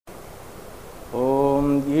ओम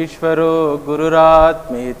ईश्वरो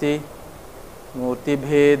गुरुरात्मेति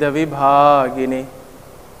मूर्तिभेद विभागिने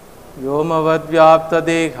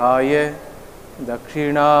व्योमवद्व्याप्तदेहाय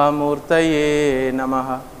दक्षिणामूर्तये नमः।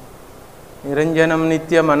 निरंजनं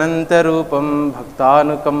नित्यमनन्तरूपं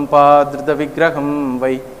भक्तानुकंपाधृतविग्रहं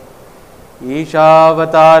वै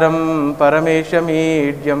ईशावतारं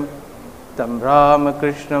परमेशमीड्यं तं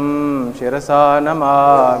रामकृष्णं शिरसा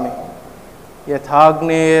नमामि।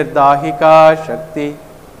 यथाग्नेर्दाहिका शक्ति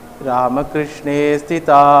रामकृष्णे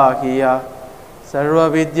स्थिता हिया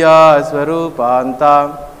सर्वविद्यास्वरूपान्तां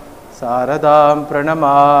शारदां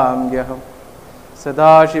प्रणमाम्यहम्।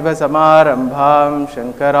 सदाशिवसमारम्भां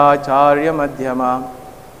शङ्कराचार्यमध्यमाम्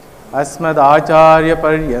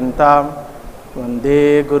अस्मदाचार्यपर्यन्तां वन्दे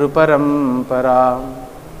गुरुपरम्पराम्।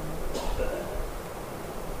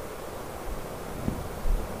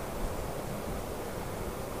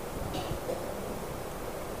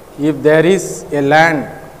 If there is a land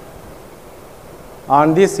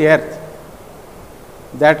on this earth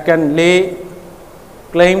that can lay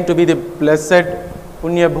claim to be the blessed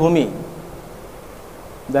Punya Bhumi,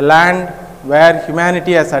 the land where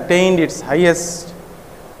humanity has attained its highest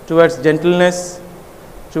towards gentleness,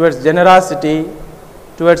 towards generosity,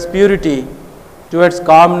 towards purity, towards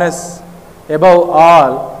calmness, above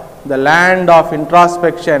all, the land of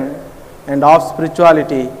introspection and of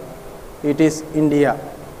spirituality, it is India,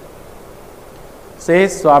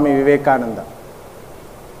 says Swami Vivekananda.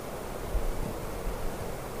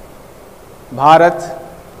 Bharat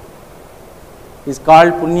is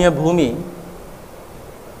called Punya Bhumi.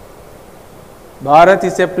 Bharat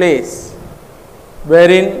is a place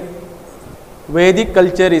wherein Vedic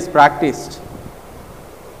culture is practiced,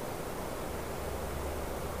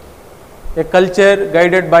 a culture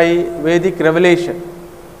guided by Vedic revelation,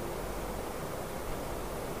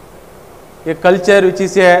 a culture which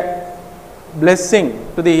is a blessing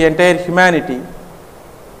to the entire humanity.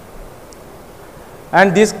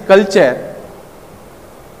 And this culture,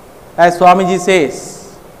 as Swamiji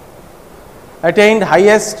says, attained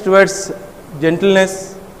highest towards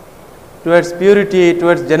gentleness, towards purity,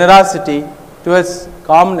 towards generosity, towards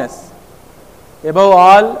calmness. Above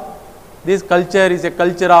all, this culture is a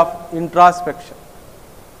culture of introspection.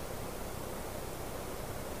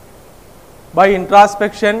 By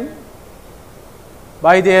introspection,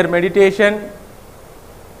 by their meditation,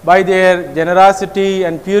 by their generosity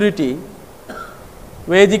and purity,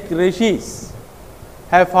 Vedic rishis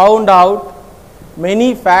have found out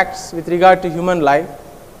many facts with regard to human life,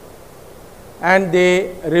 and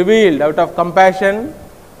they revealed, out of compassion,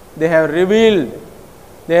 they have revealed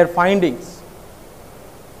their findings.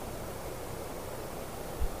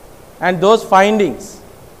 And those findings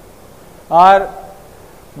are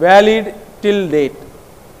valid till date.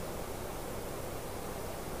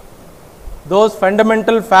 Those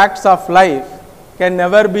fundamental facts of life can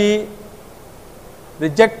never be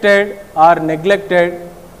rejected or neglected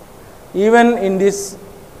even in this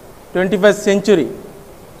 21st century.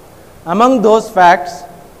 Among those facts,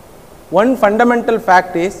 one fundamental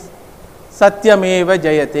fact is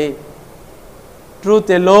Satyamevajayathe. Truth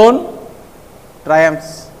alone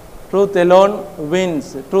triumphs. Truth alone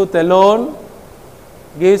wins. Truth alone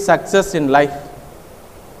gives success in life.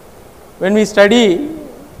 When we study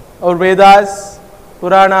our Vedas,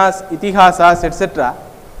 Puranas, Itihasas, etc.,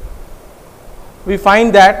 we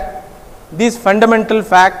find that this fundamental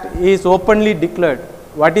fact is openly declared.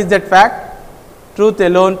 What is that fact? Truth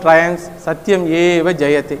alone triumphs, Satyam eva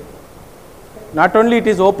jayate. Not only it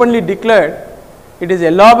is openly declared, it is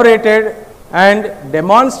elaborated and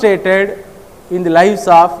demonstrated in the lives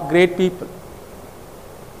of great people.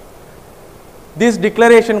 This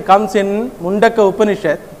declaration comes in Mundaka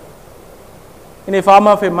Upanishad in a form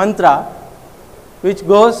of a mantra which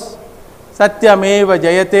goes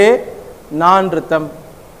Satyamevajayathe nanritam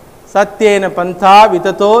Satyena pantha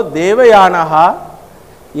vitato devayanaha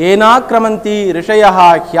yenakramanti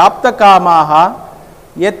rishayaha hyaptakamaha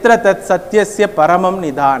yatra tat satyasya paramam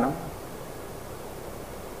nidhanam.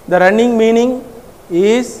 The running meaning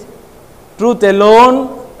is truth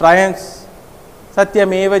alone triumphs.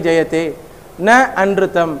 Satyameva jayate. Na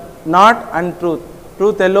anritam, not untruth.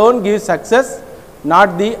 Truth alone gives success,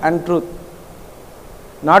 not the untruth.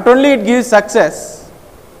 Not only it gives success,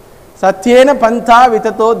 Satyena pantha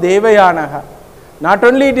vitato devayanaha. Not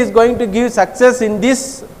only it is going to give success in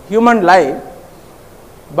this human life,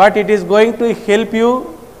 but it is going to help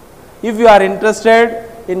you if you are interested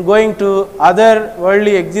in going to other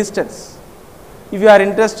worldly existence. If you are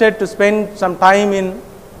interested to spend some time in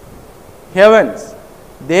heavens,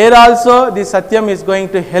 there also the Satyam is going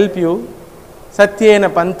to help you. Satyena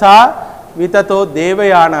pantha vitato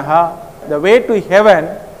devayanaha. The way to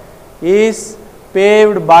heaven is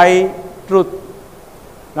paved by truth.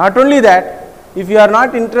 Not only that, if you are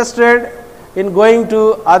not interested in going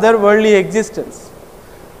to other worldly existence,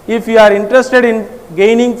 if you are interested in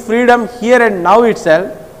gaining freedom here and now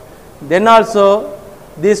itself, then also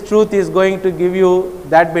this truth is going to give you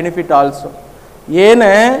that benefit also.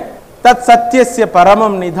 Yena tat satyasya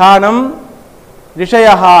paramam nidhanam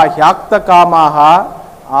rishayaha hyakta kamaha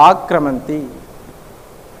akramanti.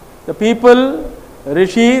 The people,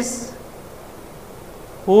 rishis,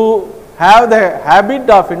 who have the habit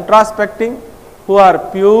of introspecting, who are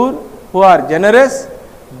pure, who are generous,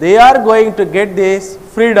 they are going to get this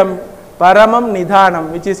freedom, paramam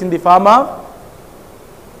nidhanam, which is in the form of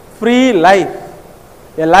free life,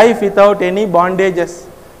 a life without any bondages,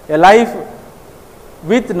 a life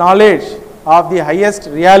with knowledge of the highest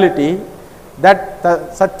reality, that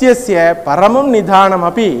satyasya paramam nidhanam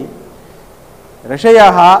api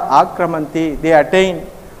rishayaha akramanti, they attain.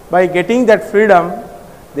 By getting that freedom,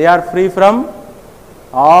 they are free from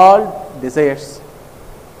all desires.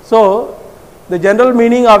 So, the general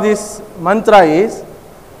meaning of this mantra is,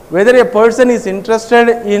 whether a person is interested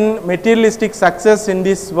in materialistic success in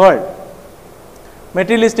this world.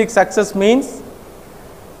 Materialistic success means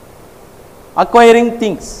acquiring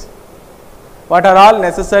things, what are all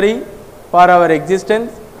necessary for our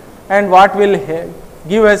existence and what will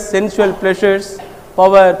give us sensual pleasures,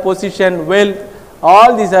 power, position, wealth,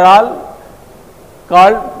 all these are all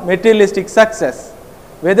called materialistic success.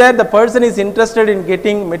 Whether the person is interested in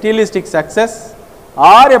getting materialistic success,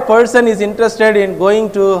 or a person is interested in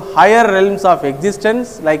going to higher realms of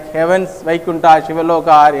existence like heavens, Vaikuntha,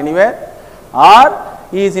 Shivaloka or anywhere, or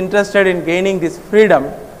he is interested in gaining this freedom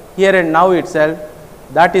here and now itself,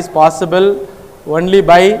 that is possible only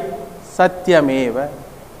by Satyameva.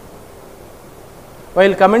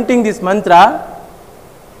 While commenting this mantra,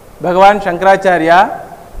 Bhagavan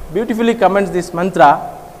Shankaracharya beautifully comments this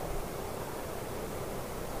mantra.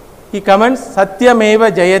 He comments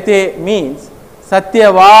Satyamevajayathe means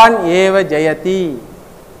Satyavan eva jayati.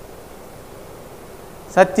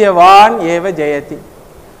 Satyavan eva jayati.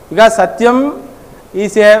 Because Satyam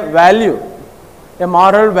is a value, a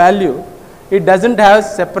moral value. It doesn't have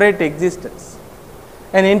separate existence.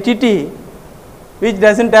 An entity which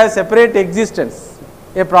doesn't have separate existence,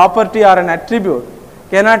 a property or an attribute,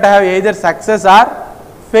 cannot have either success or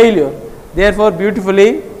failure. Therefore,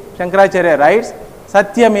 beautifully Shankaracharya writes,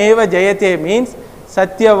 Satyameva jayate means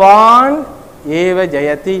Satyavan eva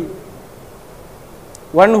jayati.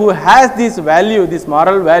 One who has this value, this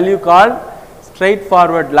moral value called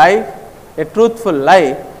straightforward life, a truthful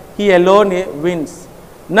life, he alone wins.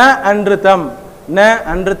 Na anritam, na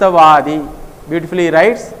anritavadi. Beautifully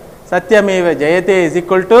writes, Satyameva jayate is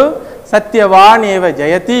equal to Satyavan eva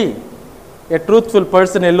jayati. A truthful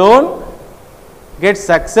person alone gets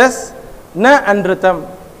success. Na anritam,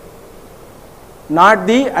 not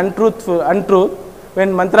the untruth.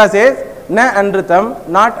 When mantra says na anritam,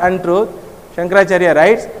 not untruth, Shankaracharya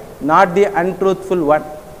writes, not the untruthful one.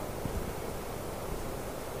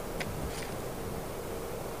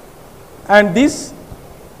 And this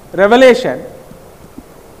revelation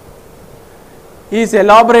is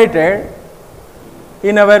elaborated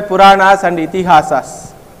in our Puranas and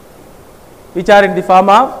Itihasas, which are in the form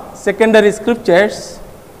of secondary scriptures.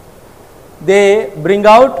 They bring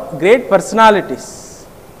out great personalities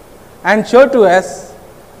and show to us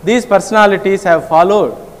these personalities have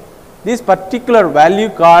followed this particular value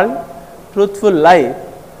called truthful life.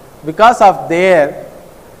 Because of their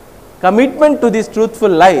commitment to this truthful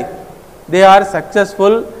life, they are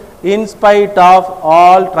successful in spite of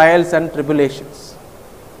all trials and tribulations.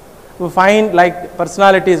 We find like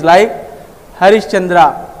personalities like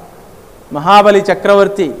Harishchandra, Mahabali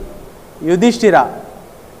Chakravarti, Yudhishthira,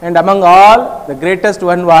 and among all the greatest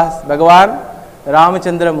one was Bhagavan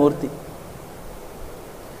Ramachandra Murthy.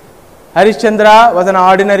 Harishchandra was an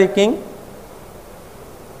ordinary king.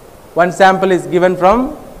 One sample is given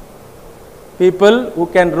from people who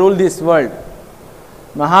can rule this world.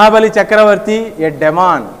 Mahabali Chakravarti, a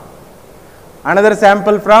demon. Another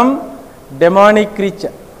sample from demonic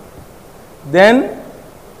creature. Then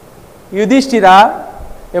Yudhishthira,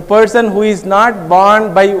 a person who is not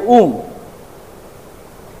born by womb,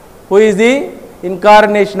 who is the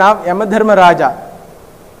incarnation of Yamadharma Raja.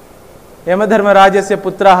 Yamadharma Rajasya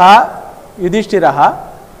putraha Yudhishthiraha.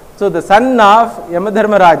 So the son of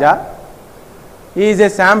Yamadharma Raja is a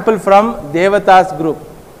sample from Devatas group.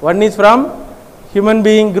 One is from human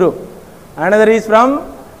being group, another is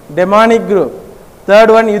from demonic group, third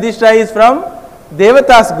one Yudhishthira is from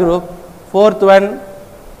Devatas group, fourth one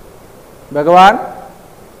Bhagavan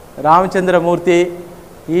Ramachandra Murthy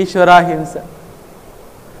Ishvara himself.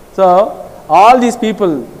 So, all these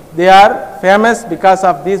people, they are famous because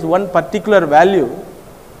of this one particular value,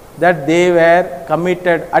 that they were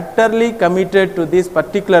committed, utterly committed to this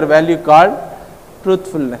particular value called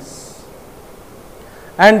truthfulness.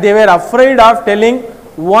 And they were afraid of telling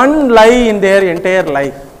one lie in their entire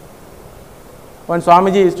life. One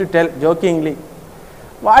Swamiji used to tell jokingly,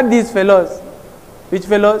 what these fellows, which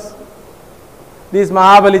fellows? This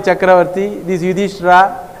Mahabali Chakravarti, this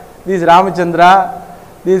Yudhishthira, this Ramachandra,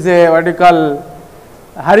 this what you call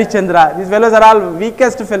Harichandra, these fellows are all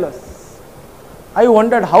weakest fellows. I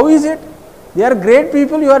wondered, how is it? They are great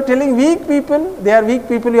people, you are telling weak people, they are weak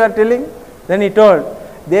people, you are telling. Then he told,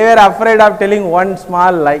 they were afraid of telling one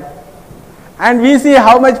small lie. And we see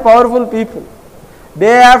how much powerful people,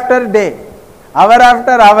 day after day, hour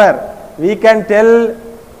after hour, we can tell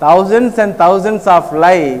thousands and thousands of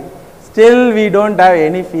lies, still we don't have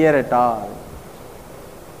any fear at all.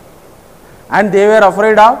 And they were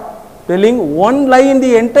afraid of telling one lie in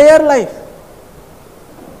the entire life.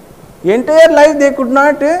 Entire life they could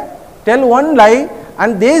not tell one lie,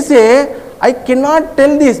 and they say, I cannot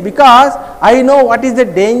tell this because I know what is the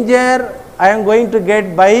danger I am going to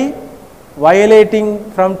get by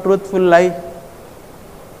violating from truthful lie.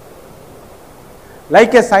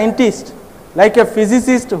 Like a scientist, like a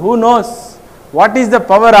physicist who knows what is the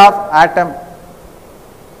power of atom.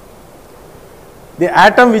 The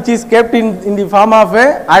atom which is kept in the form of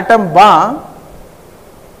a atom bomb,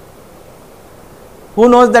 who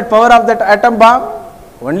knows that power of that atom bomb?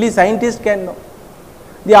 Only scientists can know.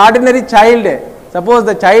 The ordinary child, suppose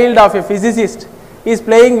the child of a physicist is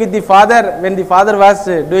playing with the father when the father was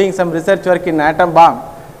doing some research work in atom bomb.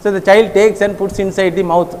 So the child takes and puts inside the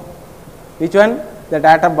mouth. Which one? That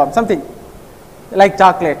atom bomb. Something like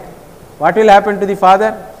chocolate. What will happen to the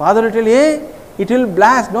father? Father will tell, hey, it will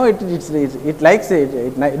blast. No, it likes it.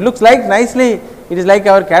 It looks like nicely. It is like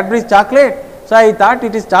our Cadbury's chocolate. So I thought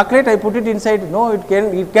it is chocolate, I put it inside. No, it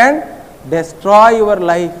can destroy your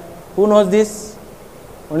life. Who knows this?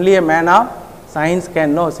 Only a man of science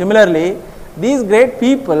can know. Similarly, these great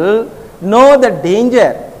people know the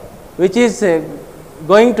danger which is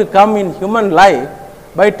going to come in human life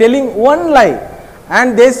by telling one lie.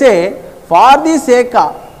 And they say, for the sake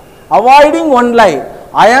of avoiding one lie,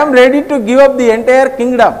 I am ready to give up the entire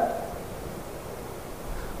kingdom.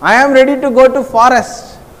 I am ready to go to forest.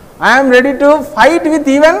 I am ready to fight with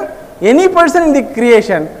even any person in the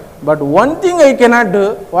creation, but one thing I cannot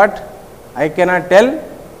do, what? I cannot tell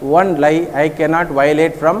one lie, I cannot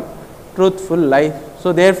violate from truthful life.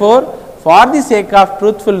 So therefore, for the sake of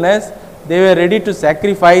truthfulness, they were ready to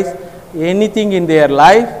sacrifice anything in their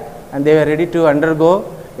life, and they were ready to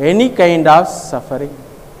undergo any kind of suffering.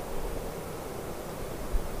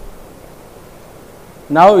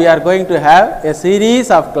 Now we are going to have a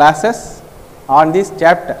series of classes on this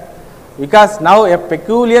chapter, because now a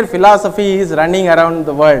peculiar philosophy is running around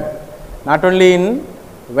the world, not only in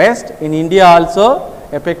West, in India also,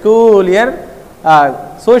 a peculiar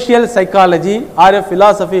social psychology or a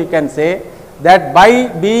philosophy, you can say, that by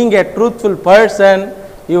being a truthful person,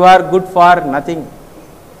 you are good for nothing.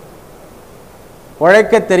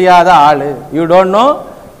 You don't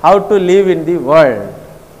know how to live in the world.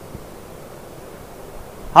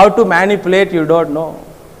 How to manipulate, you don't know.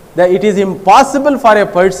 That it is impossible for a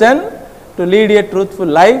person to lead a truthful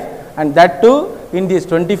life, and that too in this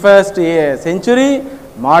 21st century,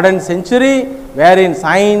 modern century, wherein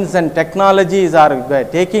science and technologies are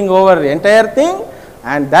taking over the entire thing,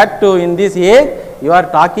 and that too in this age, you are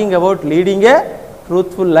talking about leading a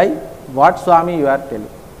truthful life. What, Swami, you are telling?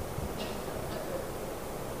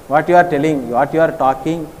 What you are telling, what you are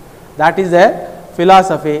talking, that is a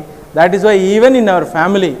philosophy. That is why even in our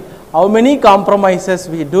family, how many compromises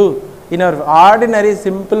we do in our ordinary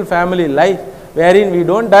simple family life, wherein we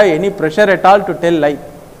don't have any pressure at all to tell lie.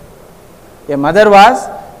 A mother was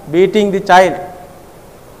beating the child.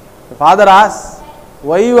 The father asks,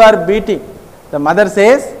 why you are beating? The mother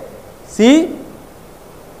says, see,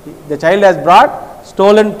 the child has brought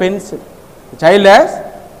stolen pencil. The child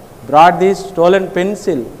has brought this stolen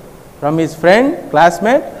pencil from his friend,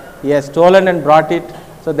 classmate. He has stolen and brought it.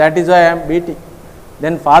 So that is why I am beating.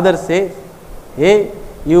 Then father says, hey,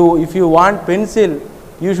 if you want pencil,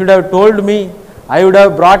 you should have told me. I would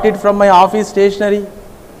have brought it from my office stationery.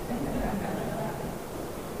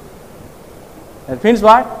 That means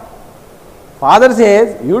what? Father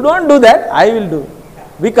says, you don't do that, I will do.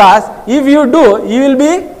 Because if you do, you will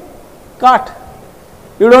be caught.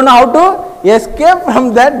 You don't know how to escape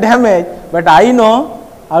from that damage, but I know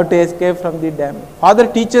how to escape from the damage. Father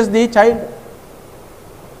teaches the child.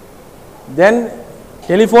 Then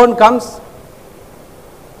telephone comes.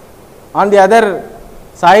 On the other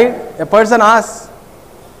side, a person asks,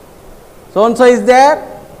 so and so is there?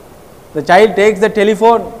 The child takes the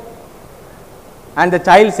telephone and the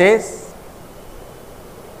child says,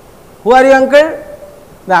 who are you, uncle?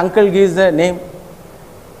 The uncle gives the name.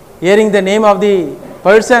 Hearing the name of the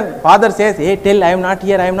person, father says, hey, tell, I am not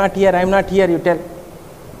here, I am not here, I am not here, you tell.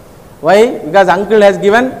 Why? Because uncle has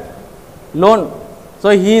given loan. So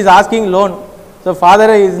he is asking loan. So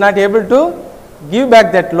father is not able to give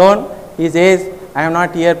back that loan. He says, I am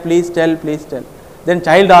not here, please tell, please tell. Then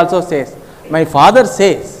child also says, my father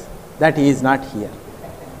says that he is not here.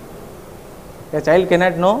 A child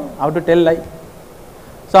cannot know how to tell lie.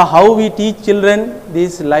 So how we teach children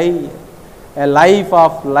this lie, a life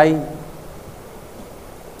of lie.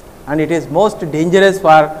 And it is most dangerous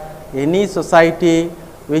for any society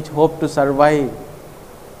which hope to survive.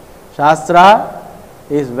 Shastra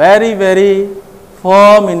is very, very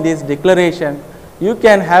firm in this declaration. You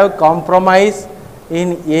can have compromise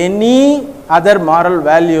in any other moral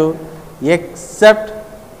value except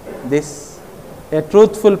this. A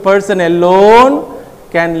truthful person alone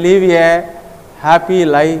can live a happy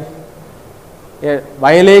life. A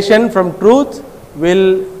violation from truth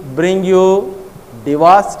will bring you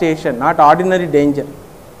devastation, not ordinary danger.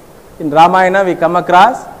 In Ramayana, we come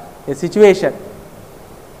across a situation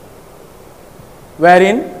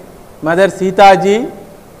wherein Mother Sita ji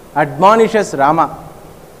admonishes Rama.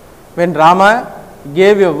 When Rama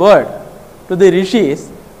gave a word to the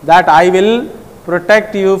rishis that I will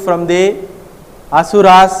protect you from the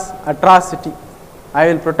Asuras' atrocity. I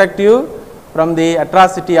will protect you from the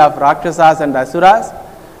atrocity of Rakshasas and Asuras.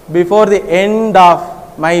 Before the end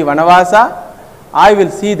of my Vanavasa, I will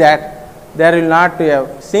see that there will not be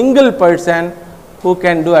a single person who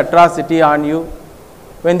can do atrocity on you.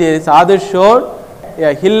 When the sadhu showed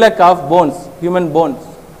a hillock of bones, human bones,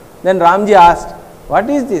 then Ramji asked, what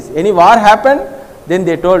is this? Any war happened? Then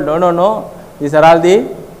they told, no, these are all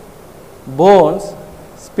the bones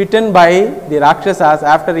spitten by the Rakshasas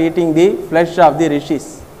after eating the flesh of the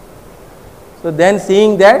rishis. So then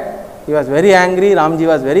seeing that, he was very angry, Ramji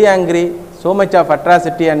was very angry, so much of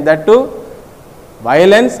atrocity, and that too,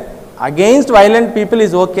 violence against violent people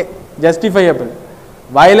is okay, justifiable.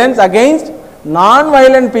 Violence against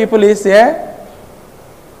non-violent people is a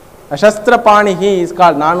Ashastrapanihi is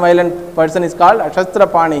called, non-violent person is called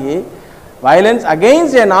Ashastrapanihi. Violence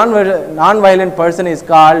against a non-violent person is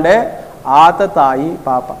called Atatayi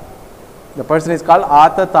Papa. The person is called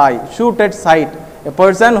Atatayi, shoot at sight. A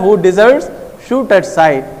person who deserves shoot at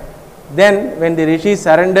sight. Then when the rishi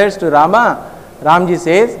surrenders to Rama, Ramji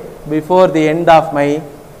says, before the end of my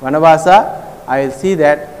Vanavasa, I will see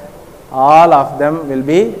that all of them will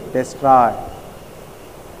be destroyed.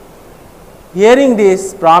 Hearing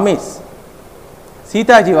this promise,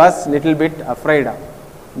 Sita ji was little bit afraid of,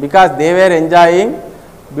 because they were enjoying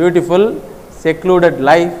beautiful secluded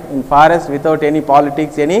life in forest without any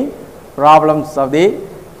politics, any problems of the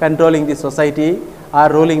controlling the society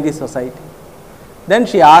or ruling the society. Then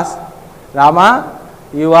she asked, Rama,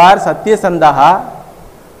 you are Satyasandaha,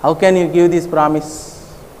 how can you give this promise?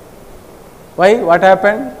 Why? What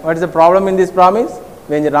happened? What is the problem in this promise?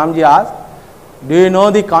 When Ramji asked, do you know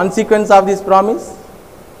the consequence of this promise?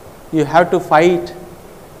 You have to fight.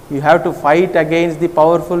 You have to fight against the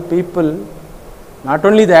powerful people. Not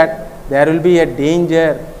only that, there will be a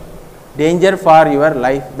danger for your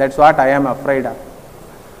life. That's what I am afraid of.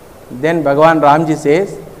 Then Bhagavan Ramji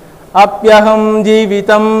says, Apyaham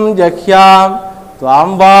jivitam jakhyam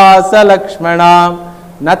tvam vasa lakshmanam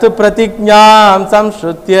natu pratiknyam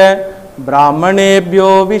samshrutya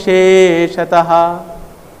brahmanebhyo visheshataha.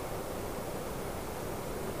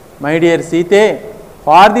 My dear Sita,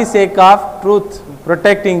 for the sake of truth,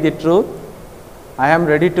 protecting the truth, I am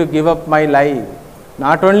ready to give up my life.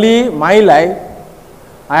 Not only my life,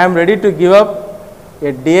 I am ready to give up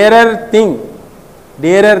a dearer thing,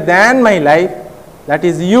 dearer than my life, that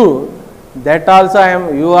is you. That also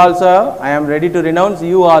I am ready to renounce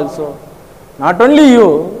you also. Not only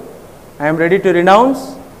you, I am ready to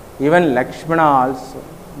renounce even Lakshmana also.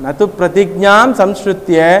 Natu pratignyam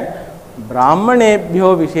samshrutya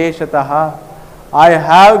brahmanebhyo visheshataha. I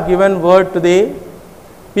have given word to the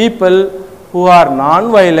people who are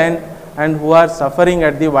non-violent and who are suffering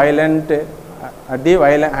at the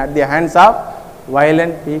hands of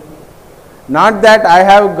violent people. Not that I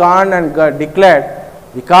have gone and declared,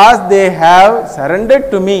 because they have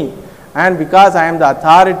surrendered to me and because I am the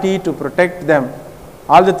authority to protect them.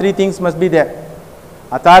 All the three things must be there.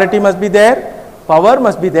 Authority must be there, power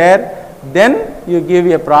must be there, then you give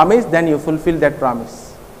a promise, then you fulfill that promise.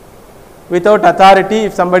 Without authority,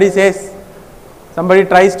 if somebody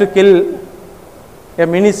tries to kill a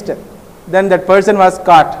minister, Then that person was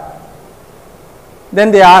caught.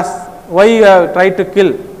 Then they asked, why you have tried to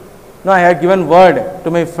kill? No, I have given word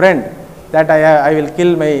to my friend that I will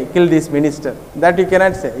kill this minister. That you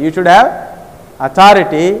cannot say. You should have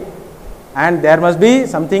authority, and there must be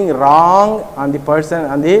something wrong on the person,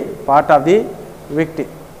 on the part of the victim.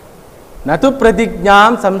 Natu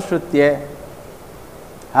pratignyam samshrutye.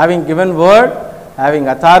 Having given word, having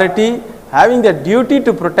authority, having the duty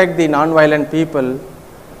to protect the non-violent people,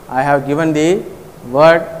 I have given the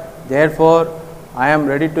word, therefore I am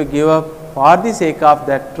ready to give up for the sake of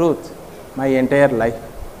that truth my entire life.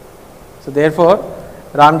 So therefore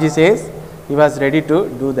Ramji says he was ready to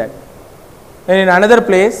do that. And in another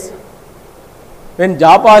place, when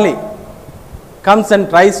Japali comes and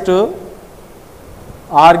tries to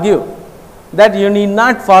argue that you need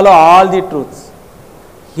not follow all the truths,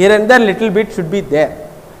 here and there little bit should be there.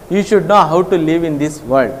 You should know how to live in this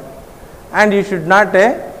world, and you should not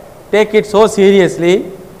take it so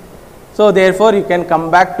seriously. So therefore you can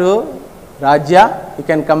come back to Rajya, you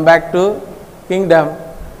can come back to kingdom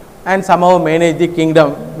and somehow manage the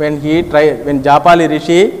kingdom. When Japali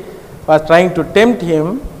Rishi was trying to tempt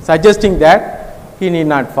him, suggesting that he need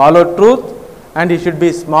not follow truth and he should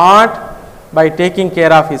be smart by taking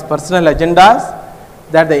care of his personal agendas,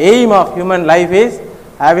 that the aim of human life is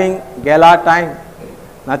having gala time.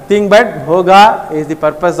 Nothing but bhoga is the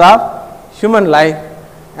purpose of human life,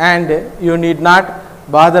 and you need not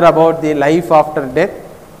bother about the life after death,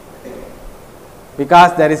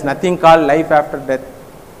 because there is nothing called life after death.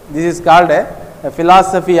 This is called a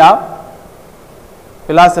philosophy of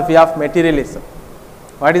materialism.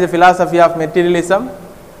 What is the philosophy of materialism?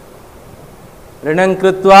 Rinam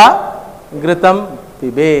krutva ghritam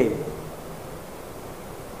pibe.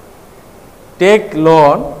 Take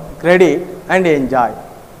loan, credit and enjoy.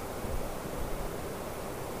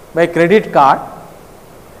 By credit card,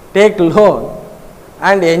 take loan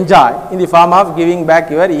and enjoy in the form of giving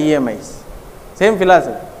back your EMIs. Same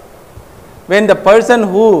philosophy. When the person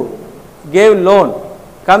who gave loan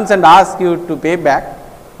comes and asks you to pay back,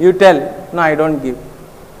 you tell, no, I don't give.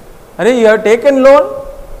 Are you have taken loan?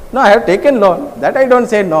 No, I have taken loan. That I don't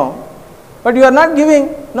say no. But you are not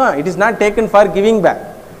giving. No, it is not taken for giving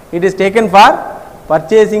back. It is taken for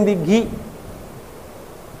purchasing the ghee.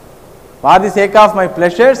 For the sake of my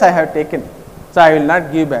pleasures, I have taken. So I will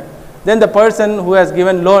not give back. Then the person who has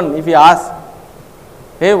given loan, if he asks,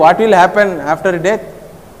 hey, what will happen after death?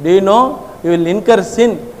 Do you know? You will incur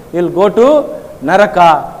sin. You will go to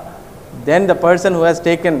Naraka. Then the person who has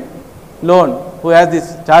taken loan, who has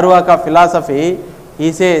this Charvaka philosophy,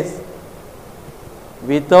 he says,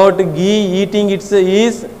 without ghee eating it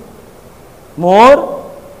is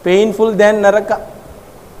more painful than Naraka.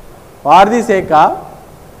 For the sake of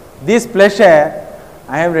this pleasure,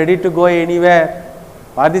 I am ready to go anywhere.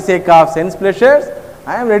 For the sake of sense pleasures,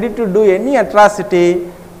 I am ready to do any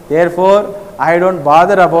atrocity. Therefore, I don't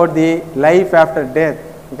bother about the life after death,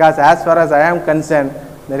 because as far as I am concerned,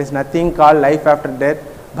 there is nothing called life after death.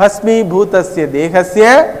 Bhasmi bhutasya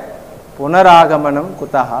dehasya punaragamanam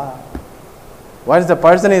kutaha. Once the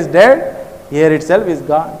person is dead, here itself is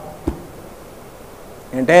gone.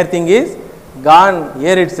 Entire thing is gone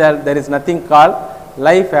here itself. There is nothing called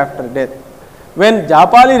life after death. When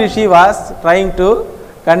Japali Rishi was trying to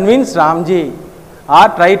convince Ramji,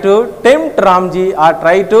 or try to tempt Ramji, or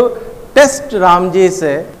try to test Ramji's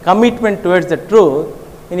commitment towards the truth,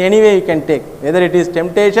 in any way you can take, whether it is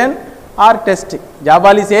temptation or testing.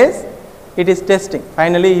 Japali says it is testing.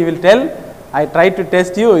 Finally he will tell, I tried to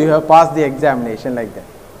test you, you have passed the examination, like that.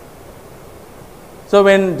 So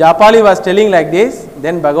when Japali was telling like this,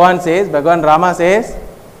 then Bhagavan Rama says,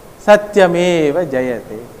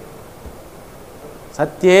 Satyamevajayathe.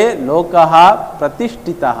 Satye lokaha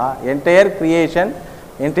pratishtitaha. Entire creation,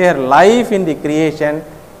 entire life in the creation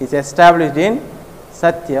is established in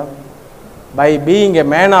Satyam. By being a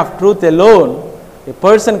man of truth alone, a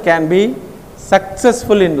person can be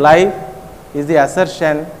successful in life, is the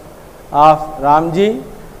assertion of Ramji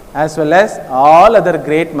as well as all other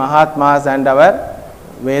great Mahatmas and our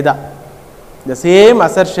Veda. The same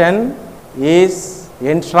assertion is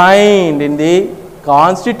enshrined in the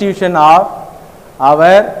constitution of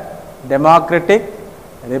our democratic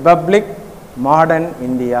republic, modern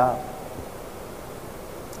India.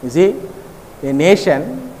 You see, a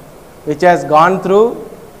nation which has gone through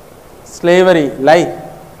slavery life,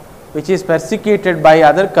 which is persecuted by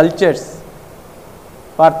other cultures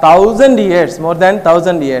for 1,000 years, more than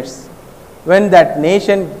 1,000 years, when that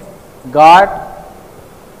nation got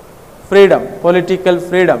freedom, political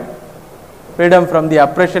freedom, freedom from the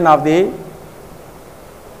oppression of the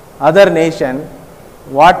other nation,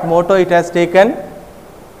 what motto it has taken?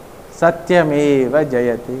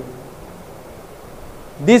 Satyamevajayathe.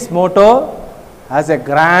 This motto has a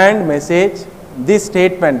grand message. This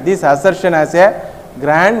statement, this assertion has a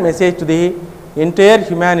grand message to the entire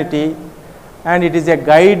humanity, and it is a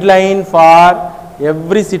guideline for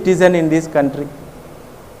every citizen in this country.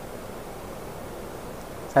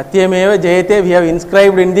 Satyamevajayathe we have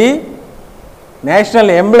inscribed in the national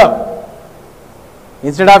emblem.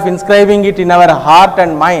 Instead of inscribing it in our heart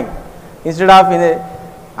and mind, instead of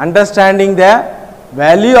understanding the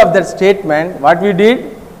value of that statement, what we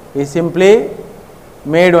did is simply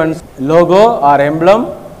made one logo or emblem,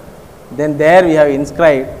 then there we have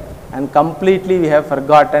inscribed, and completely we have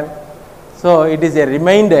forgotten. So it is a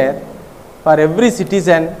reminder for every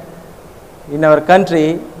citizen in our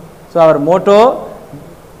country. So our motto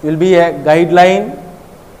will be a guideline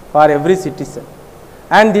for every citizen.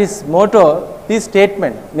 And this motto, this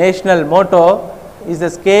statement, national motto, is a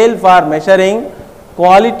scale for measuring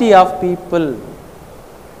quality of people.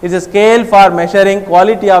 It is a scale for measuring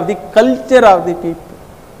quality of the culture of the people.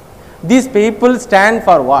 These people stand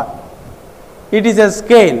for what? It is a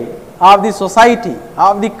scale of the society,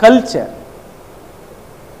 of the culture,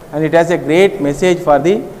 and it has a great message for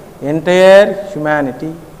the entire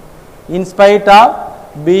humanity. In spite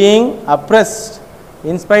of being oppressed,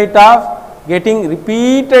 in spite of getting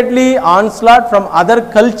repeatedly onslaught from other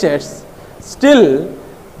cultures, still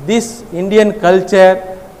this Indian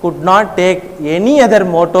culture could not take any other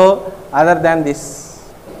motto other than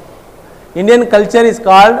this. Indian culture is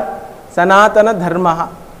called Sanatana Dharma.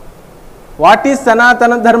 What is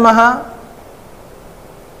Sanatana Dharma?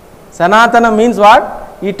 Sanatana means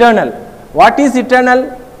what? Eternal. What is eternal?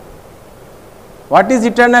 What is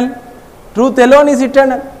eternal? Truth alone is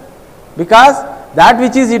eternal, because that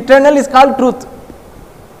which is eternal is called truth.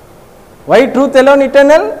 Why truth alone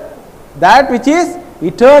eternal? That which is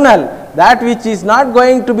eternal, that which is not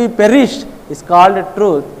going to be perished, is called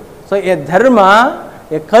truth. So a dharma,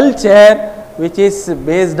 a culture which is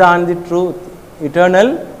based on the truth,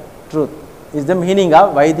 eternal truth, is the meaning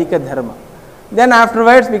of Vaidika dharma. Then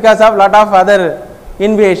afterwards, because of lot of other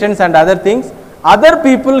invasions and other things, other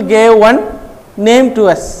people gave one name to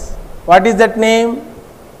us. What is that name?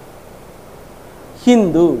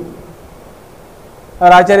 Hindu.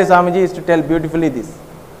 Our Acharya Swamiji used to tell beautifully this.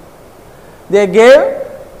 They gave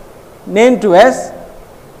name to us.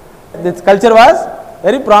 This culture was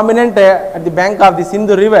very prominent at the bank of the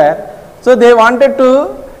Sindhu river. So they wanted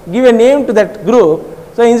to give a name to that group.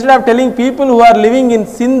 So instead of telling people who are living in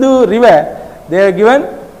Sindhu river, they have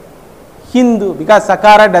given Hindu, because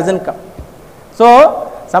Sakara doesn't come.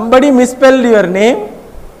 So somebody misspelled your name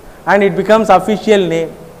and it becomes official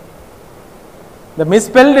name. The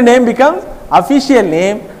misspelled name becomes official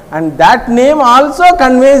name, and that name also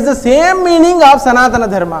conveys the same meaning of Sanatana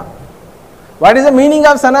Dharma. What is the meaning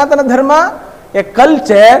of Sanatana Dharma? A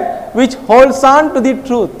culture which holds on to the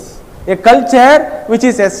truth. A culture which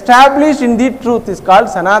is established in the truth is called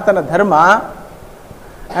Sanatana Dharma.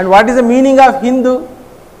 And what is the meaning of Hindu?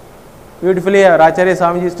 Beautifully, our Acharya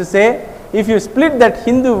Swamiji used to say, if you split that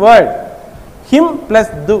Hindu word, him plus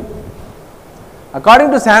du,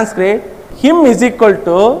 according to Sanskrit, him is equal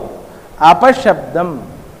to apashabdam.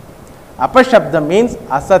 Apashabdam means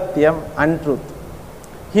asatyam, untruth.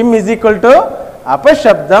 Him is equal to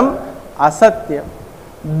apashabdam, asatyam.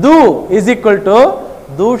 Du is equal to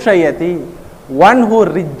dushayati. One who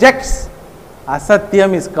rejects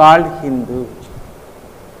asatyam is called Hindu.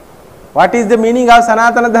 What is the meaning of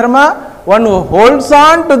Sanatana Dharma? One who holds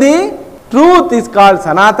on to the truth is called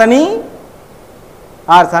Sanatani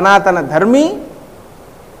or Sanatana Dharmi.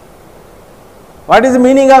 What is the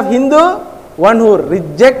meaning of Hindu? One who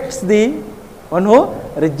rejects the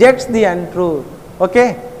untruth.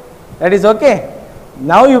 Okay, that is okay.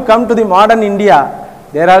 Now you come to the modern India.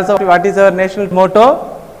 There also, what is our national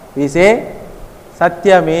motto? We say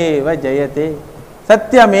Satyamevajayathe.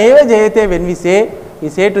 Satyamevajayathe. When we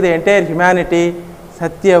say to the entire humanity,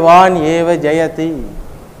 Satyavan eva jayati.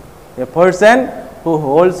 A person who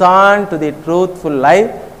holds on to the truthful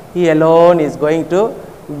life, he alone is going to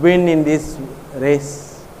win in this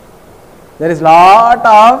race. There is lot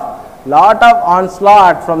of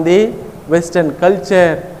onslaught from the Western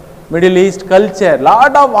culture, Middle East culture.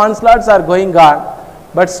 Lot of onslaughts are going on,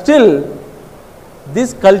 but still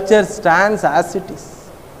this culture stands as it is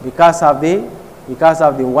because of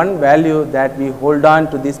the one value that we hold on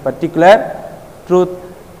to this particular truth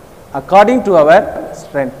according to our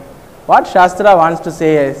strength. What Shastra wants to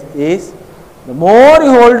say is the more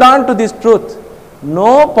you hold on to this truth,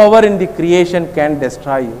 no power in the creation can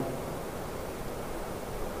destroy you.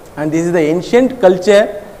 And this is the ancient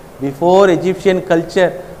culture before Egyptian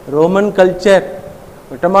culture, Roman culture.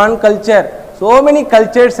 Ottoman culture. So many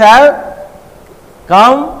cultures have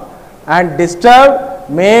come and disturbed,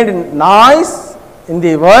 made noise in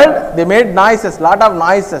the world. They made noises, lot of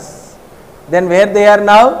noises. Then where they are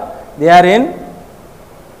now? They are in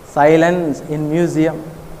silence, in museum,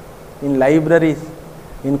 in libraries,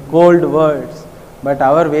 in cold words. But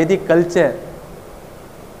our Vedic culture,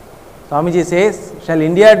 Swamiji says, shall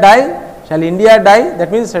India die? Shall India die?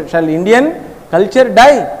 That means shall Indian culture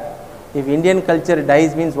die? If Indian culture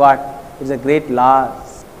dies means what? It is a great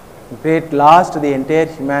loss to the entire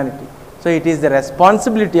humanity. So it is the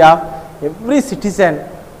responsibility of every citizen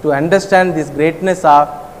to understand this greatness of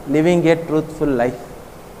living a truthful life.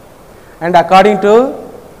 And according to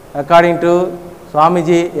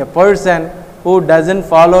Swamiji, a person who doesn't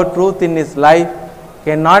follow truth in his life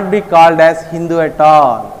cannot be called as Hindu at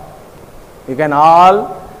all. You can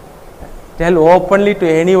all tell openly to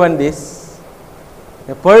anyone this.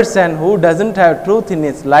 A person who doesn't have truth in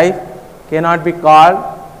his life cannot be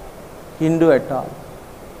called Hindu at all.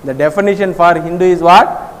 The definition for Hindu is what?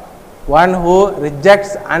 One who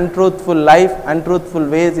rejects untruthful life, untruthful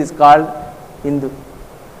ways is called Hindu.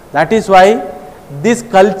 That is why this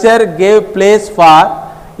culture gave place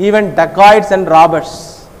for even dacoits and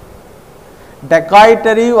robbers.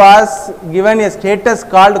 Dacoitry was given a status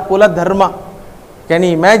called Kula Dharma. Can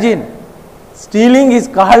you imagine? Stealing is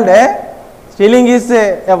called stealing is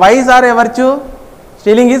a vice or a virtue?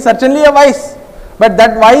 Stealing is certainly a vice. But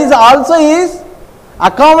that vice also is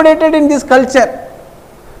accommodated in this culture.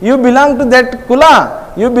 You belong to that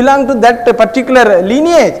Kula, you belong to that particular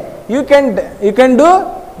lineage, you can do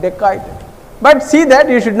dacoitry. But see that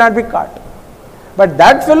you should not be caught. But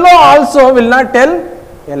that fellow also will not tell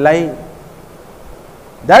a lie.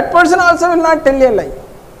 That person also will not tell a lie.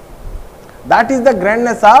 That is the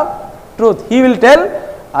grandness of truth. He will tell,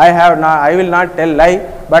 I will not tell lie,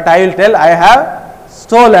 but I will tell I have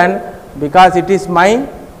stolen because it is my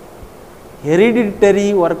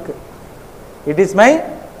hereditary work. It is my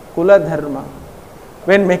Kula Dharma.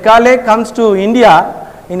 When Macaulay comes to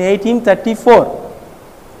India in 1834,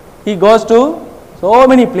 he goes to so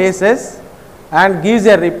many places and gives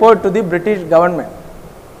a report to the British government.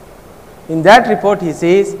 In that report he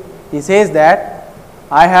says that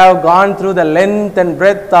I have gone through the length and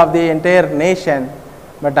breadth of the entire nation,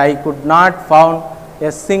 but I could not found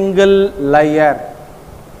a single liar.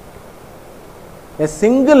 A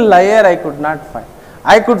single liar I could not find.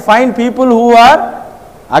 I could find people who are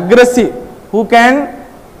aggressive, who can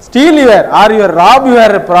steal your rob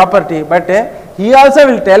your property, but he also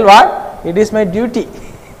will tell what? It is my duty.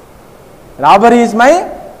 Robbery is my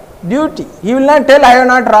duty. He will not tell I have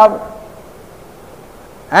not robbed.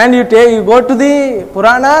 And you go to the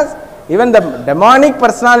Puranas, even the demonic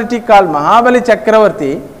personality called Mahabali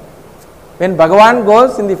Chakravarti, when Bhagavan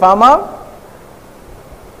goes in the form of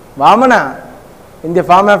Vamana, in the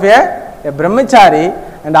form of a brahmachari,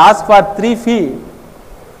 and asks for 3 feet,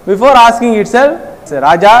 before asking itself,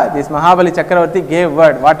 Raja, this Mahabali Chakravarti gave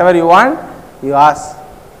word, whatever you want, you ask.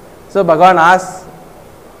 So Bhagavan asks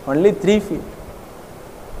only 3 feet.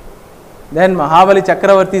 Then Mahabali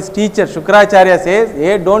Chakravarti's teacher Shukracharya says,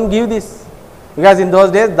 hey, don't give this, because in those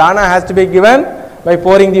days dana has to be given by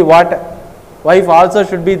pouring the water. Wife also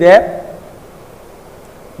should be there.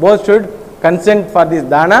 Both should consent for this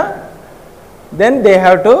dana. Then they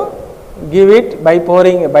have to give it by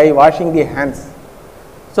washing the hands.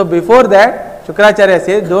 So before that, Shukracharya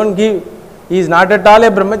says, don't give. He is not at all a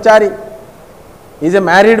brahmachari. He is a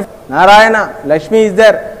married Narayana. Lakshmi is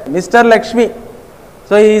there, Mr. Lakshmi.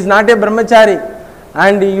 So he is not a brahmachari,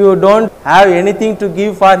 and you don't have anything to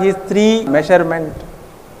give for his 3 measurement.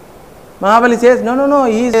 Mahabali says, no,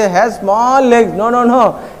 he has small legs.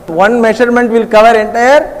 No. One measurement will cover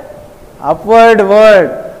entire upward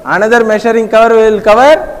world. Another measuring cover will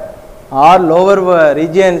cover all lower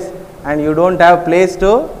regions, and you don't have place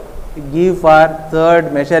to give for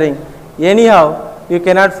 3rd measuring. Anyhow, you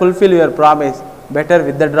cannot fulfill your promise. Better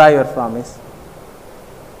withdraw your promise.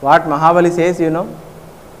 What Mahabali says, you know?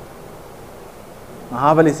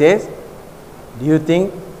 Mahabali says, do you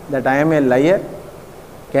think that I am a liar?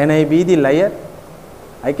 Can I be the liar?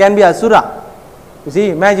 I can be Asura. You see,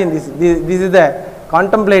 imagine this is the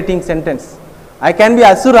contemplating sentence. I can be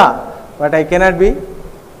Asura, but I cannot be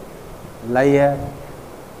liar.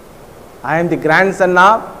 I am the grandson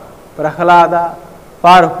of Prahlada,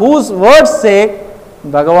 for whose word's sake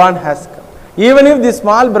Bhagavan has come. Even if the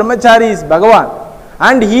small brahmachari is Bhagavan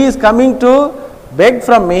and he is coming to beg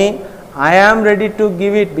from me, I am ready to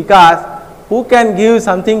give it, because who can give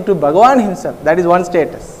something to Bhagavan himself? That is one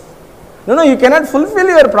status. No, you cannot fulfill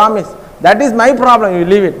your promise. That is my problem, you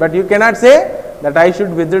leave it. But you cannot say that I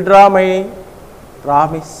should withdraw my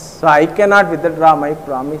promise. So I cannot withdraw my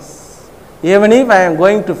promise. Even if I am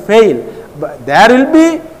going to fail, but there will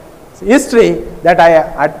be history that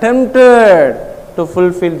I attempted to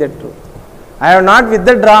fulfill the truth. I have not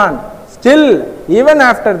withdrawn. Still, even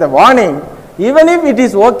after the warning, even if it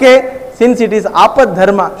is okay, since it is apad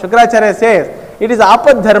dharma, Shukracharya says, it is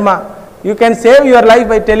apad dharma. You can save your life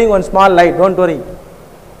by telling one small lie, don't worry.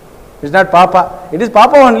 It is not papa. It is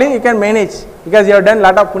papa only, you can manage. Because you have done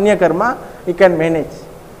lot of punya karma, you can manage.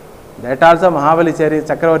 That also Mahabali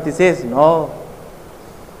Chakravarti says, no.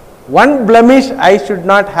 One blemish I should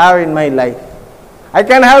not have in my life. I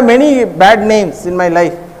can have many bad names in my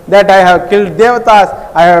life. That I have killed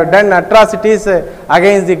devatas, I have done atrocities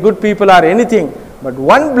against the good people or anything. But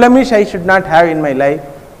one blemish I should not have in my life.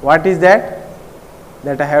 What is that?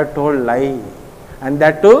 That I have told lie. And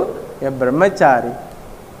that too, a brahmachari.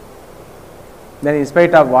 Then in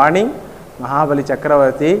spite of warning, Mahabali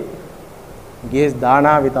Chakravarti gives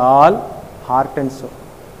dana with all heart and soul.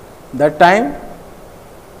 That time,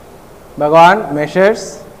 Bhagavan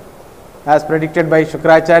measures as predicted by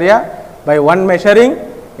Shukracharya. By one measuring,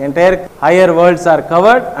 entire higher worlds are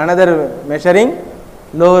covered, another measuring,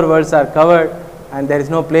 lower worlds are covered, and there is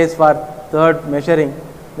no place for third measuring.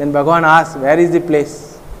 Then Bhagavan asks, where is the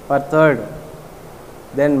place for third?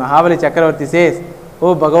 Then Mahabali Chakravarti says,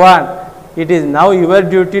 oh Bhagavan, it is now your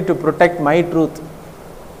duty to protect my truth.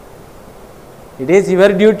 It is your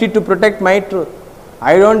duty to protect my truth.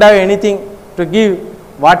 I don't have anything to give.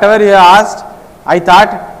 Whatever you have asked, I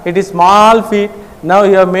thought it is small feet. Now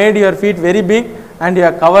you have made your feet very big and you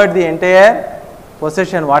have covered the entire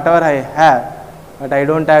possession, whatever I have. But I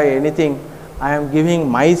don't have anything. I am giving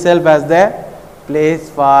myself as the place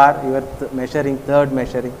for your measuring, third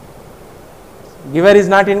measuring. Giver is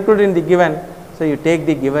not included in the given, so you take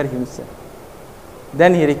the giver himself.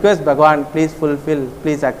 Then he requests Bhagavan, please fulfill,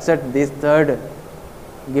 please accept this third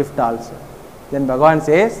gift also. Then Bhagavan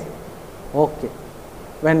says, okay.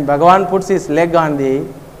 When Bhagavan puts his leg on the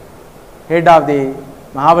head of the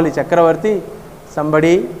Mahabali Chakravarti,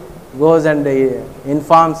 somebody goes and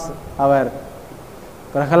informs our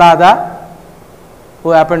Prahlada, who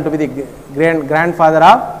happened to be the grandfather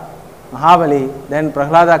of Mahabali. Then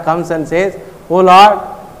Prahlada comes and says, oh Lord,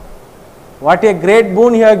 what a great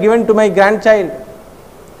boon you have given to my grandchild.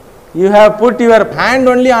 You have put your hand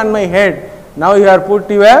only on my head. Now you have put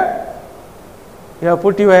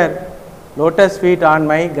your lotus feet on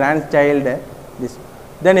my grandchild.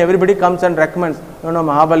 Then everybody comes and recommends, no,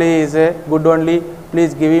 Mahabali is good only,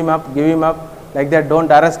 please give him up, like that, don't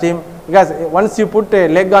arrest him. Because once you put a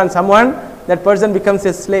leg on someone, that person becomes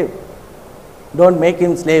a slave. Don't make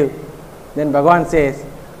him slave. Then Bhagavan says,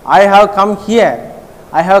 I have come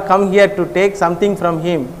here to take something from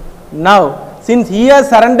him. Now, since he has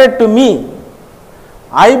surrendered to me,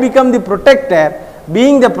 I become the protector.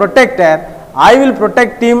 Being the protector, I will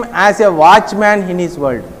protect him as a watchman in his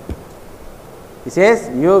world. He says,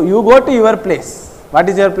 you go to your place. What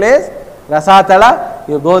is your place? Rasatala.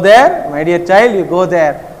 You go there, my dear child, you go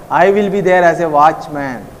there. I will be there as a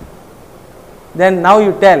watchman. Then now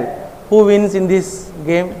you tell, who wins in this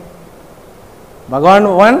game?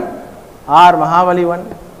 Bhagavan won or Mahabali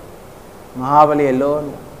won? Mahabali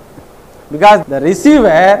alone. Because the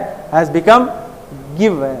receiver has become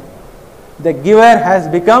giver. The giver has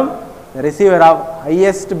become the receiver of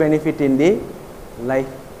highest benefit in the life.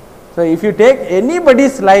 So if you take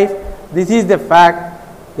anybody's life, this is the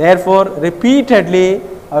fact. Therefore, repeatedly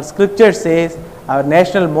our scripture says, our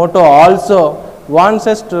national motto also wants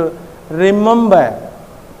us to remember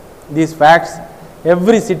these facts.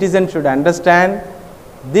 Every citizen should understand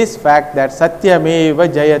this fact that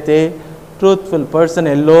Satyamevajayathe, truthful person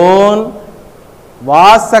alone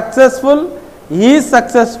was successful, is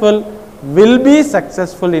successful, will be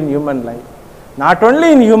successful in human life. Not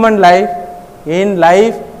only in human life, in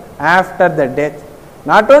life after the death.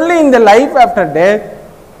 Not only in the life after death,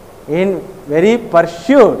 in very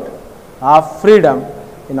pursuit of freedom.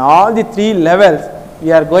 In all the three levels,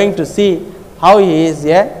 we are going to see how he is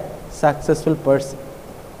a successful person.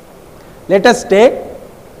 Let us take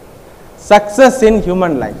success in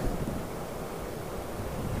human life.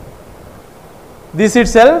 This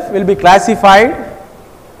itself will be classified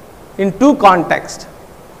in two contexts.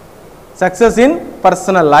 Success in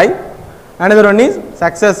personal life, another one is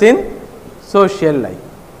success in social life.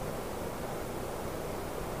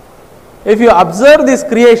 If you observe this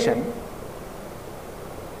creation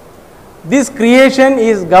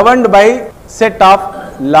is governed by set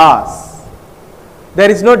of laws.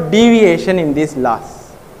 There is no deviation in these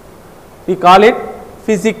laws. We call it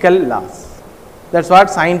physical laws. That's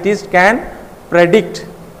what scientists can predict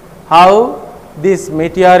how this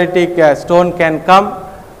meteoritic stone can come,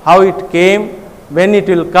 how it came, when it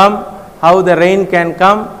will come, how the rain can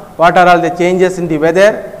come, what are all the changes in the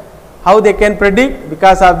weather, how they can predict,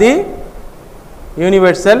 because of the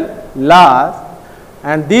universal laws.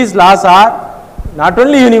 And these laws are not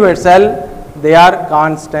only universal, they are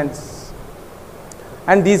constants.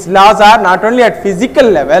 And these laws are not only at physical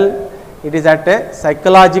level, it is at a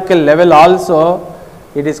psychological level also.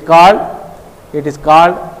 It is called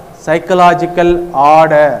psychological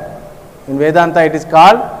order. In Vedanta it is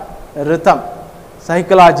called rhythm,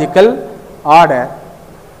 psychological order.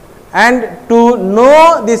 And to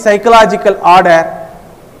know the psychological order,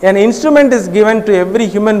 an instrument is given to every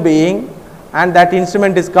human being, and that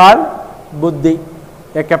instrument is called buddhi,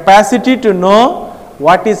 a capacity to know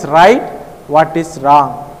what is right, what is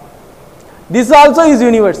wrong. This also is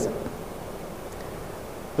universal.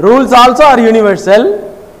 Rules also are universal.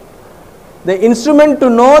 The instrument to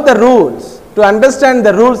know the rules, to understand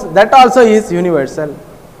the rules, that also is universal.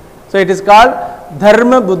 So it is called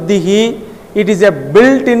dharma buddhihi. It is a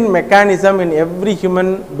built-in mechanism in every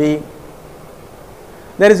human being.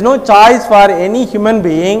 There is no choice for any human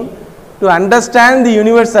being to understand the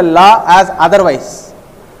universal law as otherwise.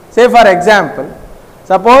 Say for example,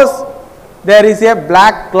 suppose there is a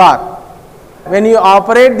black cloth. When you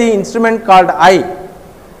operate the instrument called eye,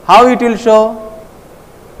 how it will show?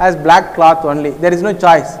 As black cloth only. There is no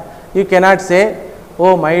choice. You cannot say,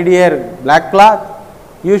 oh my dear black cloth,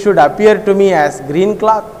 you should appear to me as green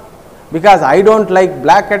cloth, because I don't like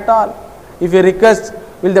black at all. If you request,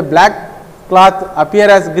 will the black cloth appear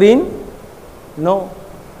as green? No.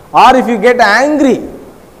 Or if you get angry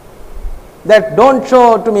that don't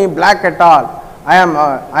show to me black at all, I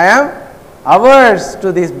am averse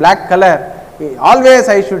to this black color, always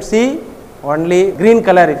I should see only green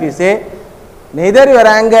color. If you say, neither your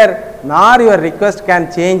anger nor your request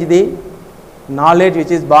can change the knowledge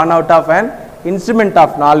which is born out of an instrument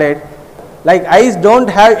of knowledge. Like eyes don't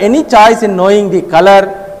have any choice in knowing the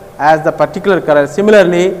color as the particular color.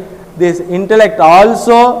 Similarly, this intellect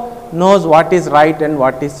also knows what is right and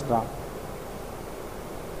what is wrong.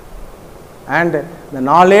 And the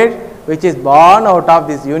knowledge which is born out of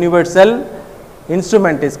this universal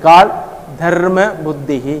instrument is called dharma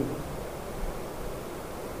buddhihi.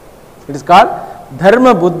 It is called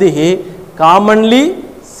dharma buddhihi, commonly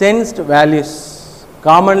sensed values.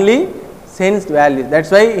 Commonly sensed values. That's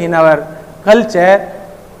why in our culture,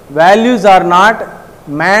 values are not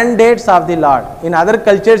mandates of the Lord. In other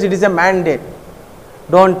cultures, it is a mandate.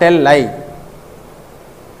 Don't tell lie.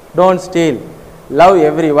 Don't steal. Love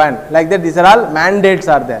everyone. Like that, these are all mandates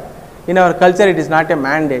are there. In our culture, it is not a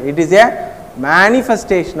mandate. It is a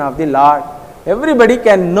manifestation of the Lord. Everybody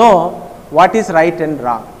can know what is right and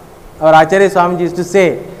wrong. Our Acharya Swamiji used to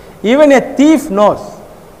say, even a thief knows.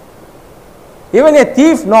 Even a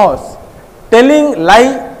thief knows telling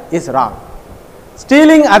lie is wrong.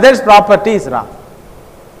 Stealing others' property is wrong.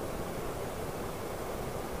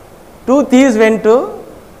 Two thieves went to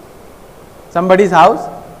somebody's house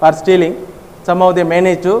for stealing. Somehow they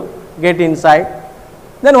managed to get inside.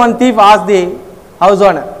 Then one thief asked the house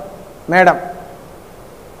owner, Madam,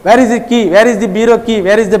 where is the key? Where is the bureau key?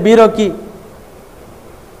 Where is the bureau key?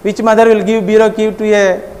 Which mother will give bureau key to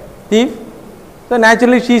a thief? So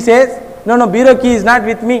naturally she says, no, bureau key is not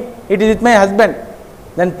with me. It is with my husband.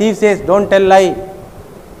 Then thief says, don't tell lie.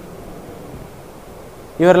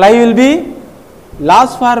 Your lie will be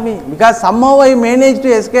loss for me, because somehow I managed to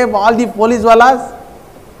escape all the police wallas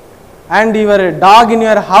and your dog in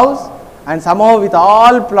your house, and somehow with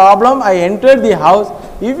all problem I entered the house.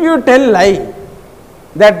 If you tell lie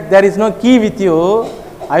that there is no key with you,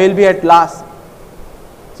 I will be at loss.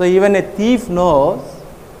 So even a thief knows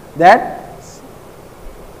that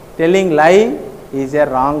telling lie is a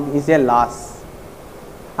wrong, is a loss,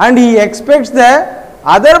 and he expects the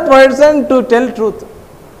other person to tell truth.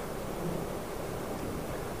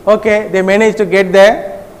 Okay, they managed to get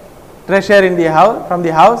the treasure in the house, from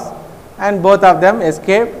the house, and both of them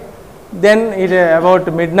escaped. Then it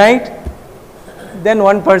about midnight, then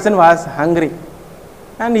one person was hungry,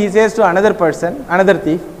 and he says to another person, another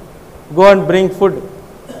thief, go and bring food.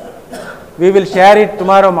 We will share it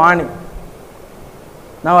tomorrow morning.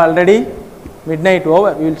 Now already midnight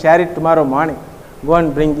over, we will share it tomorrow morning. Go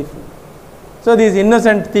and bring the food. So this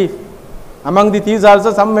innocent thief, among the thieves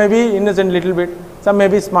also some may be innocent little bit, some may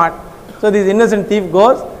be smart. So this innocent thief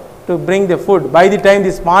goes to bring the food. By the time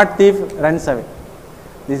the smart thief runs away,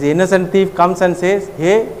 this innocent thief comes and says,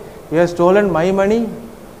 hey, you have stolen my money.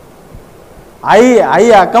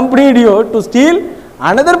 I accompanied you to steal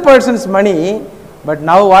another person's money, but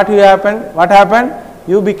now what happened?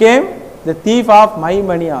 You became the thief of my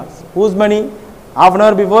money also. Whose money? Half an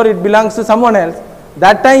hour before it belongs to someone else.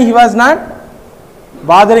 That time he was not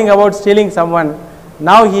bothering about stealing someone.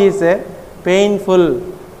 Now he is painful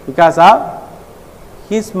because of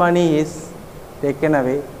his money is taken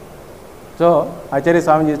away. So Acharya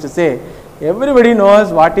Swami used to say, everybody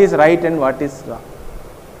knows what is right and what is wrong.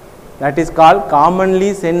 That is called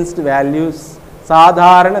commonly sensed values.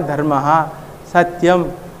 Sadharana dharmaha,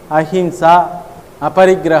 satyam, ahimsa,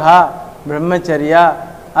 aparigraha,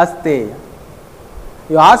 brahmacharya, asteya.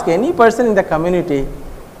 You ask any person in the community,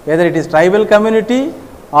 whether it is tribal community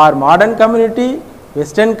or modern community,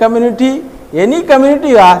 western community, any community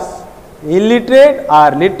you ask, illiterate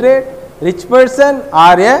or literate, rich person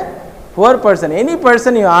or a poor person, any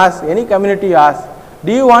person you ask, any community you ask,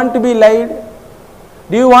 do you want to be lied?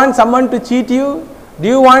 Do you want someone to cheat you? Do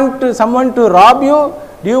you want someone to rob you?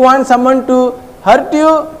 Do you want someone to hurt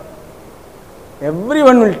you?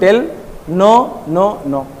 Everyone will tell no, no,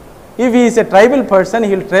 no. If he is a tribal person,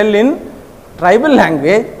 he will tell in tribal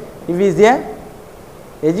language. If he is a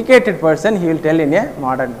educated person, he will tell in a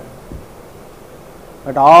modern.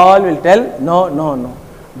 But all will tell no, no, no.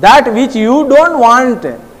 That which you don't want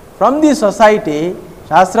from the society,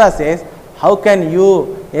 Shastra says, how can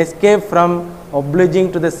you escape from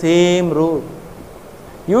obliging to the same rule?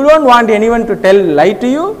 You don't want anyone to tell lie to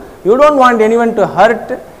you, you don't want anyone to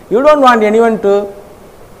hurt, you don't want anyone to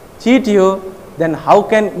cheat you, then how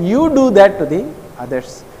can you do that to the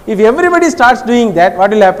others? If everybody starts doing that,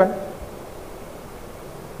 what will happen?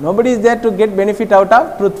 Nobody is there to get benefit out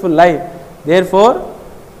of truthful life. Therefore,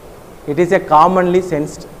 it is a commonly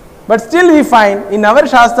sensed. But still we find in our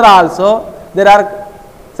Shastra also, there are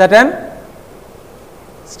certain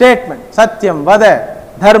statements, Satyam, Vada,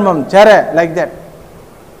 Dharmam, Chara, like that.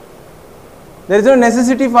 There is no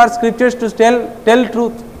necessity for scriptures to tell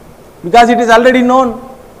truth, because it is already known.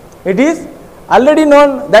 It is already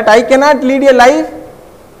known that I cannot lead a life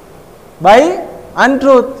by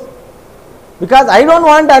untruth, because I don't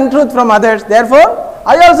want untruth from others. Therefore,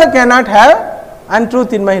 I also cannot have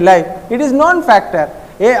untruth in my life. It is known factor.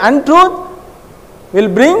 A untruth will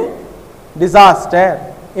bring disaster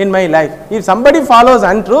in my life. If somebody follows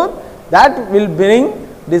untruth, that will bring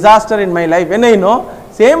disaster in my life. When I know,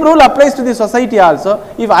 same rule applies to the society also.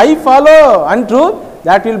 If I follow untruth,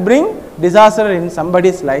 that will bring disaster in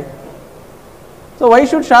somebody's life. So why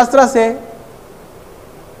should Shastra say?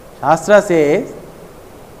 Shastra says,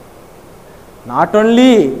 not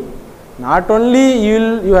only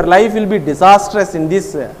your life will be disastrous in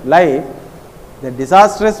this life, the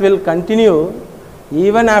disastrous will continue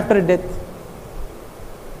even after death.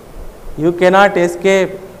 You cannot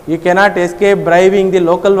escape bribing the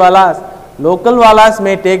local walas. Local walas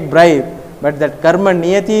may take bribe, but that karma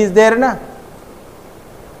niyati is there, na?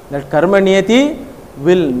 That karma niyati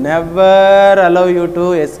will never allow you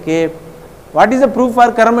to escape. What is the proof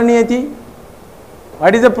for karma niyati?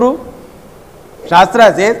 What is the proof?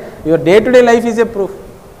 Shastra says your day-to-day life is a proof.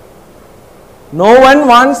 No one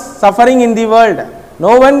wants suffering in the world.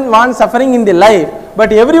 No one wants suffering in the life,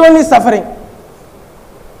 but everyone is suffering.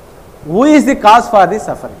 Who is the cause for this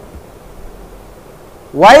suffering?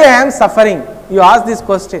 Why I am suffering? You ask this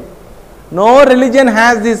question. No religion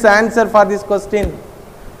has this answer for this question.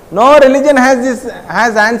 No religion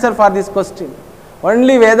has answer for this question.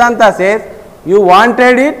 Only Vedanta says, you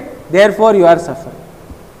wanted it, therefore you are suffering.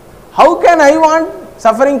 How can I want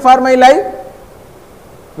suffering for my life?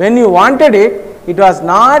 When you wanted it, it was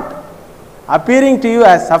not appearing to you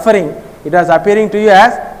as suffering, it was appearing to you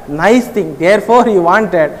as nice thing. Therefore you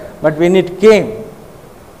wanted, but when it came,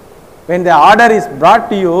 when the order is brought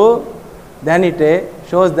to you, then it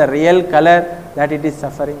shows the real color that it is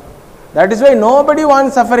suffering. That is why nobody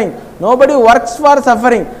wants suffering, nobody works for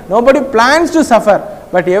suffering, nobody plans to suffer,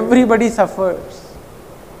 but everybody suffers.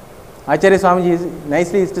 Acharya Swamiji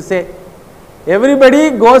nicely used to say, everybody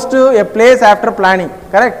goes to a place after planning,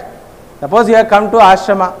 correct? Suppose you have come to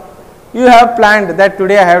ashrama, you have planned that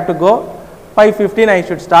today I have to go, 5:15 I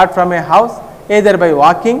should start from a house, either by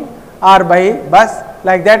walking or by bus,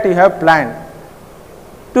 like that you have planned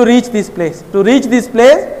to reach this place. To reach this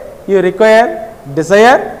place, you require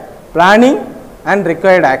desire, planning and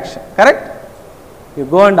required action, correct? You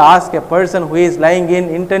go and ask a person who is lying in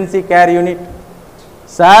intensive care unit,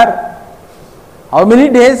 sir, how many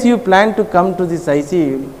days you plan to come to this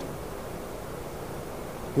ICU unit?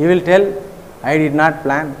 He will tell, I did not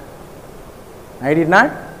plan. I did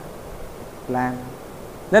not plan.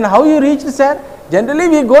 Then how you reached, sir? Generally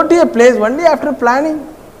we go to a place only after planning,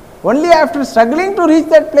 only after struggling to reach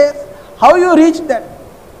that place. How you reached that?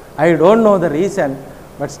 I don't know the reason,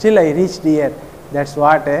 but still I reached here. That's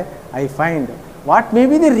what I find. What may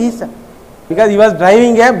be the reason? Because he was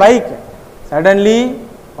driving a bike. Suddenly,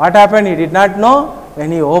 what happened? He did not know.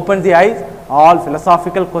 When he opened the eyes, all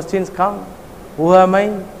philosophical questions come. Who am I?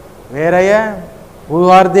 Where I am? Who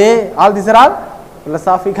are they? All these are all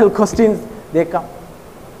philosophical questions. They come.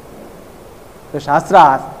 So Shastra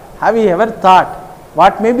asks, have you ever thought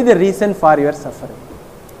what may be the reason for your suffering?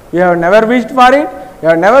 You have never wished for it. You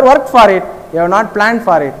have never worked for it. You have not planned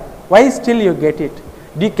for it. Why still you get it?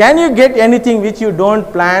 Can you get anything which you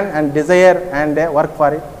don't plan and desire and work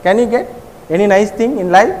for it? Can you get any nice thing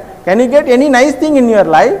in life? Can you get any nice thing in your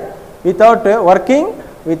life without working,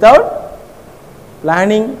 without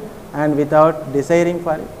planning and without desiring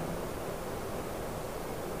for it?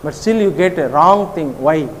 But still you get a wrong thing.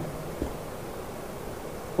 Why?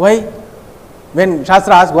 Why? When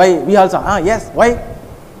Shastra asks why, we also, yes, why?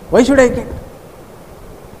 Why should I get?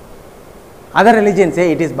 Other religions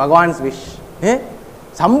say it is Bhagavan's wish.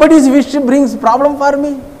 Somebody's wish brings problem for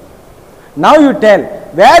me. Now you tell,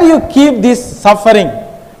 where you keep this suffering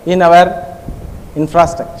in our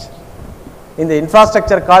infrastructure? In the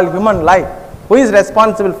infrastructure called human life, who is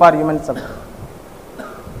responsible for human suffering?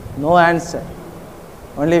 No answer.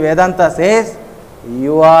 Only Vedanta says,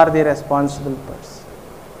 you are the responsible person.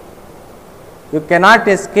 You cannot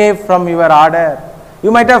escape from your order.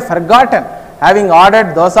 You might have forgotten, having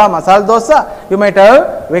ordered dosa, masala dosa, you might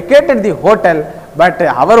have vacated the hotel, but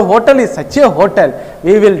our hotel is such a hotel,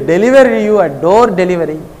 we will deliver you a door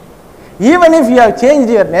delivery. Even if you have changed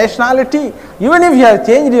your nationality, even if you have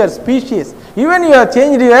changed your species, even you have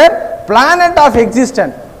changed your planet of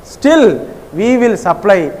existence, still we will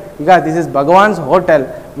supply, because this is Bhagavan's hotel,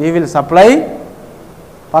 we will supply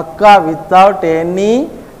pakka without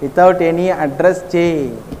any address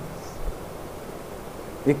change.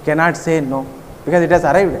 We cannot say no, because it has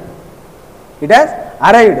arrived. It has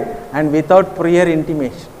arrived, and without prior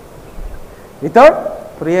intimation.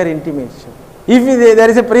 Without prior intimation. If there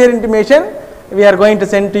is a prior intimation, we are going to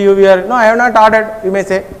send to you, no, I have not ordered, you may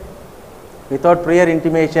say. Without prior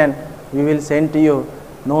intimation, we will send to you,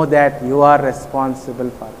 know that you are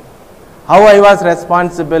responsible for it. How I was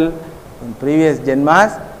responsible in previous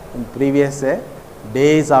janmas, in previous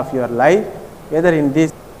days of your life, whether in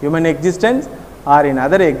this human existence or in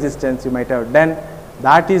other existence you might have done,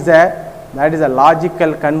 that is a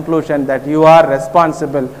logical conclusion that you are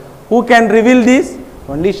responsible. Who can reveal this?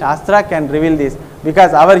 Only Shastra can reveal this,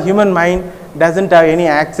 because our human mind doesn't have any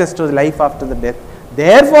access to life after the death.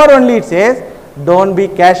 Therefore only it says, don't be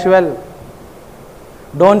casual.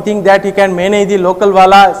 Don't think that you can manage the local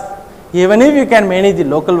valas. Even if you can manage the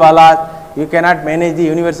local valas, you cannot manage the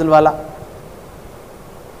universal vala.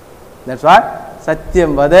 That's what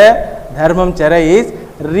Satyamevajayathe Dharmam Chara is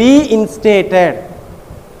reinstated.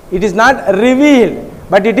 It is not revealed,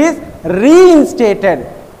 but it is reinstated,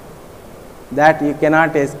 that you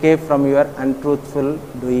cannot escape from your untruthful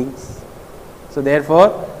doings. So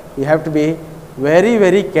therefore, you have to be very,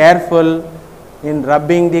 very careful in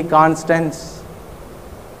rubbing the constants.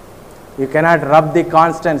 You cannot rub the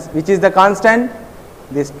constants. Which is the constant?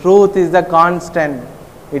 This truth is the constant.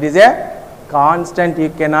 It is a constant you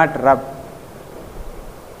cannot rub.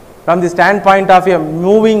 From the standpoint of a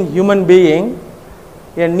moving human being,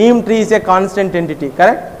 a neem tree is a constant entity,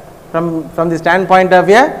 correct? From the standpoint of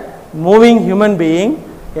a moving human being,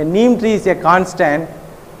 a neem tree is a constant.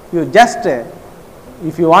 You just,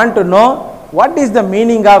 if you want to know what is the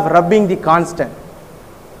meaning of rubbing the constant,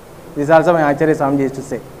 this is also my Acharya Swamiji used to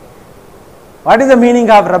say. What is the meaning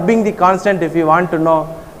of rubbing the constant? If you want to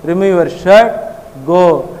know, remove your shirt,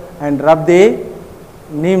 go and rub the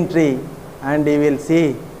neem tree, and you will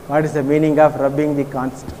see what is the meaning of rubbing the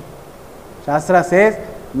constant. Shastra says,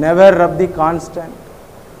 never rub the constant.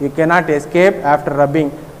 You cannot escape after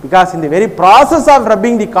rubbing, because in the very process of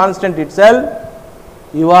rubbing the constant itself,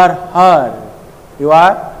 you are hurt. You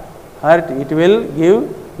are hurt. It will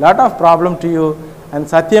give lot of problem to you. And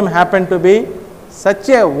Satyam happened to be such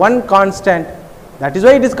a one constant. That is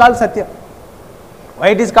why it is called Satyam. Why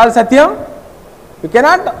it is called Satyam? You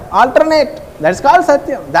cannot alternate. That is called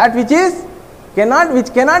Satyam. That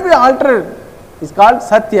which cannot be altered is called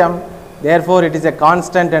Satyam. Therefore, it is a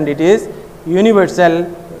constant and it is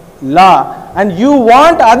universal law. And you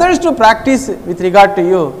want others to practice with regard to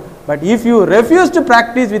you. But if you refuse to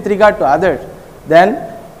practice with regard to others,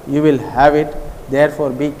 then you will have it.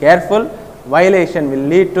 Therefore, be careful. Violation will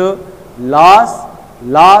lead to loss,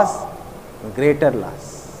 greater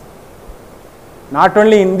loss. Not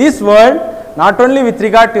only in this world, not only with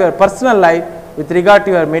regard to your personal life, with regard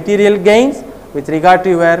to your material gains, with regard to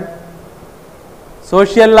your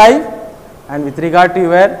social life, and with regard to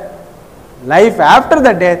your life after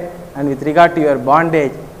the death, and with regard to your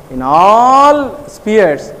bondage, in all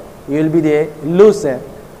spheres, you will be the loser,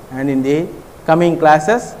 and in the coming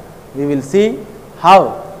classes, we will see how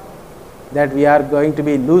that we are going to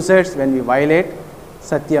be losers when we violate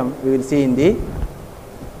Satyam. We will see in the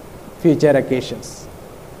future occasions.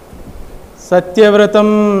 Satyavratam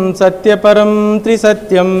Satyaparam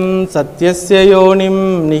Trisatyam Satyasya Yonim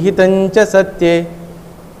Nihitancha Satye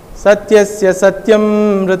Satyasya Satyam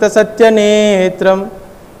Vrata Satyanetram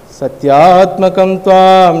Satyatmakam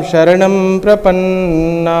Tvam Sharanam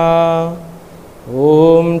Prapanna.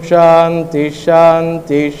 Om Shanti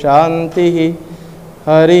Shanti Shanti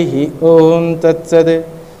Harihi Om Tatsade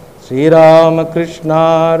Sri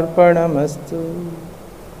Ramakrishnaarpanamastu.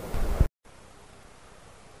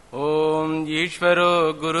 Om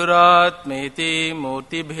Ishvaro Gururatmeti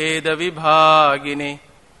Murti Bheda Vibhagine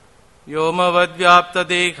Yomavadvyapta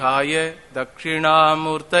Dekhaya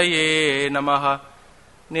Dakshinamurtaye Namaha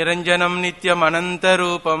Niranjanam Nityam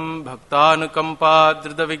Anantarupam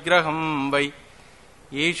Bhaktanukampadrida Vigraham Vai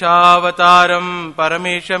Ishavataram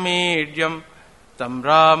Parameshamidhyam Tam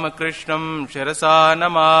Ramakrishnam Shirasa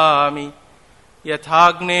Namami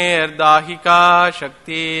Yathagner Dahika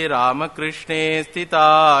Shakti Ramakrishne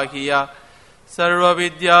Stitahiya Sarva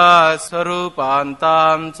Vidya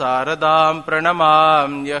Swarupantam Saradam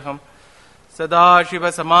Pranamam Yaham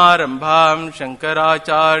Sadashiva Samarambham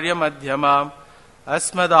Shankaracharya Madhyamam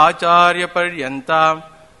Asmadacharya Paryantam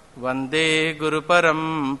Vande Guru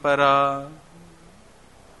Parampara.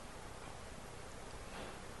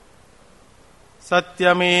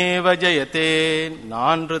 Satyamevajayathe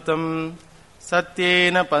nanrutam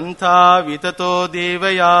Satyena pantha vitato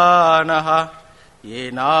devayanaha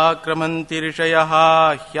Yena kramanti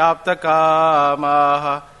rishayaha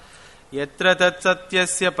hyaptakamaha Yatra tat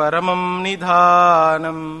satyasya paramam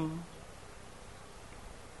nidhanam.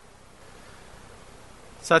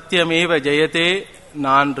 Satyamevajayathe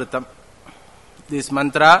nanrutam. This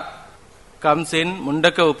mantra comes in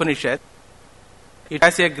Mundaka Upanishad. It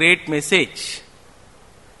has a great message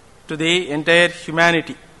to the entire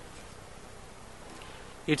humanity.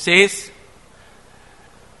 It says,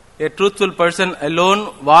 a truthful person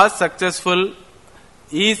alone was successful,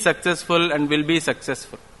 is successful and will be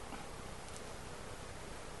successful.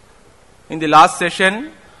 In the last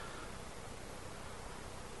session,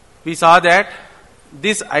 we saw that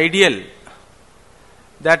this ideal,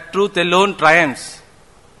 that truth alone triumphs,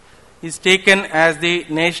 is taken as the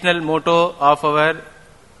national motto of our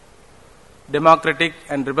democratic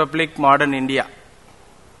and republic modern India.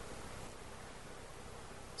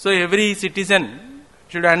 So every citizen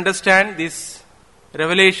should understand this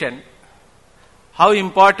revelation, how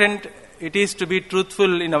important it is to be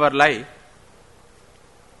truthful in our life.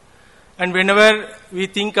 And whenever we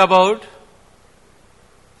think about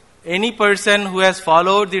any person who has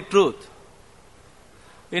followed the truth,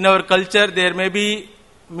 in our culture there may be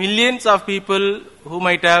millions of people who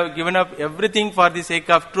might have given up everything for the sake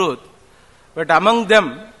of truth. But among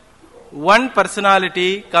them, one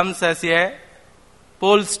personality comes as a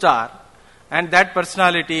pole star, and that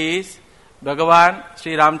personality is Bhagavan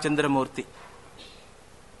Sri Ramchandra Murthy.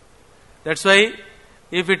 That's why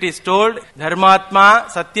if it is told Dharmatma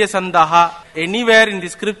Satyasandaha anywhere in the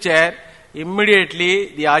scripture,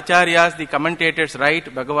 immediately the acharyas, the commentators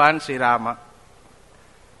write Bhagavan Sri Rama.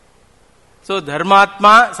 So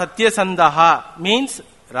Dharmatma Satyasandaha means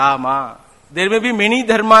Rama. There may be many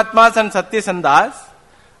Dharmatmas and Satyasandas.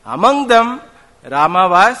 Among them, Rama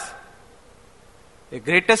was the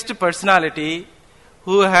greatest personality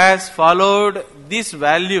who has followed this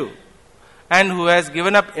value and who has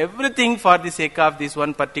given up everything for the sake of this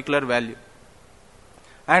one particular value,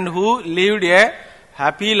 and who lived a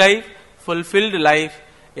happy life, fulfilled life,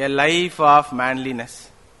 a life of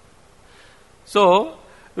manliness. So,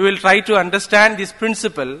 we will try to understand this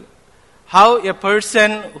principle, how a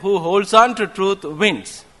person who holds on to truth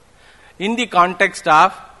wins, in the context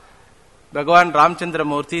of Bhagavan Ramchandra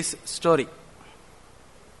Murthy's story.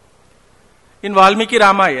 In Valmiki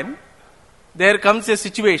Ramayana, there comes a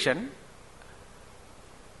situation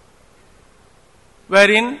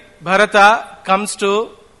wherein Bharata comes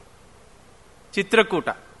to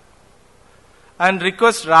Chitrakuta and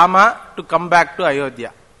requests Rama to come back to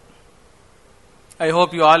Ayodhya. I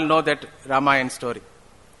hope you all know that Ramayana story.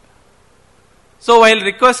 So while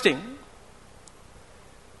requesting,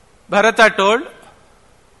 Bharata told,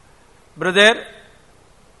 brother,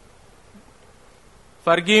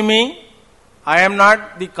 forgive me, I am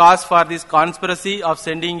not the cause for this conspiracy of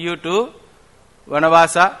sending you to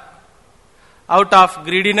Vanavasa. Out of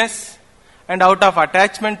greediness and out of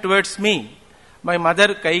attachment towards me, my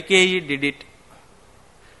mother Kaikeyi did it.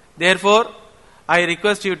 Therefore, I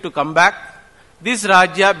request you to come back. This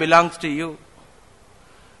Rajya belongs to you.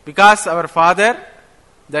 Because our father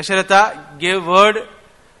Dasharatha gave word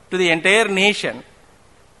to the entire nation,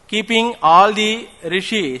 keeping all the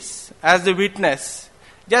rishis as the witness.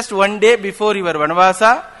 Just one day before your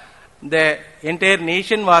Vanavasa, the entire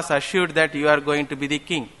nation was assured that you are going to be the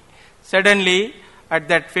king. Suddenly, at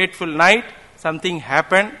that fateful night, something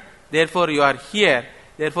happened. Therefore, you are here.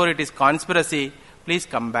 Therefore, it is conspiracy. Please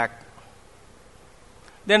come back.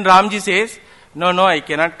 Then Ramji says, no, I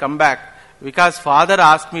cannot come back because father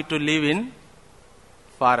asked me to live in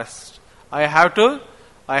forest. I have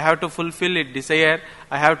to fulfill its desire.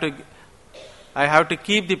 I have to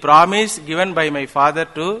keep the promise given by my father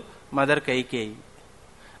to Mother Kaikeyi.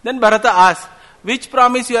 Then Bharata asks, which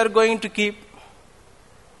promise you are going to keep?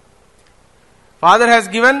 Father has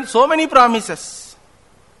given so many promises.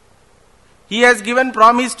 He has given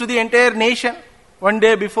promise to the entire nation one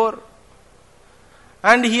day before.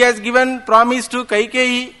 And he has given promise to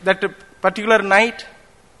Kaikeyi that particular night.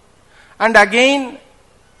 And again,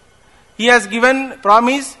 he has given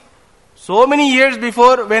promise so many years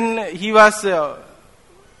before when he was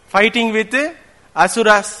fighting with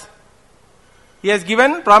Asuras. He has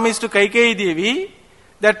given promise to Kaikeyi Devi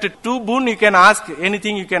that two boon you can ask,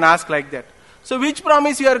 anything you can ask like that. So which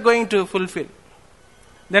promise you are going to fulfill?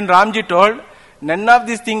 Then Ramji told, none of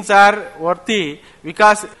these things are worthy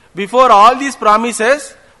because before all these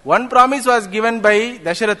promises, one promise was given by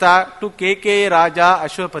Dasharatha to KK Raja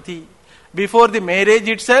Ashwapati. Before the marriage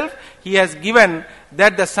itself, he has given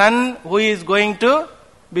that the son who is going to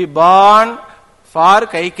be born for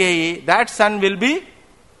Kaikeyi, that son will be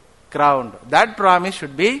crowned. That promise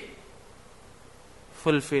should be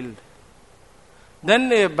fulfilled.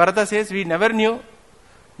 Then Bharata says, we never knew.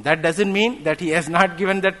 That doesn't mean that he has not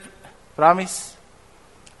given that promise.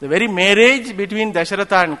 The very marriage between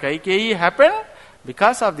Dasharatha and Kaikeyi happened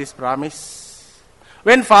because of this promise.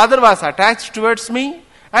 When father was attached towards me,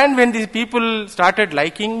 and when these people started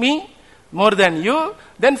liking me more than you,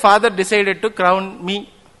 then father decided to crown me.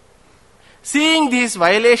 Seeing this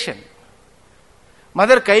violation,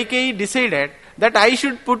 Mother Kaikeyi decided that I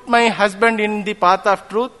should put my husband in the path of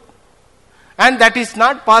truth. And that is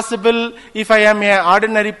not possible if I am an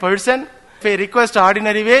ordinary person. If I request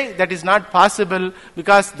ordinary way, that is not possible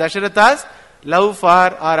because Dasharatha's love for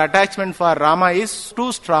or attachment for Rama is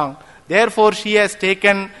too strong. Therefore, she has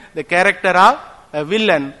taken the character of a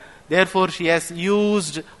villain. Therefore, she has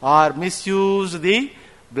used or misused the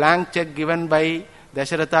blank check given by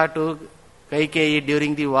Dasharatha to Kaikeyi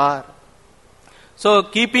during the war. So,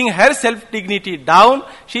 keeping her self-dignity down,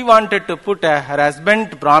 she wanted to put her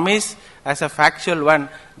husband's promise as a factual one.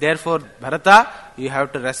 Therefore, Bharata, you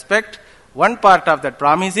have to respect. One part of that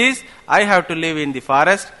promise is, I have to live in the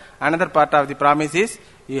forest. Another part of the promise is,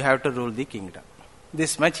 you have to rule the kingdom.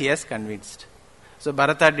 This much he has convinced. So,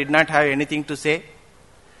 Bharata did not have anything to say.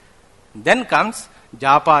 Then comes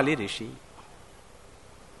Japali Rishi.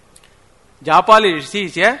 Japali Rishi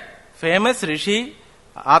is a famous Rishi,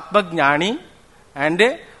 Atmajnani,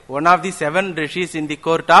 and one of the 7 rishis in the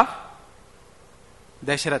court of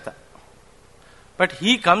Dasharatha. But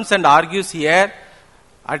he comes and argues here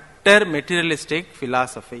utter materialistic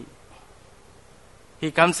philosophy.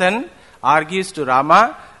 He comes and argues to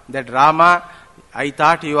Rama that Rama, I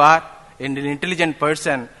thought you are an intelligent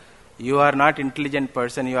person. You are not intelligent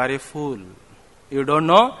person, you are a fool. You don't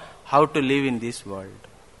know how to live in this world.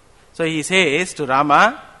 So he says to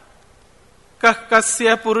Rama,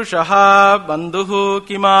 Kasya purushaha bandhuhu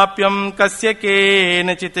kimapyam kasya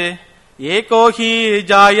kenachite eko hi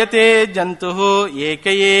jayate jantuhu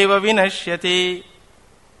ekayeva vinashyati.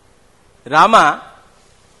 Rama,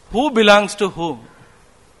 who belongs to whom?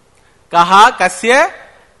 Kaha kasya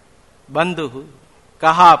bandhuhu.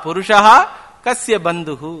 Kaha purushaha kasya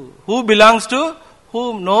bandhuhu. Who belongs to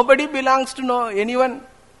whom? Nobody belongs to anyone.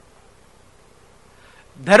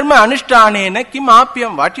 Dharma anushthanena kim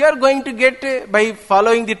apyam. What you are going to get by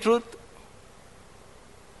following the truth?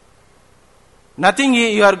 Nothing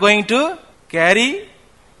you are going to carry.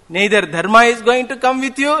 Neither dharma is going to come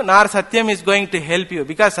with you, nor satyam is going to help you.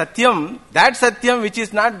 Because satyam, that satyam which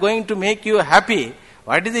is not going to make you happy,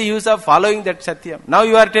 what is the use of following that satyam? Now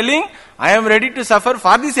you are telling, I am ready to suffer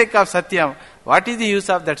for the sake of satyam. What is the use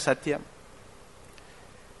of that satyam?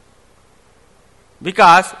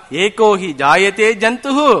 Because eko hi jayate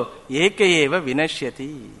jantuhu ekayeva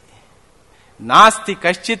vinashyati. Nasti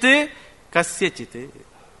kaschit kasyachit.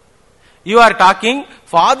 You are talking,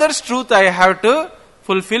 father's truth I have to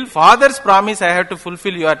fulfill, father's promise I have to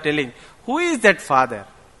fulfill, you are telling. Who is that father?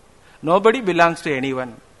 Nobody belongs to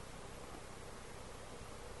anyone.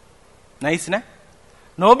 Nice, na?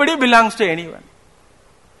 Nobody belongs to anyone.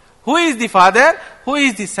 Who is the father? Who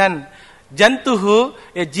is the son? Jantuhu,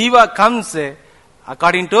 a jiva comes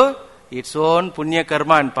according to its own punya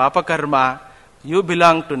karma and papa karma. You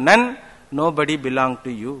belong to none, nobody belong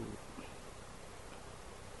to you.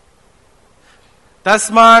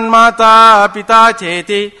 Tasman mata pita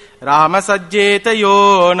cheti rama sajjeta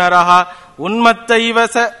yo naraha unmattaiva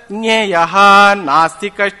sanyeyaha nasti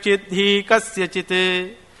kaschidhi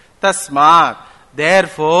kasyachit. Tasmat,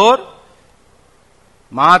 therefore,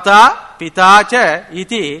 mata pita cha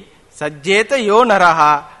iti sajjeta yo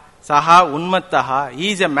naraha saha unmattaha.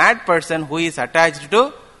 He is a mad person who is attached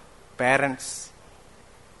to parents.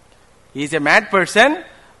 He is a mad person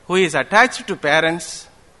who is attached to parents.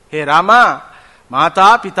 Hey Rama,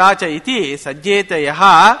 mata pita cha iti sajjeta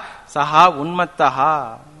yaha saha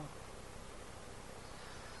unmattaha.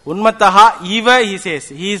 Unmattaha eva, he says.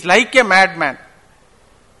 He is like a madman.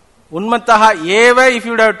 Unmattaha eva, if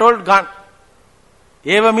you would have told, gone.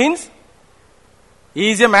 Eva means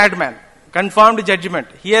he is a madman. Confirmed judgment.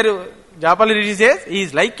 Here Japali Rishi says he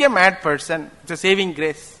is like a mad person. It's a saving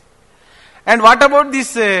grace. And what about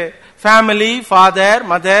this family, father,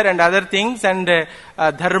 mother and other things and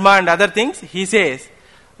dharma and other things? He says,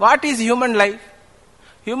 what is human life?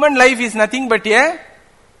 Human life is nothing but a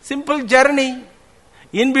simple journey.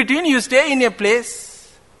 In between you stay in a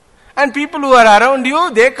place. And people who are around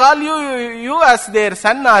you, they call you as their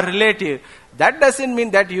son or relative. That doesn't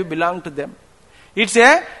mean that you belong to them. It's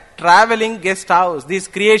a traveling guest house. This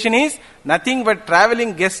creation is nothing but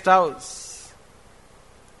traveling guest house.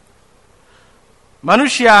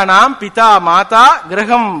 Manushyanam pita mata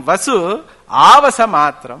graham vasu avasa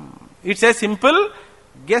matram. It's a simple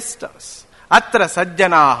guest house. Atra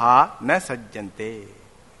sajjanaha na sajjante.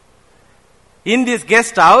 In this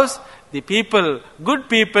guest house, the people, good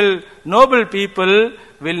people, noble people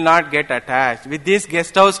will not get attached. With this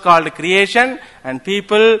guest house called creation and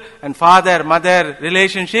people and father, mother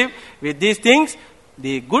relationship, with these things,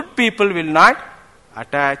 the good people will not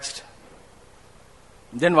attached.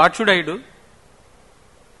 Then what should I do?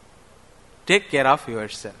 Take care of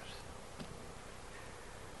yourself.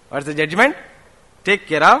 What's the judgment? Take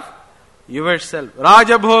care of yourself.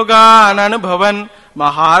 Rajabhoga ananubhavan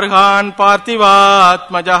maharghan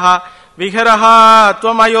parthivatmajaha viharaha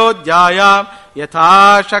tvamayodhyayam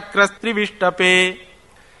yatha shakrastri vishtape.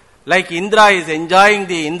 Like Indra is enjoying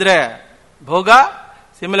the Indra bhoga,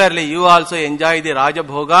 similarly you also enjoy the Raja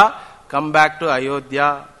bhoga. Come back to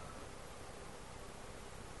Ayodhya.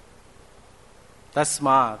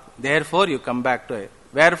 Tasmat. Therefore you come back to it.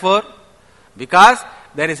 Wherefore? Because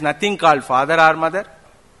there is nothing called father or mother.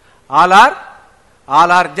 All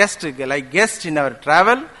are just like guests in our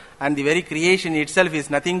travel, and the very creation itself is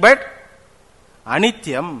nothing but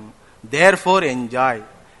anityam. Therefore enjoy.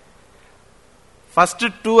 First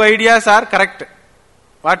two ideas are correct.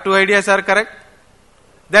 What two ideas are correct?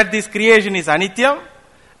 That this creation is anityam,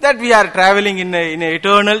 that we are traveling in an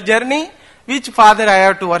eternal journey. Which father I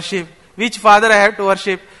have to worship? Which father I have to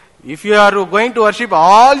worship? If you are going to worship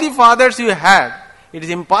all the fathers you had, it is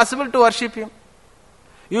impossible to worship him.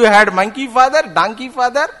 You had monkey father, donkey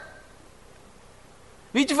father.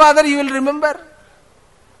 Which father you will remember?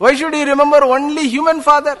 Why should you remember only human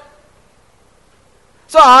father?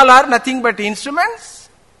 So all are nothing but instruments.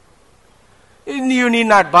 You need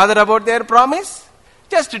not bother about their promise.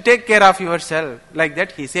 Just take care of yourself. Like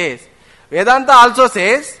that he says. Vedanta also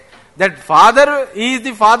says that father is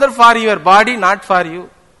the father for your body, not for you.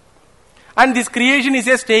 And this creation is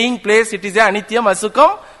a staying place. It is a anityam,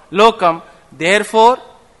 asukam, lokam. Therefore,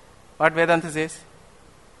 what Vedanta says?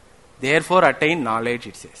 Therefore attain knowledge,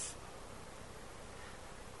 it says.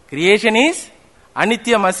 Creation is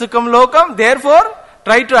anityam, asukam, lokam. Therefore,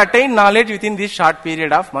 try to attain knowledge within this short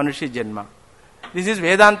period of Manushya Janma. This is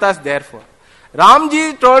Vedanta's therefore.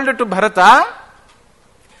 Ramji told to Bharata,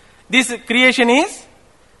 this creation is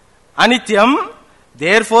anityam,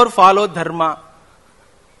 therefore follow dharma.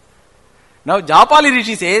 Now Japali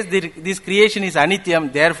Rishi says this creation is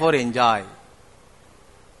anityam, therefore enjoy.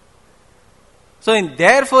 So in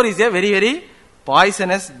therefore is a very, very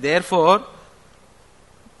poisonous. Therefore,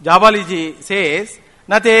 Japali ji says,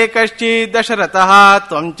 Nate kaschid dasharataha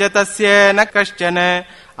tvam cha tasya na kaschana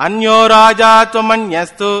anyo raja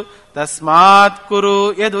tvamanyastu tasmat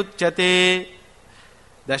kuru yaduchyate.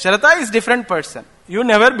 Dasharatha is different person. You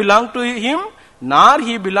never belong to him, nor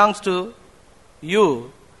he belongs to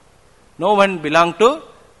you. No one belongs to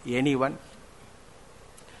anyone.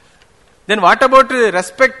 Then what about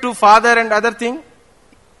respect to father and other thing?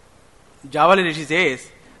 Javali Rishi says,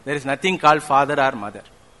 there is nothing called father or mother.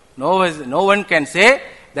 No one can say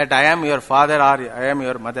that I am your father or I am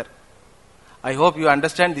your mother. I hope you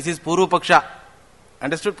understand this is Puru Paksha.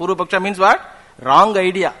 Understood? Puru Paksha means what? Wrong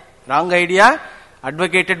idea. Wrong idea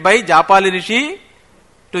advocated by Japali Rishi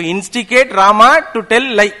to instigate Rama to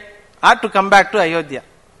tell lie or to come back to Ayodhya.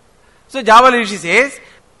 So Jabali Rishi says,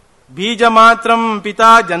 Bijamatram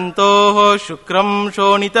pita jantoho shukram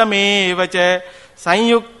shonitamevacha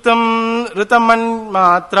sanyuktam rutaman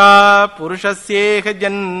matra purushasyeha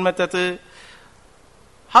janmatat.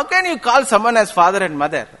 How can you call someone as father and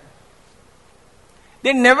mother?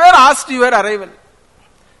 They never asked your arrival.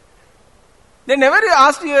 They never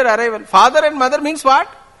asked your arrival. Father and mother means what?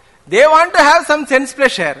 They want to have some sense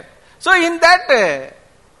pleasure. So in that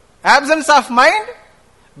absence of mind,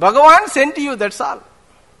 Bhagavan sent you, that's all.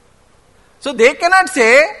 So they cannot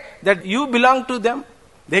say that you belong to them.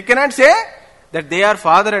 They cannot say that they are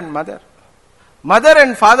father and mother. Mother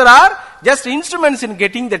and father are just instruments in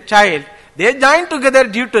getting the child. They join together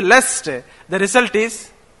due to lust. The result is,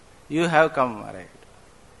 you have come arrived.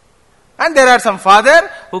 And there are some father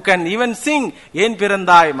who can even sing, Yen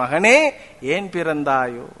Pirandai Mahane, Yen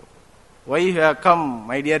Pirandayo. Why you have come,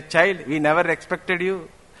 my dear child? We never expected you.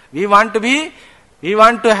 We want to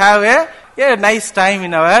have a nice time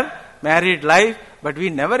in our married life, but we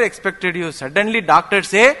never expected you. Suddenly doctors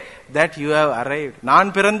say that you have arrived.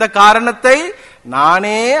 Naan piranda karanathai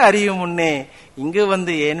naane ariyumunne. Ingu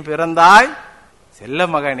vandu yen pirandai sella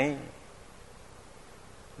magane.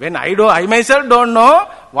 When I myself don't know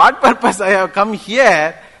what purpose I have come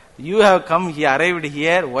here, you have come here, arrived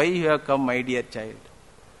here. Why you have come, my dear child?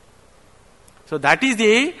 So that is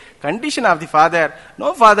the condition of the father.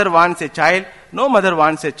 No father wants a child, no mother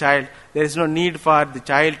wants a child. There is no need for the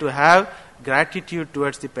child to have gratitude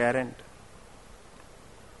towards the parent.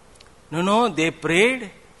 No, they prayed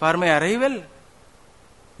for my arrival.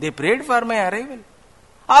 They prayed for my arrival.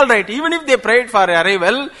 Alright, even if they prayed for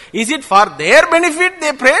arrival, is it for their benefit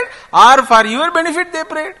they prayed or for your benefit they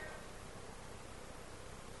prayed?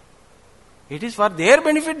 It is for their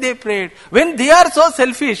benefit they prayed. When they are so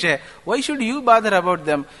selfish, why should you bother about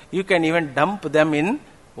them? You can even dump them in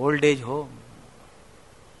old age home.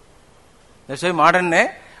 That's why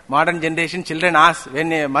modern generation children ask,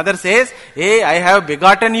 when a mother says, hey, I have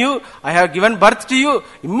begotten you, I have given birth to you,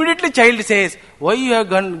 immediately child says, why you have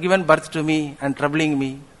given birth to me and troubling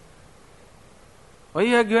me? Why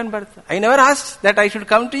you have given birth? I never asked that I should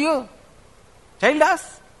come to you. Child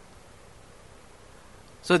asks.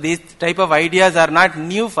 So these type of ideas are not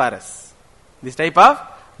new for us. This type of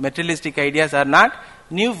materialistic ideas are not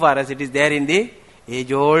new for us. It is there in the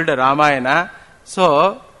age-old Ramayana.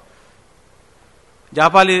 So,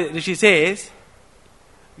 Japali Rishi says,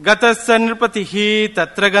 Gatasya nrpatihi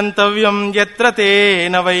tatra gantavyam yatra te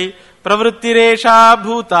navai pravrittiresha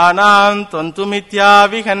bhutanam tvantumitya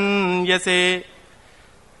vihanyase.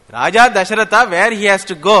 Raja Dasharatha, where he has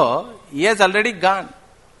to go, he has already gone.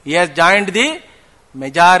 He has joined the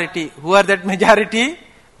majority. Who are that majority?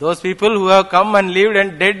 Those people who have come and lived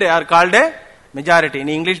and dead are called a majority. In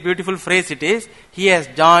English, beautiful phrase it is, he has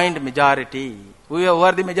joined majority. Who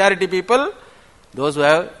are the majority people? Those who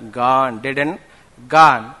have gone, dead and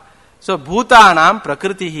gone. So, bhutanam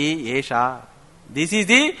prakritihi esha. This is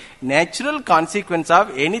the natural consequence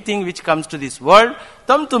of anything which comes to this world.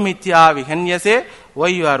 Tam tu mithya vihanyase. Why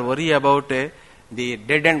you are worried about the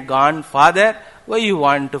dead and gone father? Why you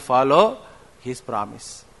want to follow his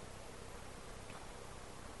promise?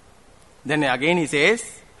 Then again he says,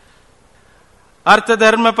 Artha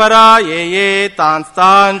dharma para ye ye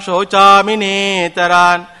tanstan shochami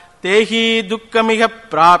netaran tehi dukkamiha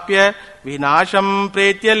prapya vinasham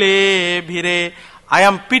pretyale bhire. I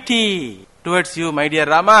am pity towards you, my dear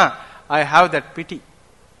Rama. I have that pity.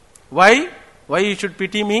 Why? Why you should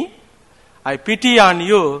pity me? I pity on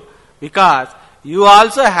you because you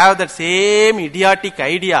also have that same idiotic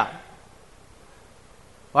idea.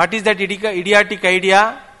 What is that idiotic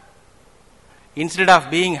idea? Instead of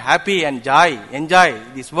being happy and enjoy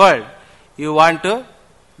this world, you want to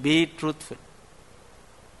be truthful.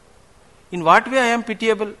 In what way I am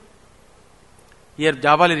pitiable? Here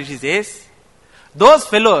Jabali Rishi says, those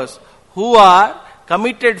fellows who are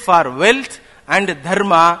committed for wealth and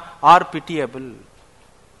dharma are pitiable.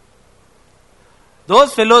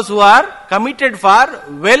 Those fellows who are committed for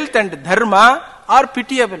wealth and dharma are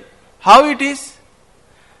pitiable. How it is?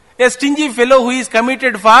 A stingy fellow who is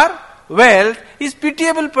committed for wealth is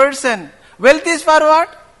pitiable person. Wealth is for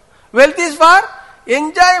what? Wealth is for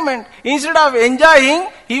enjoyment. Instead of enjoying,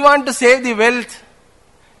 he wants to save the wealth.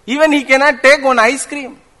 Even he cannot take one ice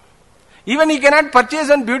cream. Even he cannot purchase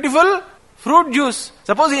one beautiful fruit juice.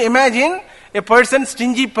 Suppose you imagine a person,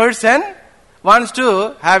 stingy person, wants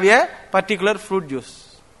to have a particular fruit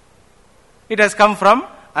juice. It has come from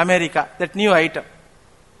America, that new item.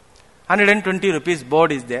 120 rupees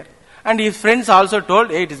board is there. And his friends also told,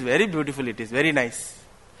 hey, it is very beautiful, it is very nice.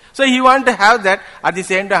 So he want to have that at the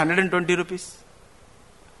same time 120 rupees.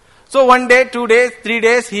 So 1 day, 2 days, 3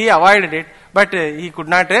 days he avoided it, but he could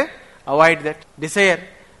not avoid that desire.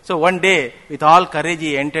 So one day, with all courage,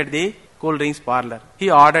 he entered the cool drinks parlor. He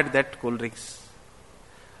ordered that cool drinks.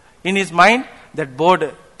 In his mind, that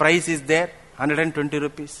board price is there, 120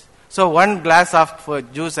 rupees. So one glass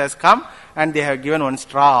of juice has come and they have given one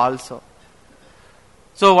straw also.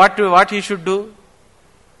 So what he should do?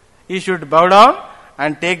 He should bow down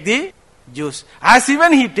and take the juice. As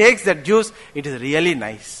even he takes that juice, it is really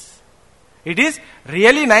nice. It is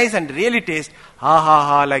really nice and really taste. Ha ha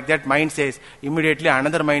ha, like that mind says. Immediately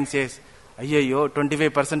another mind says, ayyo,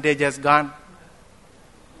 25% has gone.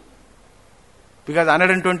 Because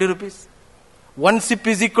 120 rupees. One sip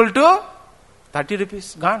is equal to 30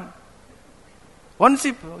 rupees gone. One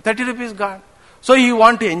sip, 30 rupees gone. So you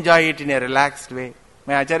want to enjoy it in a relaxed way.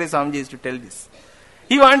 My Acharya Swamiji used to tell this.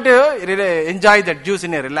 He want to enjoy that juice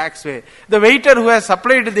in a relaxed way. The waiter who has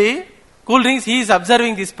supplied the cool drinks, he is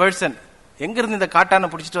observing this person. From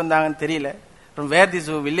where this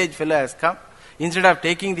village fellow has come. Instead of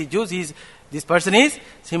taking the juice, this person is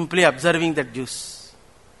simply observing that juice.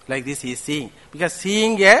 Like this he is seeing. Because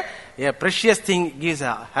seeing a precious thing gives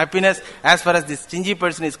happiness. As far as this stingy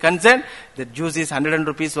person is concerned, the juice is 100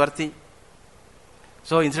 rupees worthy.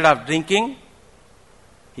 So instead of drinking,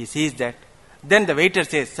 he sees that. Then the waiter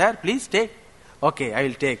says, sir, please take. Okay, I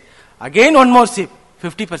will take. Again one more sip,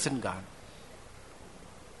 50% gone.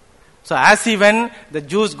 So as when the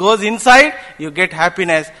juice goes inside, you get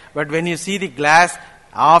happiness. But when you see the glass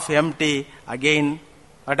half empty, again,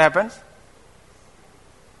 what happens?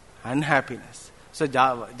 Unhappiness. So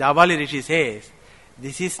Jabali Rishi says,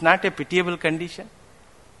 this is not a pitiable condition.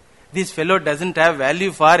 This fellow doesn't have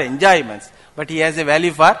value for enjoyments, but he has a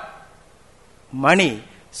value for money.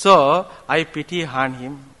 So I pity on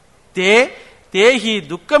him. Te hi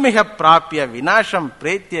dukkamiha prapya vinasham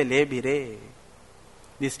pretya lebhire.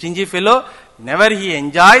 This stingy fellow, never he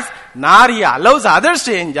enjoys, nor he allows others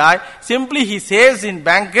to enjoy. Simply he saves in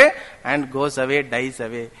bank and goes away, dies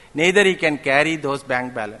away. Neither he can carry those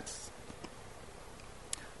bank balance.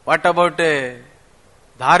 What about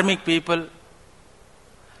dharmic people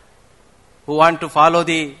who want to follow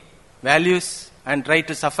the values and try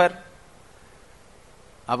to suffer?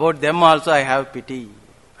 About them also I have pity.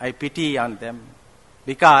 I pity on them.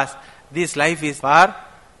 Because this life is for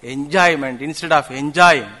enjoyment. Instead of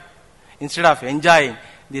enjoying,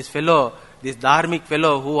 this fellow, this dharmic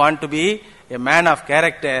fellow who want to be a man of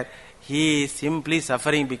character, he is simply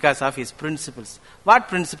suffering because of his principles. What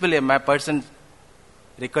principle a person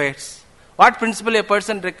requires? What principle a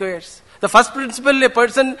person requires? The first principle a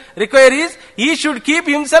person requires is, he should keep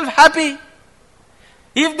himself happy.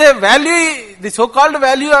 If the value, the so-called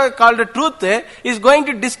value called the truth, is going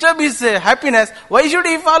to disturb his happiness, why should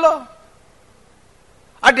he follow?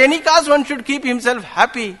 At any cost, one should keep himself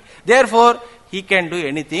happy. Therefore, he can do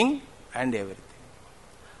anything and everything.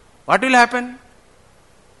 What will happen?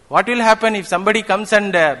 What will happen if somebody comes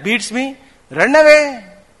and beats me? Run away.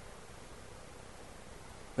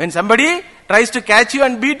 When somebody tries to catch you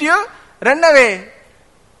and beat you, run away.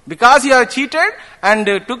 Because you are cheated and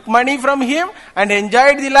took money from him and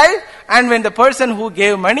enjoyed the life. And when the person who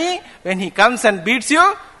gave money, when he comes and beats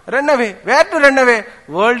you, run away. Where to run away?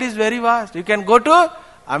 World is very vast. You can go to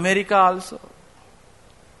America also.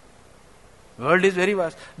 World is very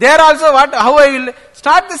vast. There also how I will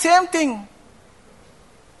start the same thing.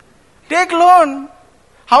 Take loan.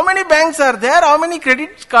 How many banks are there? How many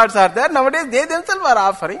credit cards are there? Nowadays they themselves are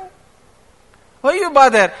offering. Why you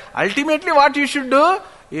bother? Ultimately what you should do?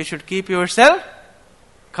 You should keep yourself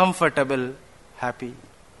comfortable, happy.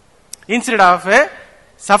 Instead of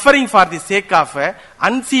suffering for the sake of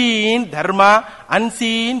unseen dharma,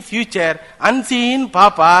 unseen future, unseen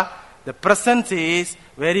papa, the presence is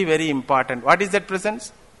very, very important. What is that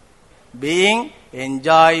presence? Being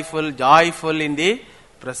joyful in the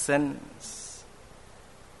presence.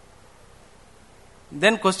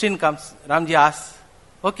 Then question comes, Ramji asks,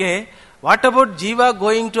 okay, what about Jiva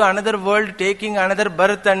going to another world, taking another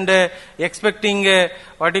birth and expecting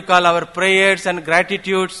our prayers and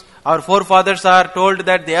gratitudes? Our forefathers are told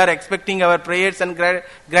that they are expecting our prayers and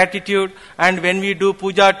gratitude, and when we do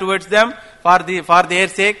puja towards them for their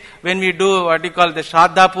sake, when we do the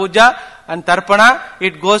Shraddha puja and Tarpana,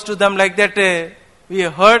 it goes to them like that. We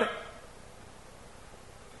heard.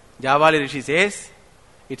 Jabali Rishi says,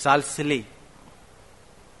 it's all silly.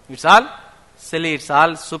 It's all silly, it's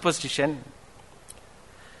all superstition.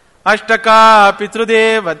 Ashtaka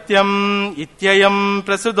pitrudevatyam ityayam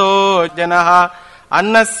prasudo janaha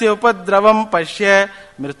annasya upadravam pashya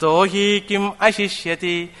mritohi kim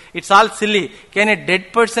ashishyati. It's all silly. Can a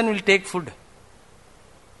dead person will take food?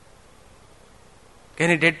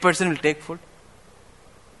 Can a dead person will take food?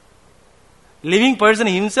 Living person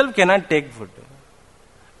himself cannot take food.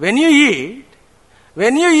 When you eat,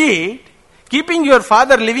 keeping your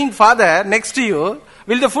father, living father next to you,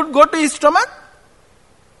 will the food go to his stomach?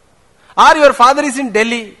 Or your father is in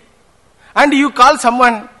Delhi and you call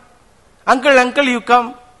someone, uncle, you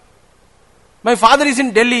come. My father is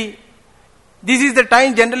in Delhi. This is the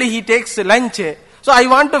time generally he takes lunch. So I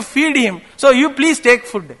want to feed him. So you please take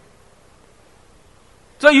food.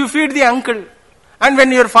 So you feed the uncle. And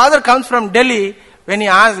when your father comes from Delhi, when you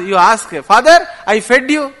ask, Father, I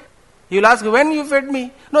fed you. He will ask, when you fed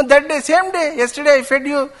me? No, that day, same day, yesterday I fed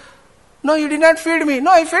you. No, you did not feed me.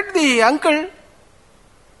 No, I fed the uncle.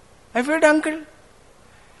 I fed uncle.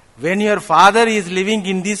 When your father is living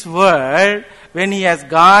in this world, when he has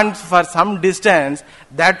gone for some distance,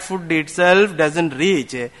 that food itself doesn't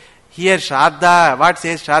reach. Here Shraddha, what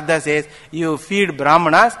says Shraddha says, you feed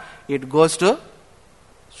Brahmanas, it goes to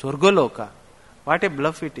Surgaloka. What a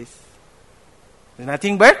bluff it is. It's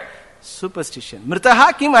nothing but superstition.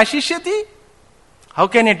 Mritaha kim ashishyati? How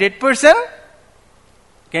can a dead person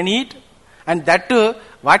can eat? And that too,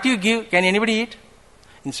 what you give, can anybody eat?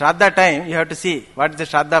 In Shraddha time, you have to see what is the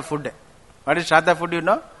Shraddha food. What is Shraddha food, you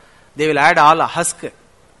know? They will add all a husk.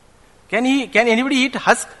 Can anybody eat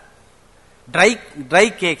husk? Dry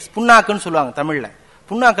cakes. Punnakku solluvaanga Tamil la.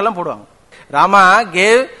 Punnakkalam poduvaanga. Rama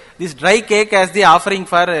gave this dry cake as the offering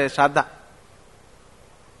for Shraddha.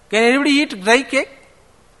 Can anybody eat dry cake?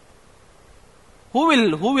 Who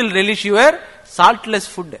will relish your saltless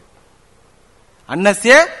food?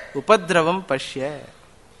 Annasya upadravam pashya.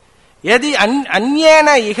 Yadi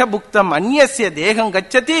anyena iha bhuktam anyasya deham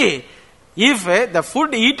gacchati. If the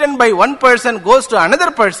food eaten by one person goes to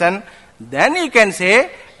another person, then you can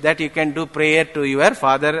say that you can do prayer to your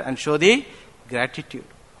father and show the gratitude.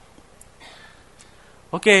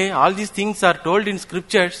 Okay, all these things are told in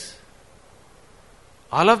scriptures.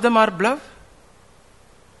 All of them are bluff?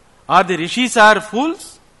 Or the rishis are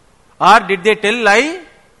fools? Or did they tell lie?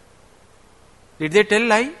 Did they tell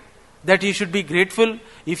lie? That you should be grateful.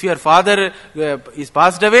 If your father is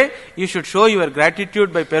passed away, you should show your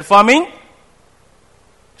gratitude by performing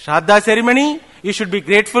Shraddha ceremony. You should be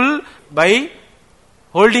grateful by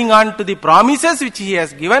holding on to the promises which he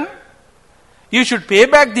has given. You should pay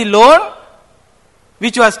back the loan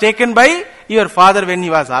which was taken by your father when he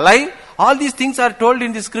was alive. All these things are told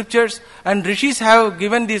in the scriptures, and rishis have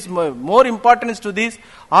given this more importance to this.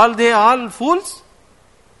 Are they all fools?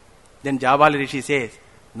 Then Jabali Rishi says,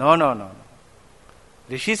 No.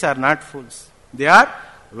 Rishis are not fools. They are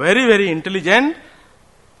very, very intelligent.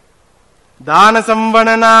 Dana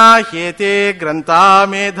samvanana hete granta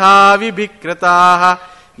medha vibhikrataha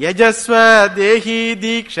yajasva dehi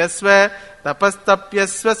dikshasva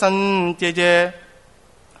tapastapyasva santyaja.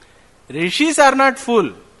 Rishis are not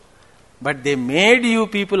fool, but they made you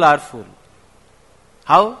people are fool.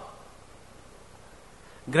 How?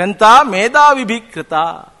 Granta medha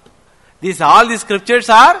vibhikrata. All these scriptures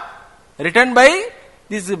are written by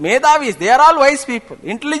these Medhavis. They are all wise people,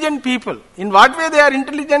 intelligent people. In what way they are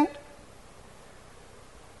intelligent?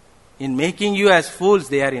 In making you as fools,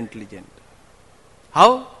 they are intelligent.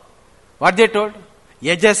 How? What they told?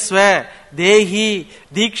 Yajasva, Dehi,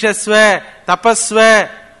 Dikshasva, Tapasva,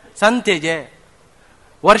 Santeja.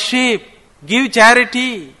 Worship, give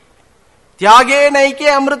charity. Tyage naike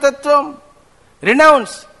amrutatvam.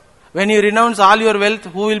 Renounce. When you renounce all your wealth,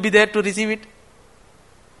 who will be there to receive it?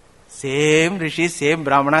 Same rishis, same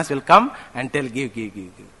brahmanas will come and tell, give.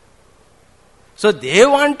 So they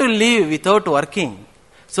want to live without working.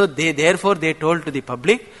 So therefore they told to the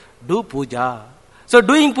public, do puja. So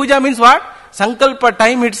doing puja means what? Sankalpa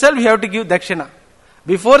time itself you have to give dakshina.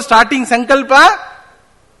 Before starting sankalpa,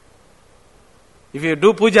 if you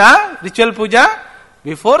do puja, ritual puja,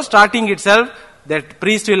 before starting itself, that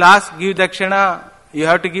priest will ask, give dakshina. You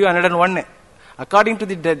have to give 101. According to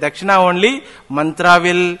the dakshina only, mantra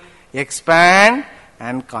will expand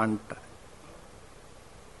and contract.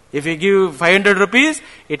 If you give 500 rupees,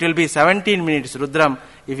 it will be 17 minutes Rudram.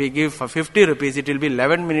 If you give for 50 rupees, it will be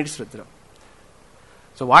 11 minutes Rudram.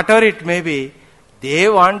 So whatever it may be, they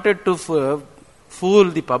wanted to fool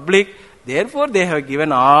the public. Therefore, they have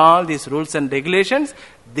given all these rules and regulations.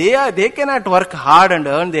 They cannot work hard and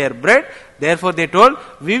earn their bread. Therefore, they told,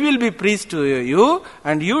 we will be priests to you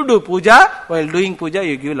and you do puja. While doing puja,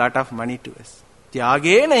 you give a lot of money to us.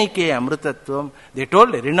 Tyage naike amrutatvam. They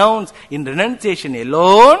told, renounce. In renunciation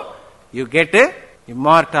alone, you get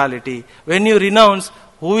immortality. When you renounce,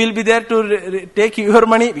 Who will be there to take your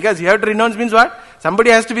money? Because you have to renounce means what?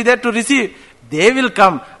 Somebody has to be there to receive. They will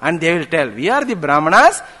come and they will tell, we are the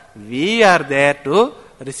Brahmanas, we are there to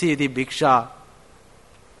receive the bhiksha.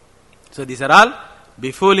 So these are all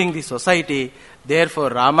befooling the society. Therefore,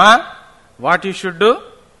 Rama, what you should do?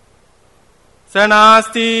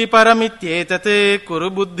 Sanasti paramityetate kuru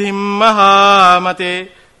buddhim mahamate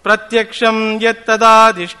pratyaksham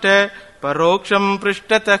yattadadishta paroksham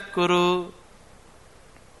prishtatah kuru.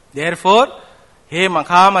 Therefore, hey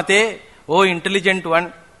Mahamate, O intelligent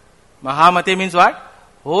one. Mahamate means what?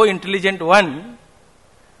 O intelligent one.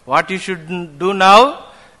 What you should do now?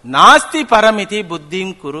 Nasti paramiti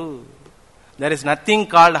buddhim kuru. There is nothing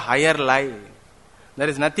called higher life. There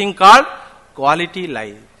is nothing called quality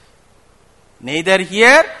life. Neither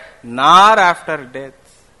here nor after death.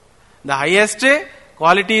 The highest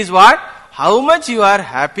quality is what? How much you are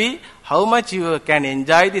happy, how much you can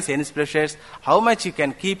enjoy the sense pleasures, how much you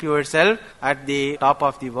can keep yourself at the top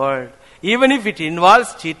of the world. Even if it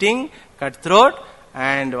involves cheating, cutthroat,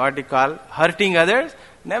 and hurting others,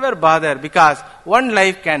 never bother, because one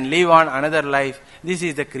life can live on another life. This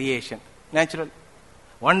is the creation. Natural.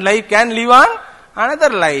 One life can live on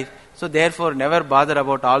another life. So therefore never bother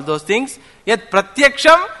about all those things. Yet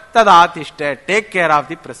pratyaksham tadatishta. Take care of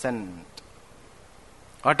the present.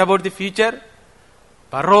 What about the future?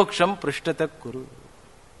 Paroksham prishtata kuru.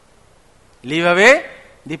 Leave away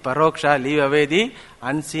the paroksha, leave away the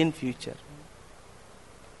unseen future.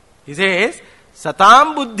 He says,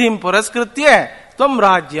 Satam buddhim puraskritya tvam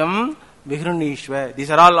rajyam vihrunishva.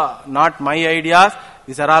 These are all not my ideas.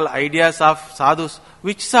 These are all ideas of sadhus.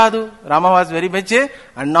 Which sadhu? Rama was very much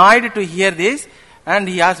annoyed to hear this, and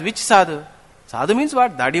he asked, which sadhu? Sadhu means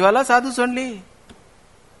what? Dadiwala sadhus only.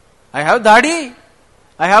 I have dadi.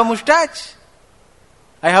 I have mustache.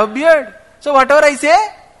 I have beard. So whatever I say,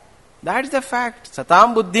 that is the fact.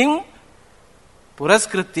 Satam buddhim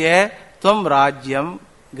puraskritya tvam rajyam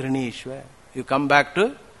grinishva. You come back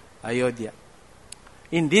to Ayodhya.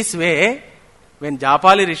 In this way, when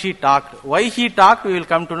Japali Rishi talked, why he talked, we will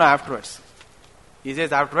come to know afterwards. He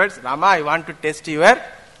says afterwards, Rama, I want to test your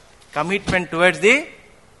commitment towards the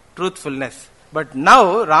truthfulness. But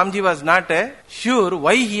now Ramji was not sure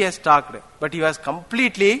why he has talked, but he was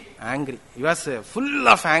completely angry. He was full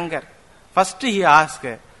of anger. First he asked,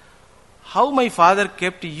 how my father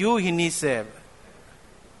kept you in his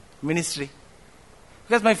ministry?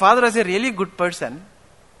 Because my father was a really good person.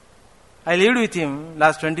 I lived with him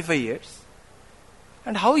last 25 years.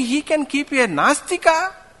 And how he can keep a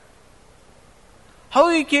Nastika? How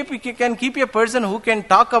he can keep a person who can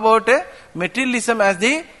talk about materialism as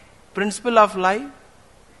the principle of life?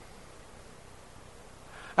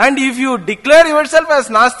 And if you declare yourself as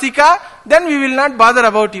Nastika, then we will not bother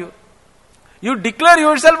about you. You declare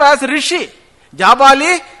yourself as Rishi,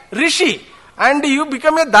 Jabali Rishi, and you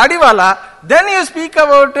become a Dadiwala, then you speak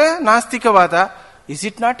about Nastikavada. Is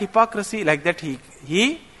it not hypocrisy? Like that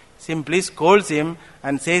he simply scolds him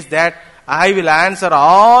and says that I will answer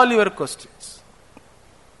all your questions.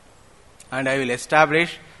 And I will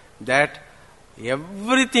establish that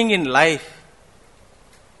everything in life,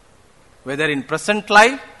 whether in present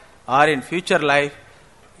life or in future life,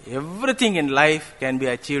 everything in life can be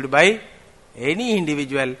achieved by any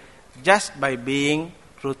individual just by being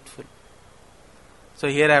truthful. So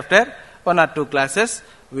hereafter, 1 or 2 classes,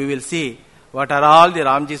 we will see what are all the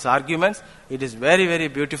Ramji's arguments. It is very, very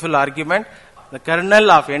beautiful argument. The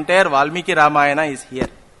kernel of entire Valmiki Ramayana is here.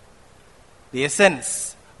 The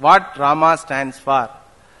essence, what Rama stands for,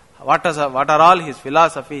 what are all his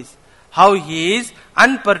philosophies, how he is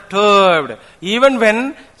unperturbed. Even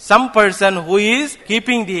when some person who is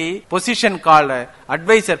keeping the position called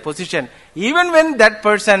advisor position, even when that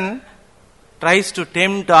person tries to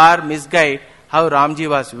tempt or misguide, how Ramji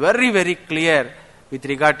was very, very clear with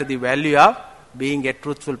regard to the value of being a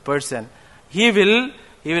truthful person. He will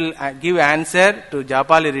give answer to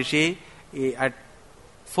Japali Rishi at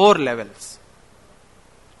 4 levels.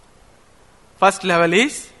 First level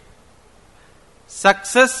is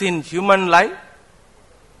success in human life,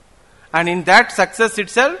 and in that success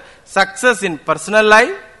itself, success in personal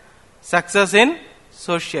life, success in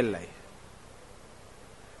social life.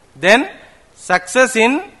 Then success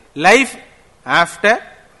in life after,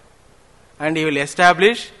 and he will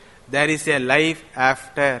establish there is a life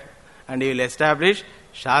after, and he will establish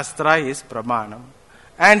Shastra is Pramanam,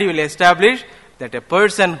 and he will establish that a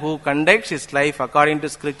person who conducts his life according to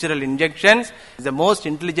scriptural injunctions is the most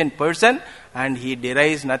intelligent person, and he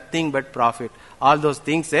derives nothing but profit. All those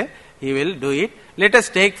things he will do it. Let us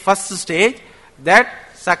take first stage, that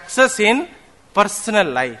success in personal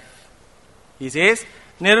life. He says,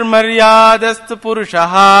 nirmaryadastu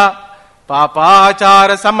purushaha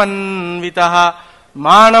papachara samanvitaha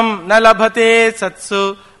manam na labhate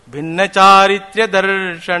satsu bhinnacharitrya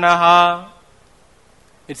darshanaha.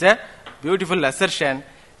 It's a beautiful assertion.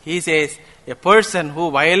 He says, a person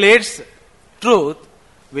who violates truth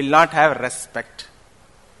will not have respect.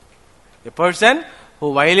 A person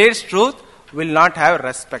who violates truth will not have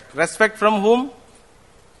respect. Respect from whom?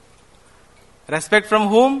 Respect from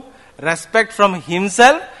whom? Respect from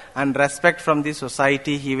himself and respect from the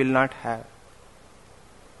society he will not have.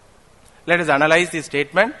 Let us analyze this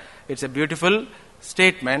statement. It's a beautiful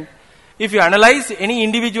statement. If you analyze any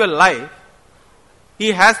individual life,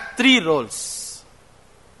 he has three roles.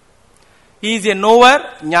 He is a knower,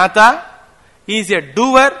 jnata. He is a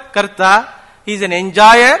doer, karta. He is an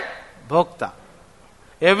enjoyer, bhokta.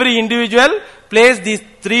 Every individual plays these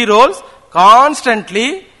three roles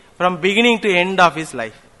constantly from beginning to end of his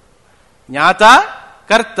life. Jnata,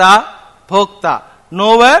 karta, bhokta.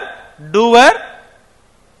 Knower, doer,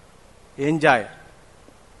 enjoyer.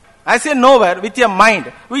 As a knower with a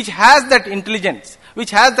mind which has that intelligence,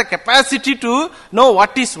 which has the capacity to know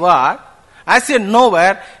what is what, as a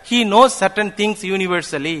knower, he knows certain things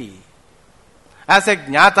universally. As a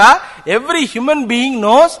jnata, every human being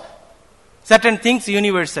knows certain things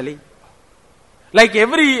universally. Like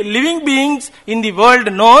every living beings in the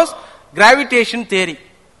world knows gravitation theory.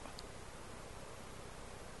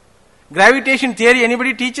 Gravitation theory,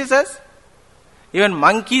 anybody teaches us? Even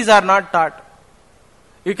monkeys are not taught.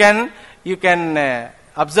 You can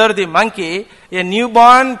observe the monkey, a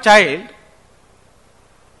newborn child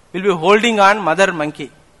will be holding on mother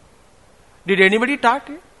monkey. Did anybody taught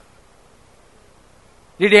it?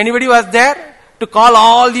 Did anybody was there to call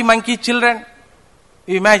all the monkey children?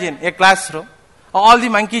 You imagine a classroom. All the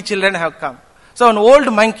monkey children have come. So an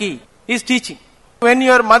old monkey is teaching. When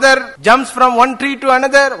your mother jumps from one tree to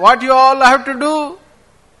another, what you all have to do?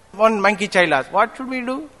 One monkey child asks, what should we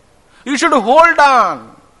do? You should hold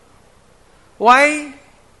on. Why?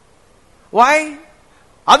 Why?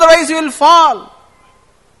 Otherwise you will fall.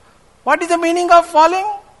 What is the meaning of falling?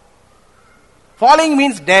 Falling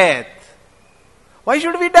means death. Why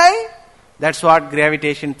should we die? That's what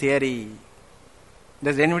gravitation theory.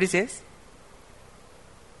 Does anybody says?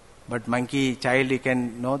 But monkey child, you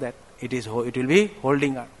can know that it will be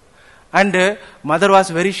holding on. And mother was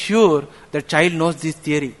very sure that child knows this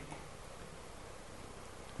theory.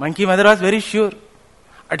 Monkey mother was very sure.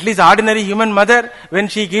 At least ordinary human mother, when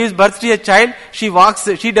she gives birth to a child, she walks,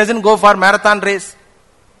 she doesn't go for marathon race.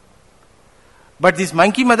 But this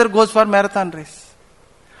monkey mother goes for marathon race.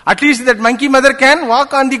 At least that monkey mother can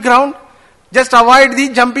walk on the ground, just avoid the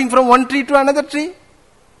jumping from one tree to another tree.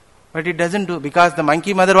 But it doesn't do, because the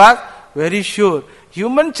monkey mother was very sure.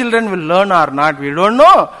 Human children will learn or not, we don't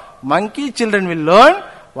know. Monkey children will learn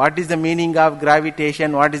what is the meaning of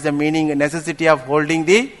gravitation, what is the meaning, necessity of holding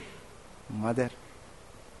the mother.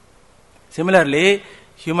 Similarly,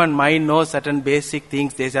 human mind knows certain basic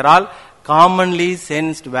things. These are all commonly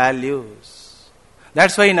sensed values.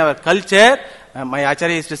 That's why in our culture, my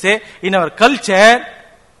Acharya used to say, in our culture,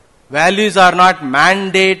 values are not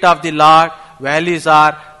mandate of the Lord, values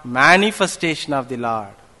are manifestation of the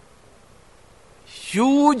Lord.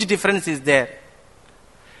 Huge difference is there.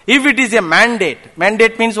 If it is a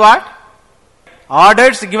mandate means what?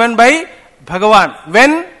 Orders given by Bhagavan.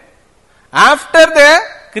 When? After the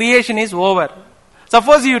creation is over.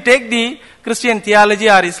 Suppose you take the Christian theology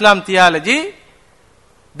or Islam theology,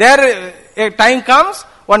 there a time comes,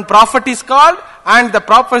 one prophet is called and the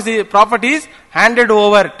prophet is handed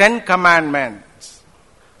over 10 commandments.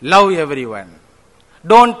 Love everyone.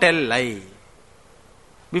 Don't tell lie.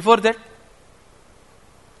 Before that,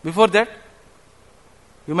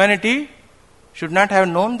 humanity should not have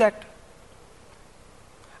known that.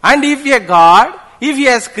 And if a God, if he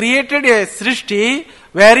has created a Srishti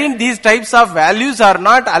wherein these types of values are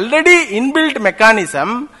not already inbuilt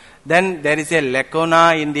mechanism, then there is a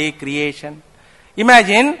lacuna in the creation.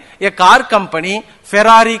 Imagine a car company,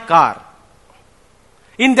 Ferrari car.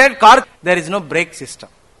 In that car, there is no brake system.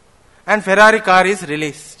 And Ferrari car is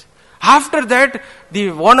released. After that, the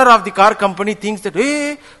owner of the car company thinks that,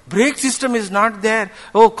 hey, brake system is not there.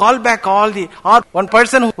 Oh, call back all the, or one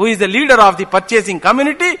person who is the leader of the purchasing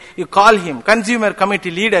community, you call him, consumer committee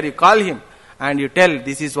leader, you call him, and you tell,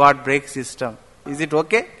 this is what brake system. Is it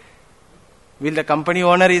okay? Will the company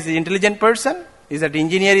owner is an intelligent person? Is that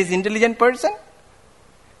engineer is intelligent person?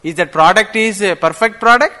 Is that product is a perfect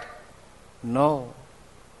product? No.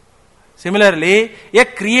 Similarly, a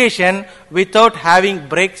creation without having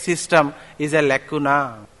brake system is a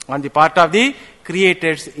lacuna on the part of the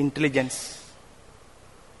creator's intelligence.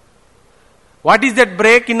 What is that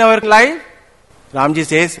break in our life? Ramji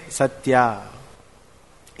says, Satya.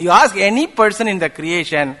 You ask any person in the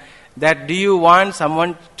creation that do you want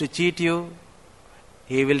someone to cheat you?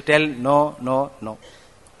 He will tell no, no, no.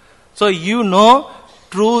 So you know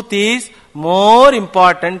truth is more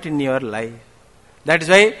important in your life. That is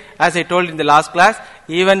why, as I told in the last class,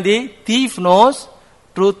 even the thief knows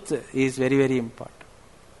truth is very, very important.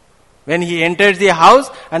 When he enters the house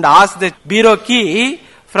and asks the bureau key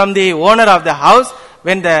from the owner of the house,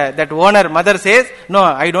 when that owner mother says, no,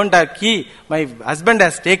 I don't have key, my husband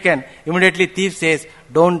has taken, immediately thief says,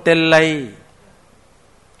 don't tell lie.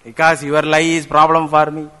 Because your lie is problem for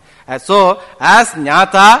me. So, as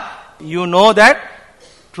Jnata, you know that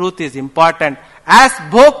truth is important. As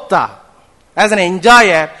Bhokta, as an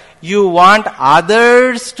enjoyer, you want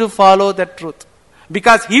others to follow the truth.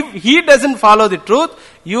 Because if he doesn't follow the truth,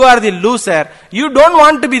 you are the loser. You don't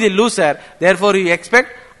want to be the loser. Therefore, you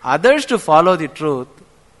expect others to follow the truth.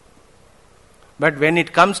 But when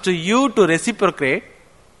it comes to you to reciprocate,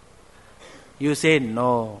 you say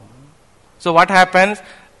no. So what happens?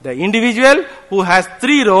 The individual who has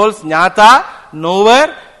three roles, Jnata,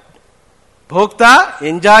 knower, Bhokta,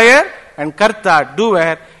 enjoyer, and Karta,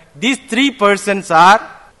 doer, these three persons are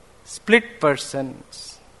split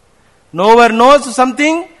persons. Knower knows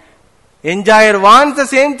something, enjoyer wants the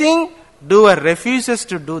same thing, doer refuses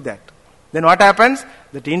to do that. Then what happens?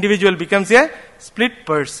 That individual becomes a split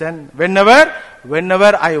person.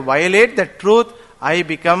 Whenever I violate the truth, I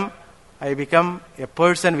become a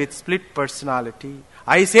person with split personality.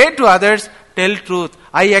 I say to others, tell truth.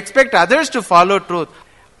 I expect others to follow truth.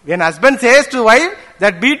 When husband says to wife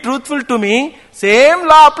that be truthful to me, same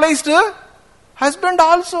law applies to husband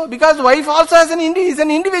also. Because wife also is an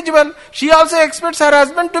individual. She also expects her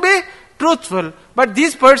husband to be truthful. But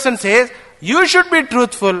this person says, you should be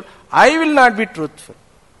truthful. I will not be truthful.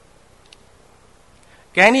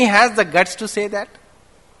 Can he has the guts to say that?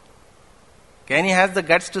 Can he has the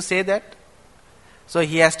guts to say that? So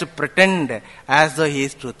he has to pretend as though he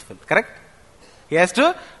is truthful. Correct? He has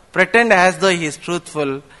to pretend as though he is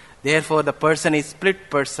truthful. Therefore, the person is split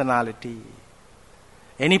personality.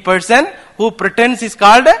 Any person who pretends is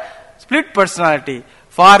called split personality.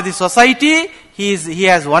 For the society, he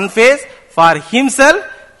has one face. For himself,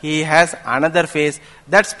 he has another face.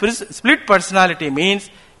 That split personality means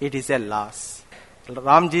it is a loss.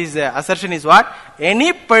 Ramji's assertion is what?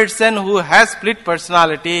 Any person who has split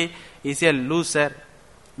personality is a loser.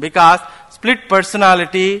 Because split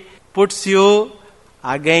personality puts you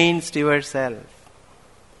against yourself.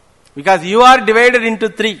 Because you are divided into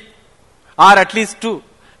three. Or at least two.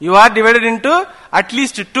 You are divided into at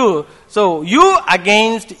least two. So you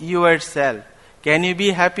against yourself. Can you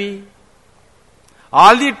be happy?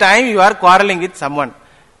 All the time you are quarreling with someone.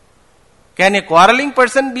 Can a quarreling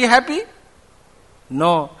person be happy?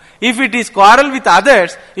 No. If it is quarrel with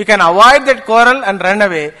others, you can avoid that quarrel and run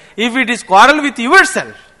away. If it is quarrel with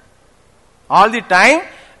yourself, all the time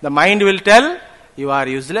the mind will tell, you are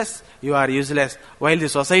useless, you are useless. While the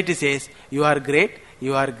society says, you are great,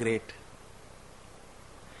 you are great.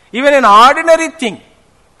 Even an ordinary thing,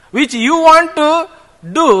 which you want to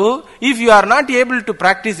do, if you are not able to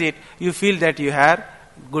practice it, you feel that you are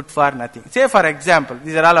good for nothing. Say for example,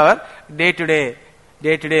 these are all our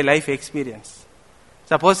day-to-day life experience.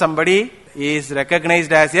 Suppose somebody is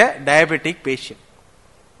recognized as a diabetic patient.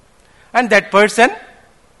 And that person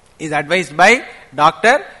is advised by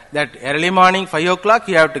doctor that early morning 5 o'clock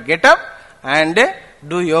you have to get up and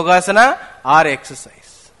do yogasana or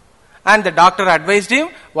exercise. And the doctor advised him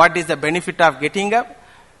what is the benefit of getting up.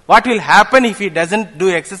 What will happen if he doesn't do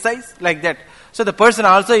exercise like that. So the person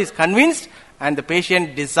also is convinced and the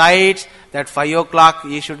patient decides that 5 o'clock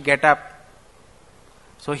he should get up.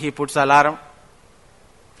 So he puts alarm.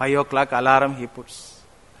 5 o'clock alarm he puts.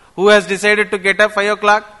 Who has decided to get up 5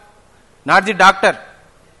 o'clock? Not the doctor.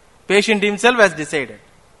 Patient himself has decided.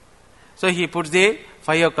 So he puts the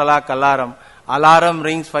 5 o'clock alarm. Alarm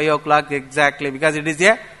rings 5 o'clock exactly because it is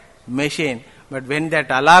a machine. But when that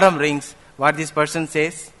alarm rings, what this person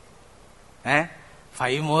says?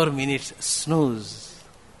 5 more minutes, snooze.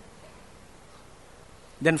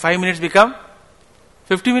 Then 5 minutes become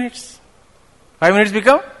 50 minutes. 5 minutes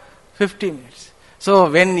become 50 minutes. So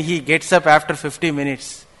when he gets up after 50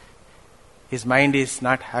 minutes, his mind is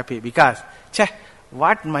not happy because,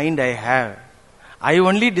 what mind I have? I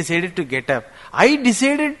only decided to get up. I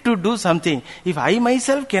decided to do something. If I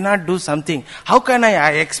myself cannot do something, how can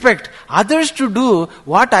I expect others to do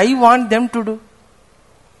what I want them to do?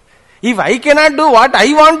 If I cannot do what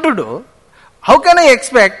I want to do, how can I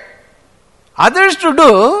expect others to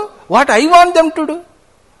do what I want them to do?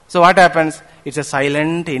 So what happens? It's a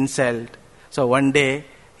silent insult. So one day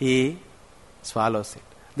he swallows it.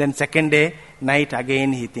 Then second day, night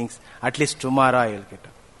again he thinks, at least tomorrow I will get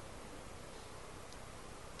up.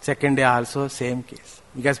 Second day also same case.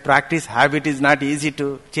 Because practice, habit is not easy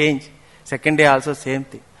to change. Second day also same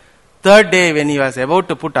thing. Third day when he was about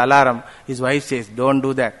to put alarm, his wife says, don't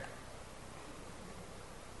do that.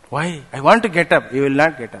 Why? I want to get up. You will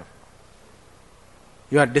not get up.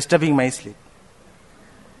 You are disturbing my sleep.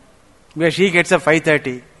 Because she gets up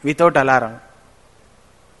 5:30 without alarm.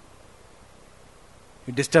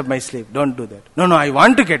 You disturb my sleep. Don't do that. No, I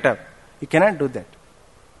want to get up. You cannot do that.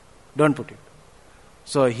 Don't put it.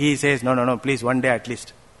 So he says, no, please, one day at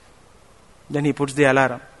least. Then he puts the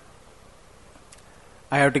alarm.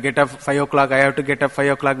 I have to get up 5 o'clock. I have to get up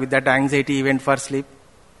 5 o'clock. With that anxiety, he went for sleep.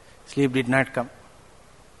 Sleep did not come.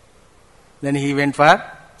 Then he went for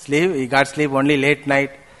sleep. He got sleep only late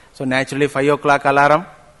night. So naturally 5 o'clock alarm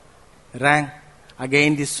rang.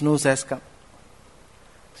 Again the snooze has come.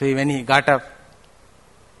 So when he got up,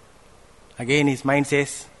 again his mind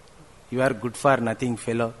says, you are good for nothing,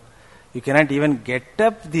 fellow. You cannot even get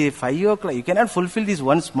up the 5 o'clock. You cannot fulfill this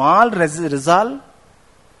one small resolve.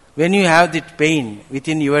 When you have that pain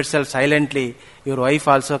within yourself silently, your wife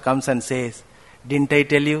also comes and says, didn't I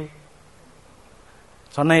tell you?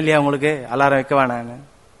 சொன்ன இல்லையா உங்களுக்கு alarm வைக்க வேணான்னு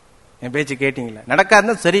என் பேச்சு கேட்டீங்களா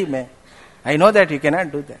நடக்காதுன்னா சரிமே I know that you cannot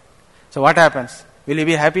do that. So what happens? Will you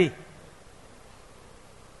be happy?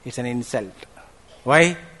 It's an insult. Why?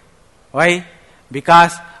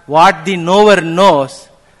 Because what the knower knows,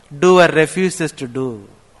 doer refuses to do.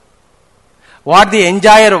 What the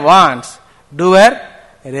enjoyer wants, doer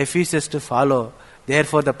refuses to follow.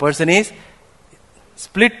 Therefore the person is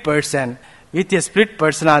split person. With a split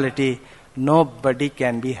personality, nobody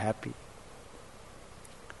can be happy.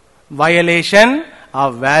 Violation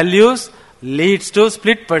of values leads to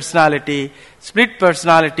split personality. Split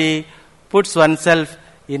personality puts oneself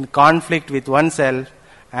in conflict with oneself,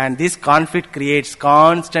 and this conflict creates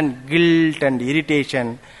constant guilt and irritation,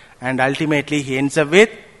 and ultimately he ends up with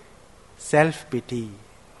self-pity.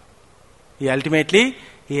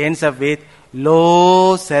 He ends up with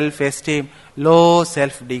low self-esteem, low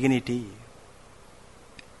self-dignity.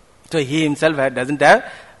 So he himself doesn't have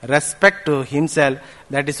respect to himself.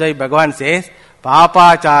 That is why Bhagavan says,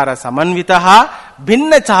 Papachara samanvitaha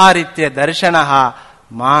bhinna charitya darshanaha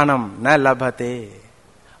manam na labhate.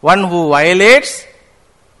 One who violates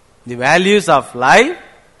the values of life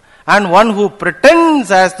and one who pretends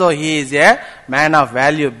as though he is a man of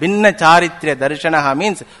value. Bhinna charitya darshanaha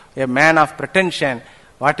means a man of pretension.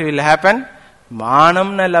 What will happen?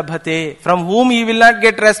 Manam na labhate. From whom he will not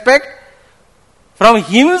get respect? From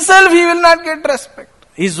himself he will not get respect.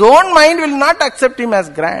 His own mind will not accept him as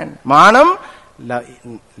grand. Manam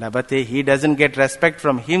labhate. He doesn't get respect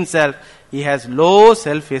from himself. He has low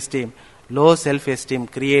self-esteem. Low self-esteem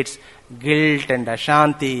creates guilt and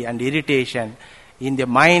ashanti and irritation. In the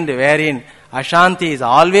mind wherein ashanti is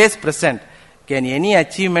always present, can any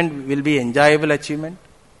achievement will be enjoyable achievement?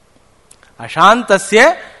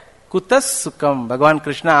 Ashantasya kutas sukham. Bhagavan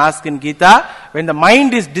Krishna asks in Gita, when the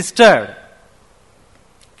mind is disturbed,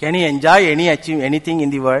 can he enjoy anything in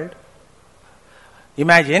the world?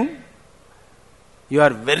 Imagine, you are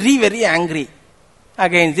very, very angry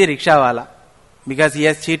against the rickshawala because he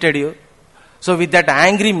has cheated you. So with that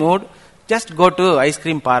angry mood, just go to ice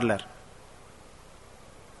cream parlor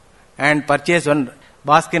and purchase one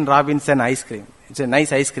Baskin Robinson ice cream. It's a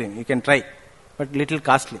nice ice cream. You can try, but little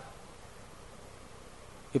costly.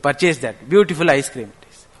 You purchase that. Beautiful ice cream it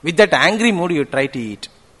is. With that angry mood, you try to eat.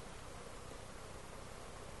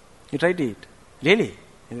 You try to eat. Really.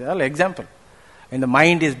 It's all example. When the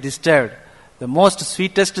mind is disturbed, the most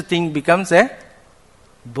sweetest thing becomes a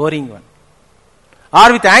boring one.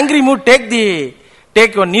 Or with angry mood,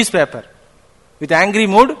 take one newspaper. With angry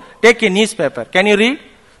mood, take a newspaper. Can you read?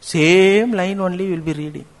 Same line only you will be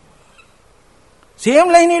reading. Same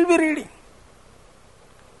line you will be reading.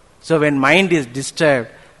 So when mind is disturbed,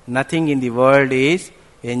 nothing in the world is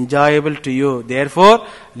enjoyable to you. Therefore,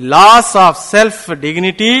 loss of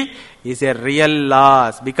self-dignity is a real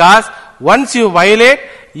loss. Because once you violate,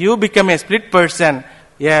 you become a split person,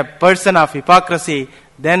 a person of hypocrisy.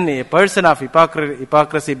 Then a person of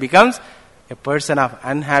hypocrisy becomes a person of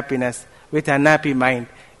unhappiness. With unhappy mind,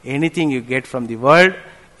 anything you get from the world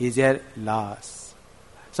is a loss.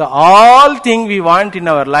 So all thing we want in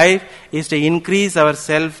our life is to increase our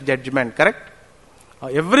self-judgment, correct?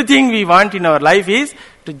 Everything we want in our life is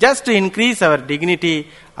to increase our dignity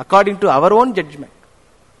according to our own judgment.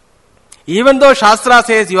 Even though Shastra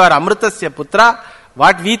says you are Amritasya Putra,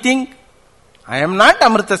 what we think? I am not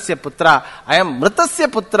Amritasya Putra. I am Mritasya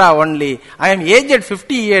Putra only. I am aged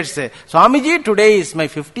 50 years. Swamiji, today is my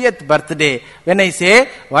 50th birthday. When I say,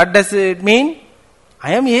 what does it mean?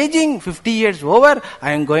 I am aging 50 years over.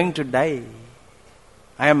 I am going to die.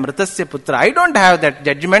 I am Mritasya Putra. I don't have that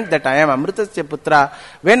judgment that I am Amritasya Putra.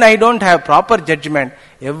 When I don't have proper judgment,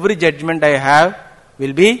 every judgment I have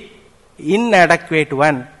will be inadequate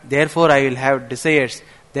one. Therefore, I will have desires.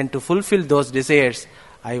 Then to fulfill those desires,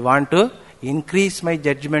 I want to increase my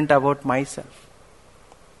judgment about myself.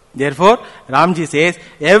 Therefore, Ramji says,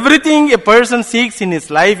 everything a person seeks in his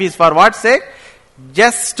life is for what sake?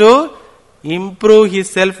 Just to improve his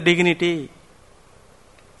self-dignity.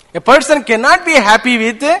 A person cannot be happy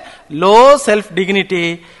with low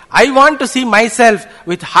self-dignity. I want to see myself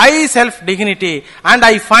with high self-dignity, and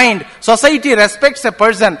I find society respects a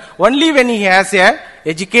person only when he has a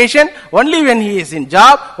education, only when he is in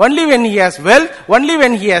job, only when he has wealth, only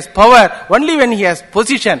when he has power, only when he has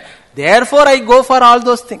position. Therefore, I go for all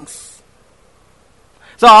those things.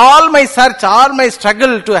 So all my search, all my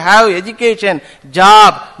struggle to have education,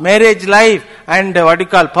 job, marriage life, and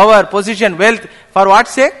power, position, wealth, for what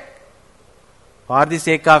sake? For the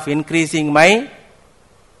sake of increasing my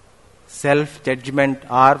self-judgment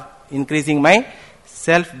or increasing my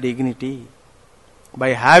self-dignity. By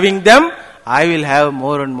having them, I will have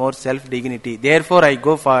more and more self-dignity. Therefore, I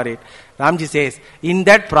go for it. Ramji says, in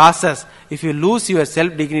that process, if you lose your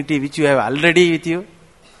self-dignity, which you have already with you,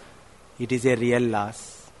 it is a real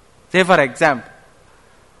loss. Say for example,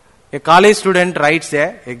 a college student writes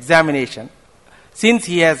an examination. Since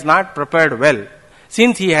he has not prepared well,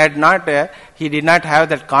 since he did not have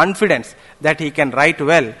that confidence that he can write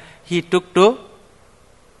well, he took to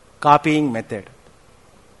copying method.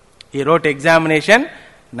 He wrote examination,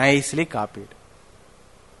 nicely copied.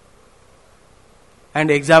 And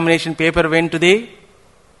examination paper went to the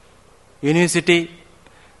university.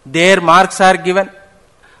 There marks are given.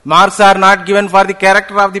 Marks are not given for the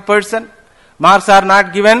character of the person. Marks are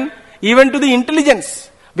not given even to the intelligence.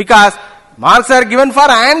 Because marks are given for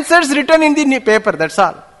answers written in the paper, that's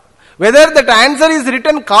all. Whether that answer is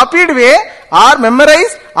written copied way or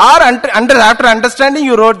memorized or after understanding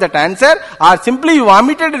you wrote that answer or simply you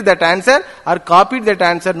omitted that answer or copied that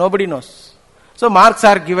answer, nobody knows. So marks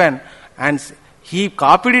are given and he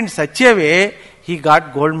copied in such a way he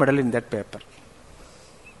got gold medal in that paper.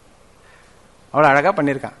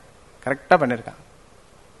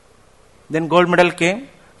 Then gold medal came.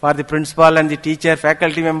 For the principal and the teacher,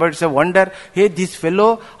 faculty members wonder, hey, this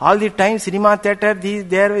fellow, all the time, cinema theater,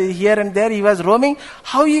 there, here and there, he was roaming,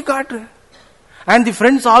 how he got? And the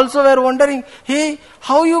friends also were wondering, hey,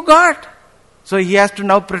 how you got? So he has to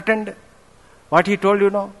now pretend. What he told,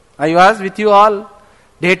 I was with you all,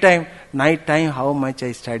 daytime, night time, how much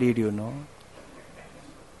I studied, Then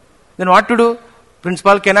what to do?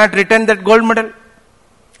 Principal cannot return that gold medal.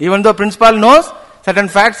 Even though principal knows certain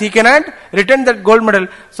facts, he cannot return that gold medal.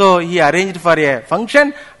 So he arranged for a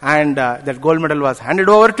function and that gold medal was handed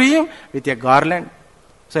over to him with a garland.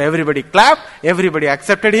 So everybody clapped, everybody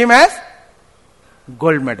accepted him as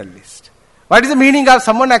gold medalist. What is the meaning of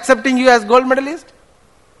someone accepting you as gold medalist?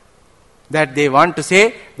 That they want to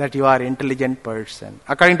say that you are intelligent person.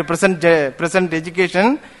 According to present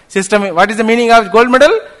education system, what is the meaning of gold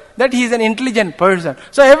medal? That he is an intelligent person.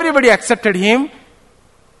 So everybody accepted him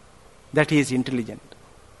that he is intelligent.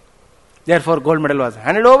 Therefore, gold medal was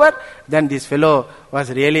handed over. Then this fellow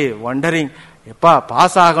was really wondering,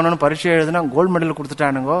 pass aganonu parisha ezhudana gold medal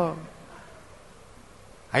kuduttaanungo.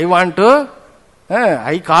 I want to,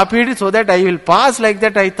 I copied it so that I will pass like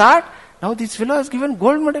that I thought. Now this fellow has given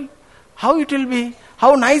gold medal. How it will be?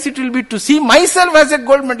 How nice it will be to see myself as a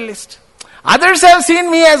gold medalist. Others have seen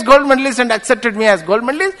me as gold medalist and accepted me as gold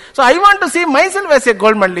medalist. So I want to see myself as a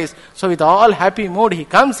gold medalist. So with all happy mood, he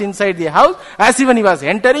comes inside the house. As even he was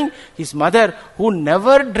entering, his mother, who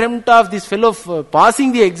never dreamt of this fellow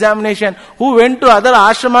passing the examination, who went to other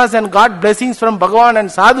ashramas and got blessings from Bhagavan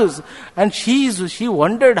and sadhus, and she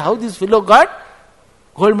wondered how this fellow got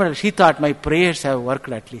gold medal. She thought, my prayers have worked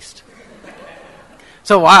at least.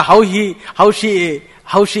 So how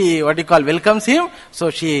she welcomes him. So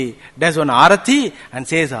she does one arati and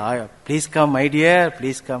says, please come, my dear,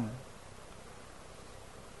 please come.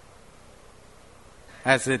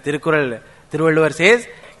 As Tiruvalluvar says,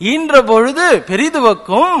 Indra பொழுது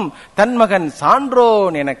பெரிதுவக்கும் தன்மகன்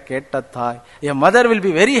சான்றோன் என கேட்டத்தாய். A mother will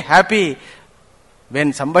be very happy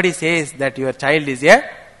when somebody says that your child is a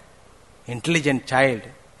intelligent child.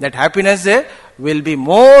 That happiness will be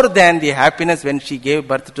more than the happiness when she gave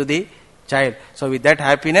birth to the child. So with that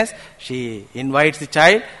happiness, she invites the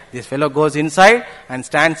child. This fellow goes inside and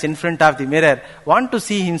stands in front of the mirror, want to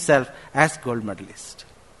see himself as gold medalist.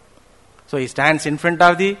 So he stands in front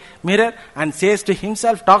of the mirror and says to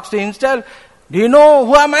himself, talks to himself, do you know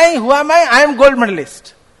who am I? Who am I? I am gold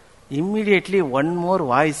medalist. Immediately one more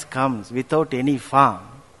voice comes without any form.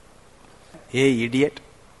 Hey idiot.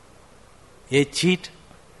 Hey cheat.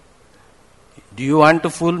 Do you want to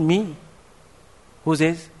fool me? Who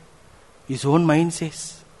says? His own mind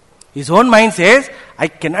says. His own mind says, I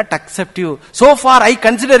cannot accept you. So far I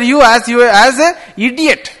consider you as an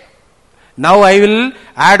idiot. Now I will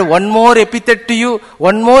add one more epithet to you,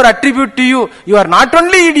 one more attribute to you. You are not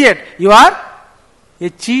only idiot, you are a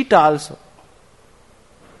cheat also.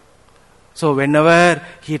 So whenever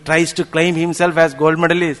he tries to claim himself as gold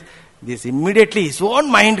medalist, this immediately his own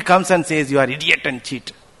mind comes and says, you are idiot and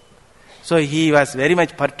cheat. So he was very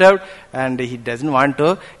much perturbed and he doesn't want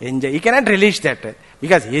to enjoy. He cannot relish that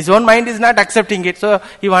because his own mind is not accepting it. So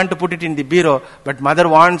he wants to put it in the bureau. But mother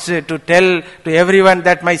wants to tell to everyone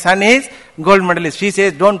that my son is gold medalist. She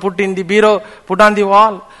says, don't put in the bureau, put on the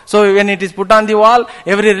wall. So when it is put on the wall,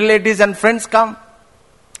 every relatives and friends come.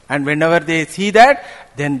 And whenever they see that,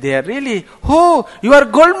 then they are really, oh, you are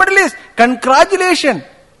gold medalist. Congratulations.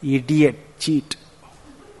 Idiot, cheat.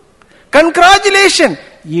 Congratulations.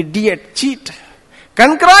 Idiot, cheat.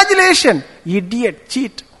 Congratulations. Idiot,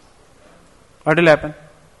 cheat. What will happen?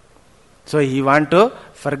 So he want to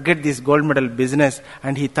forget this gold medal business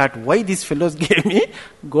and he thought, why these fellows gave me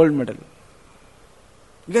gold medal?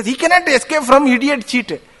 Because he cannot escape from idiot,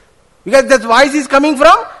 cheat. Because that voice is coming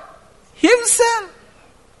from himself.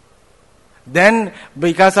 Then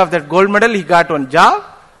because of that gold medal he got one job.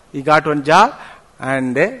 He got one job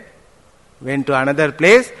and went to another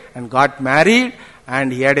place and got married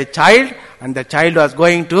and he had a child and the child was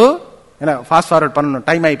going to, fast forward,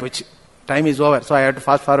 time is over, so I have to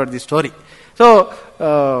fast forward the story.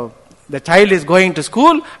 So the child is going to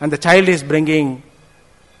school and the child is bringing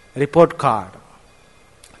report card.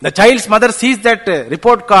 The child's mother sees that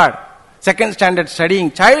report card. Second standard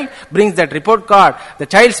studying child brings that report card. The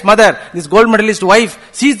child's mother, this gold medalist wife,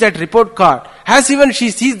 sees that report card. As even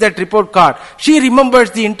she sees that report card, she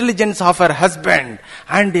remembers the intelligence of her husband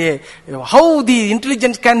and how the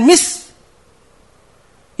intelligence can miss.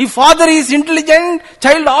 If father is intelligent,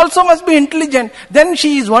 child also must be intelligent. Then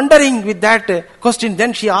she is wondering with that question.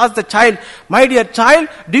 Then she asks the child, my dear child,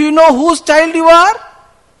 do you know whose child you are?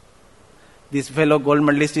 This fellow gold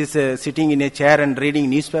medalist is sitting in a chair and reading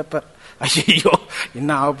newspaper.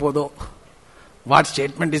 What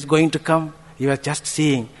statement is going to come? He was just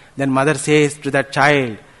seeing. Then mother says to that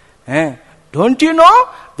child, don't you know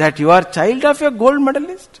that you are child of a gold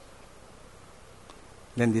medalist?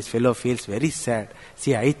 Then this fellow feels very sad.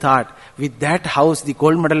 See, I thought with that house the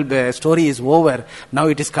gold medal story is over. Now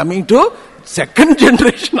it is coming to second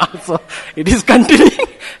generation also. It is continuing.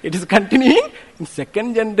 It is continuing in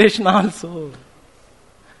second generation also.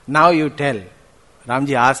 Now you tell.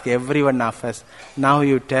 Ramji asked everyone of us, now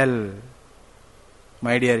you tell,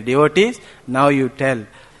 my dear devotees, now you tell,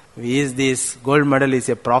 is this gold medal is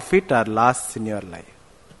a profit or loss in your life?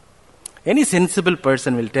 Any sensible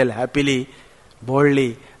person will tell happily,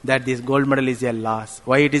 boldly, that this gold medal is a loss.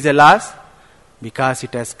 Why it is a loss? Because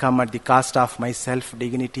it has come at the cost of my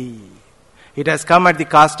self-dignity. It has come at the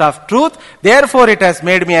cost of truth. Therefore, it has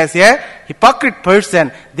made me as a hypocrite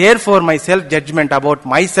person. Therefore, my self-judgment about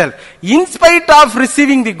myself, in spite of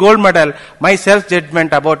receiving the gold medal, my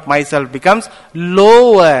self-judgment about myself becomes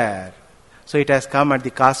lower. So, it has come at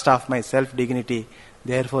the cost of my self-dignity.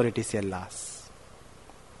 Therefore, it is a loss.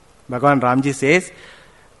 Bhagavan Ramji says,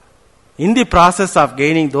 in the process of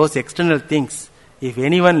gaining those external things, if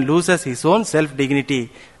anyone loses his own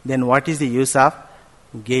self-dignity, then what is the use of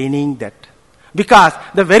gaining that? Because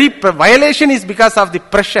the very violation is because of the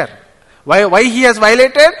pressure. Why he has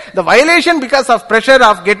violated? The violation because of pressure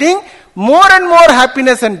of getting more and more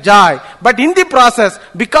happiness and joy. But in the process,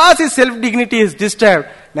 because his self-dignity is disturbed,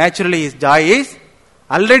 naturally his joy is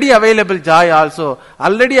already available joy also,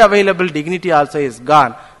 already available dignity also is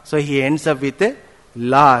gone. So he ends up with a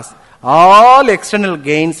loss. All external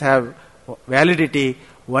gains have validity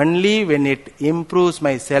only when it improves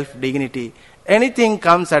my self-dignity. Anything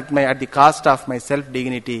comes at the cost of my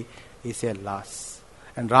self-dignity is a loss.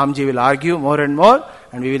 And Ramji will argue more and more,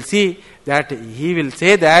 and we will see that he will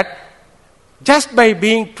say that just by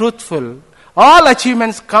being truthful, all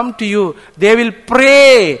achievements come to you. They will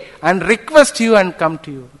pray and request you and come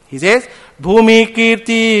to you. He says, Bhumi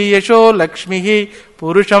kirti yasho lakshmihi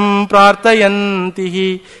purusham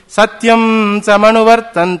prartayantihi satyam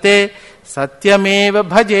samanuvartante satyameva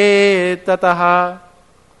bhaje tataha.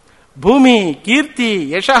 Bhumi, Kirti,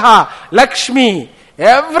 Yashaha, Lakshmi,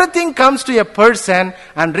 everything comes to a person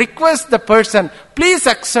and requests the person, please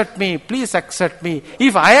accept me, please accept me.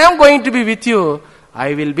 If I am going to be with you,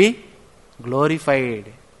 I will be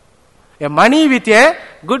glorified. A money with a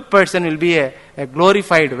good person will be a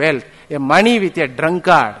glorified wealth. A money with a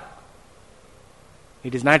drunkard,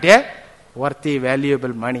 it is not a worthy,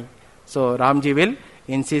 valuable money. So Ramji will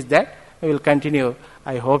insist that. We will continue.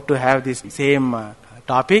 I hope to have this same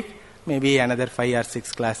topic, maybe another 5 or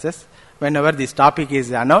 6 classes. Whenever this topic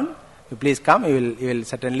is announced, you please come. You will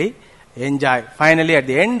certainly enjoy. Finally, at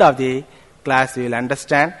the end of the class, we will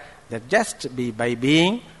understand that just by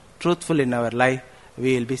being truthful in our life,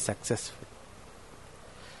 we will be successful.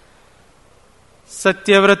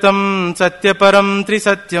 Satyavratam satyaparam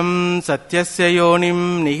trisatyam satyasya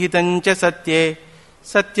yonim nihitancha satye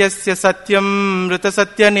satyasya satyam rita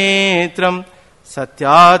satyanetram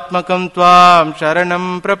satyatmakam tvam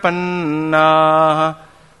sharanam prapanna.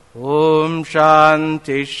 Om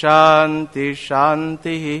shanti shanti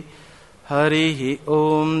shanti harihi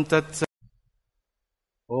om tatsat.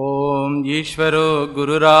 Om Ishvaro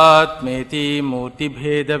Gururatmeti Murti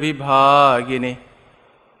Bheda Vibhagine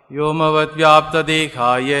Yomavat Vyapta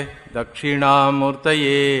Dekhaye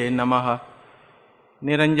Dakshinamurtaye Namaha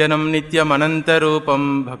Niranjanam Nityam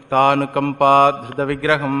Anantarupam Bhaktanukampa Dhrida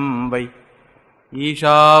Vigraham Vai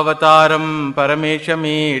Ishavataram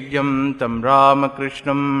Parameshamedhyam Tam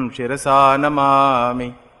Ramakrishnam Shirasa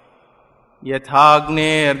Namami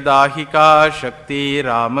Yathagner Dahika Shakti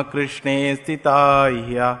Ramakrishne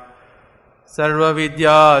Stitaiya Sarva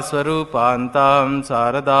Vidya Swarupantam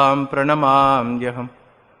Saradam Pranamamyaham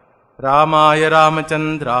Ramaya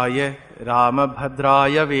Ramachandraya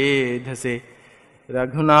Ramabhadraya Vedhase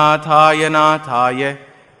Raghunathaya Nathaya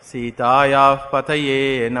Sitaya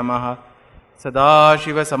Pataye Namaha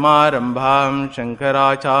Sadashiva Samarambham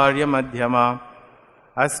Shankaracharya Madhyamam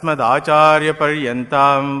Asmadacharya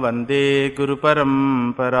Paryantam Vande Guru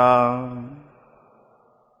Parampara.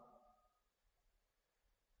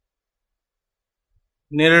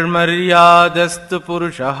 Nirmaryadastu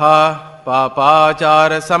Purushaha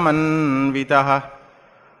Papachara Samanvitaha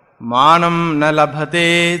Manam na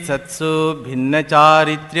labhate Satsu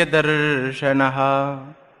Bhinnacharitrya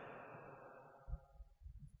Darshanaha.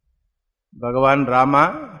 Bhagavan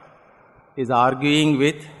Rama is arguing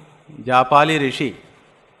with Japali Rishi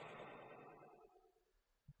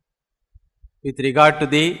with regard to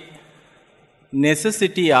the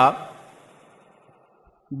necessity of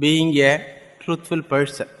being a truthful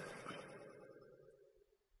person.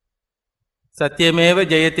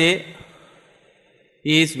 Satyamevajayathe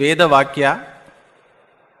is Veda Vakya,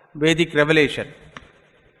 Vedic revelation,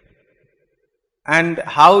 and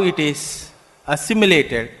how it is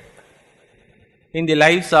assimilated in the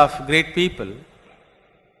lives of great people,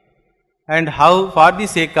 and how for the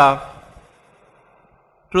sake of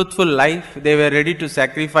truthful life they were ready to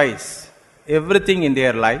sacrifice everything in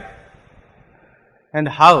their life, and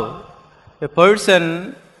how a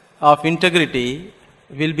person of integrity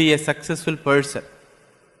will be a successful person.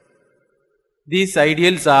 These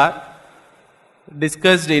ideals are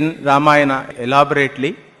discussed in Ramayana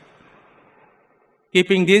elaborately.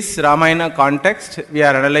 Keeping this Ramayana context, we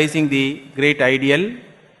are analyzing the great ideal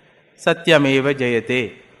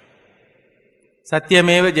Satyamevajayathe.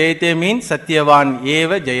 Satyamevajayathe means Satyavan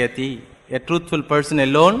eva jayati. A truthful person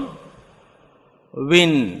alone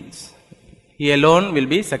wins. He alone will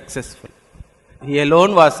be successful. He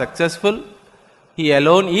alone was successful. He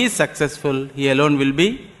alone is successful. He alone will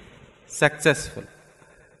be successful.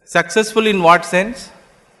 Successful in what sense?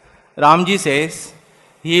 Ramji says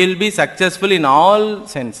he will be successful in all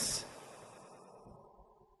sense.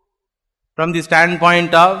 From the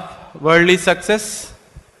standpoint of worldly success,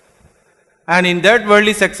 and in that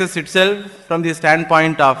worldly success itself, from the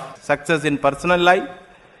standpoint of success in personal life,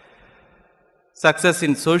 success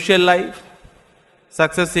in social life,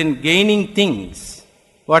 success in gaining things,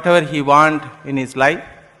 whatever he wants in his life,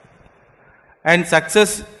 and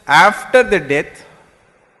success after the death,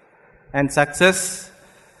 and success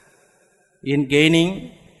in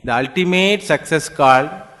gaining the ultimate success called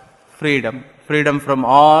freedom, freedom from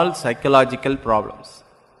all psychological problems.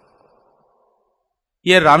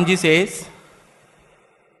 Here Ramji says,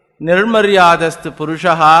 Nirmaryadastu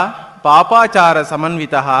Purushaha Papachara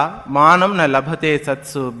Samanvitaha Manam na labhate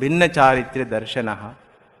satsu Bhinnacharitrya Darshanaha.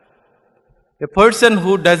 A person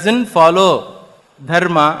who doesn't follow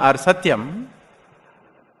Dharma or Satyam,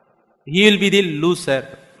 he will be the loser.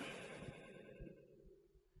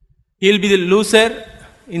 He will be the loser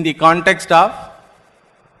in the context of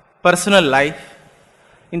personal life.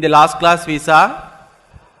 In the last class we saw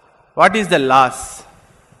what is the loss.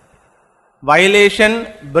 Violation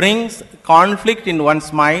brings conflict in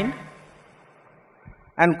one's mind,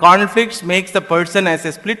 and conflicts makes the person as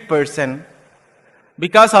a split person.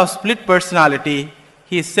 Because of split personality,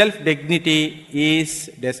 his self-dignity is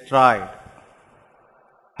destroyed.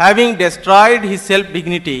 Having destroyed his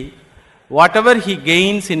self-dignity, whatever he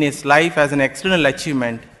gains in his life as an external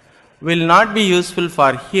achievement will not be useful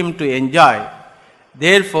for him to enjoy.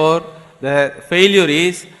 Therefore, the failure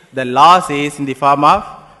is, the loss is in the form of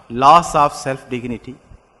loss of self-dignity.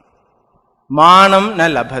 Manam na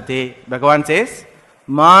labhate. Bhagavan says,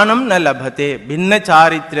 Manam na labhate. Bhinna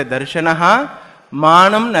charitra darshanaha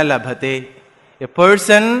manam na labhate. A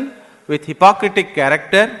person with hypocritic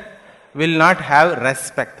character will not have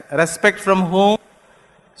respect. Respect from whom?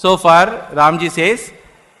 So far, Ramji says,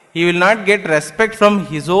 he will not get respect from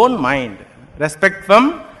his own mind. Respect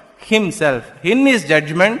from himself. In his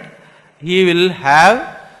judgment, he will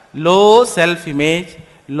have low self-image,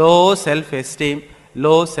 low self-esteem,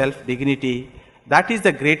 low self-dignity. That is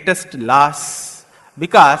the greatest loss.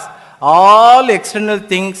 Because all external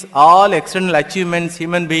things, all external achievements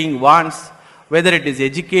human being wants, whether it is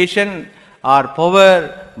education or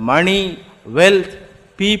power, money, wealth,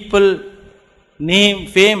 people, name,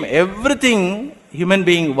 fame, everything human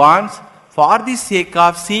being wants for the sake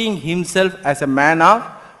of seeing himself as a man of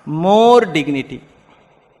more dignity.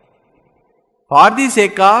 For the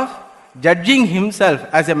sake of judging himself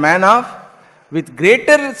as a man of with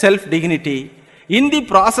greater self-dignity, in the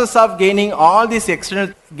process of gaining all these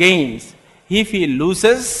external gains, if he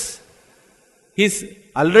loses his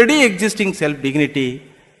already existing self-dignity,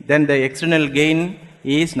 then the external gain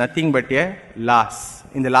is nothing but a loss.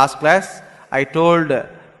 In the last class, I told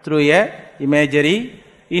through a imagery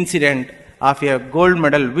incident of a gold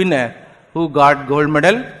medal winner who got gold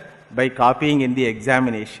medal by copying in the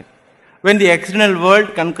examination. When the external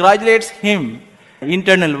world congratulates him,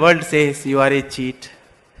 internal world says, you are a cheat.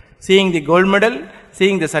 Seeing the gold medal,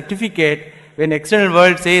 seeing the certificate, when external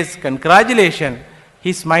world says congratulations,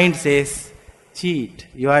 his mind says, cheat.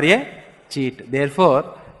 You are a cheat.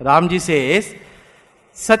 Therefore, Ramji says,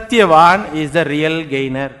 Satyavan is the real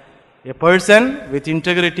gainer. A person with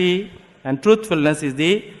integrity and truthfulness is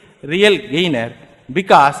the real gainer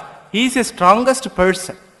because he is the strongest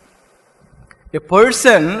person. A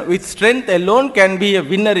person with strength alone can be a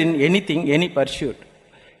winner in anything, any pursuit.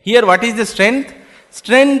 Here what is the strength?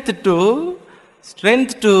 Strength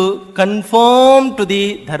to conform to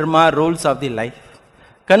the dharma rules of the life.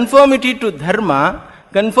 Conformity to dharma,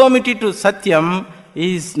 conformity to satyam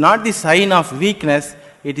is not the sign of weakness,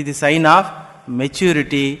 it is the sign of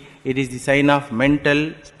maturity, it is the sign of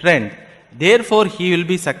mental strength. Therefore, he will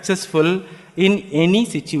be successful in any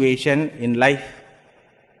situation in life.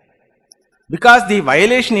 Because the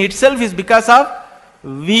violation itself is because of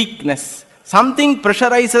weakness. Something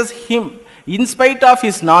pressurizes him. In spite of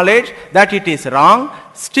his knowledge that it is wrong,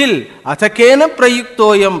 still, athakena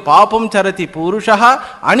prayuktoyam papam charati purushaha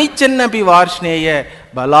anichannapi varshneya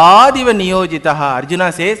baladiva niyojitaha.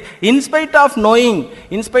 Arjuna says, in spite of knowing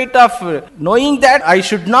that I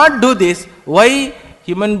should not do this, why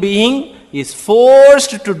human being is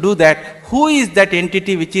forced to do that? Who is that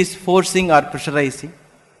entity which is forcing or pressurizing?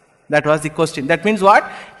 That was the question. That means what?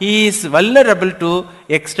 He is vulnerable to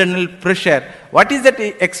external pressure. What is that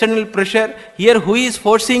external pressure? Here who is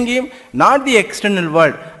forcing him? Not the external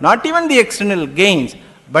world, not even the external gains,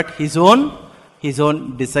 but his own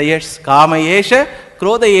desires. Kamayesha,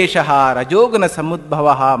 krodayeshaha, rajogana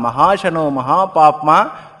samudbhavaha, mahashano,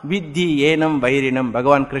 mahapapma, vidhi yenam vairinam.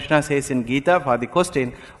 Bhagavan Krishna says in Gita for the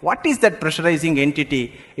question, what is that pressurizing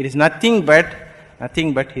entity? It is nothing but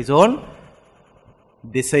his own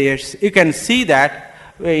desires. You can see that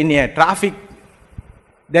in a traffic,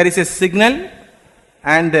 there is a signal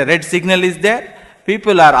and the red signal is there.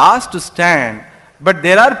 People are asked to stand, but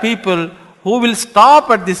there are people who will stop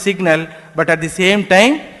at the signal, but at the same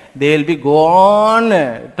time they will be go on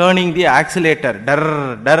turning the accelerator,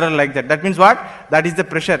 dar like that. That means what? That is the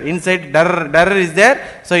pressure. Inside dar is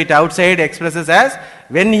there, so it outside expresses as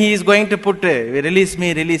when he is going to put release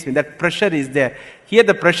me, that pressure is there. Here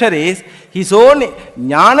the pressure is his own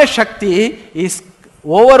jnana shakti is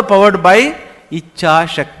overpowered by ichcha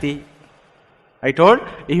shakti. I told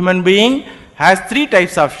human being has three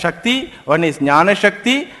types of shakti. One is jnana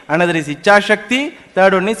shakti, another is ichcha shakti,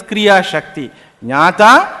 third one is kriya shakti.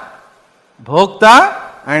 Jnata,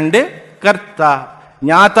 bhokta and karta.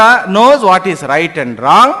 Jnata knows what is right and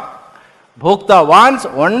wrong. Bhokta wants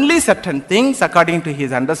only certain things according to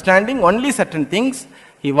his understanding, only certain things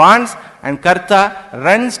he wants, and karta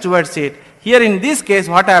runs towards it. Here in this case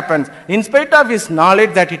what happens? In spite of his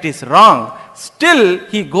knowledge that it is wrong, still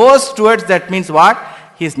he goes towards that. Means what?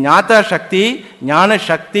 his Jnata Shakti, Jnana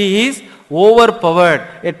Shakti is overpowered.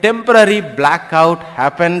 A temporary blackout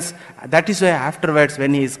happens. That is why afterwards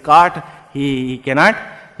when he is caught, he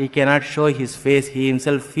cannot show his face. He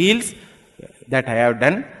himself feels that I have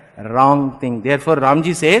done wrong thing. Therefore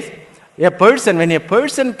Ramji says, when a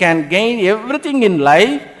person can gain everything in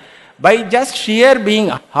life by just sheer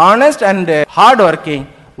being honest and hard working,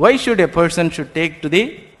 why should a person should take to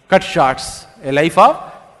the cut shots, a life of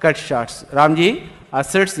cut shots? Ramji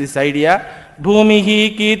asserts this idea.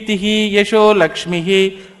 Bhumihi kirtihi yasho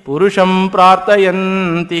lakshmihi purusham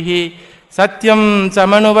prartayantihi satyam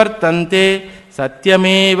samanuvartante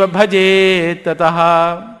satyameva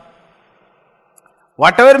bhajetataha.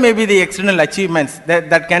 Whatever may be the external achievements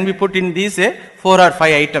that can be put in these 4 or 5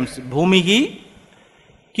 items. Bhumihi,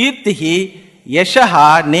 kirtihi,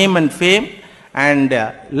 yashaha, name and fame, and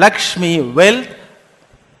Lakshmi, wealth.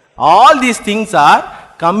 All these things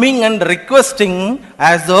are coming and requesting,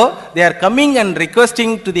 as though they are coming and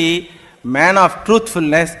requesting to the man of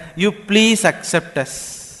truthfulness, you please accept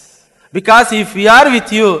us. Because if we are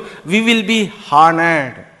with you, we will be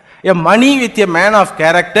honored. A money with a man of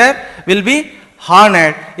character will be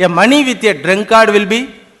honored. A money with a drunkard will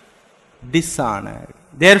be dishonored.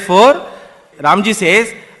 Therefore, Ramji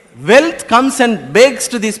says, wealth comes and begs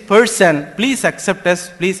to this person, please accept us,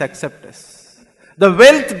 please accept us. The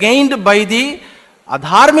wealth gained by the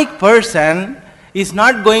adharmic person is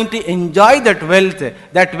not going to enjoy that wealth.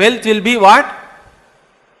 That wealth will be what?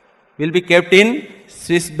 Will be kept in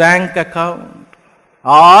Swiss bank account.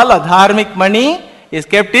 All adharmic money is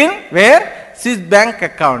kept in where? Swiss bank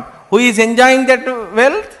account. Who is enjoying that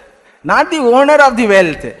wealth? Not the owner of the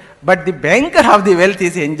wealth, but the banker of the wealth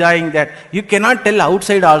is enjoying that. You cannot tell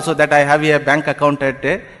outside also that I have a bank account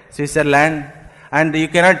at Switzerland, and you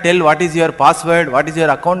cannot tell what is your password, what is your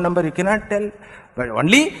account number, you cannot tell. But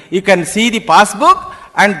only you can see the passbook,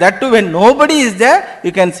 and that too when nobody is there,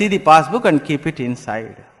 you can see the passbook and keep it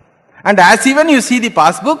inside. And as even you see the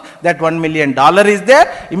passbook, that $1 million is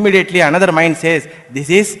there, immediately another mind says, this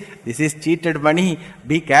is cheated money,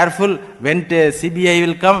 be careful, when CBI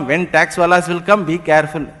will come, when tax wallahs will come, be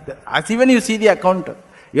careful. As even you see the account,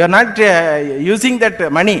 you are not using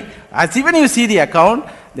that money. As even you see the account,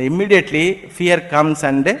 the immediately fear comes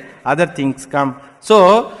and other things come.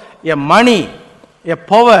 So, a money, a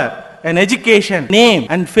power, an education, name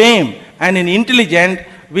and fame and an intelligence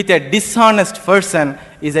with a dishonest person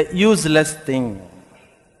is a useless thing.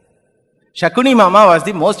 Shakuni Mama was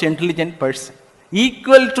the most intelligent person,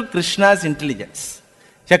 equal to Krishna's intelligence.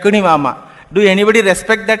 Shakuni Mama. Do anybody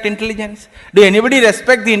respect that intelligence? Do anybody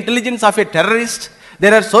respect the intelligence of a terrorist?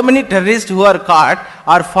 There are so many terrorists who are caught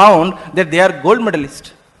or found that they are gold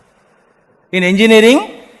medalists. In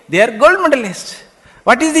engineering, they are gold medalists.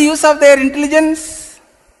 What is the use of their intelligence?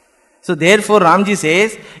 So therefore Ramji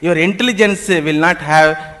says, your intelligence will not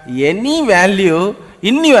have any value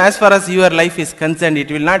in you as far as your life is concerned. It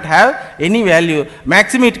will not have any value.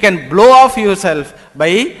 Maximum it can blow off yourself by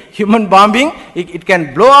human bombing. It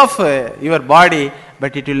can blow off your body,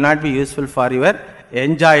 but it will not be useful for your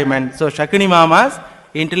enjoyment. So Shakuni Mama's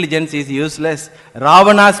intelligence is useless.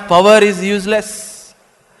 Ravana's power is useless.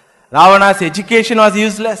 Ravana's education was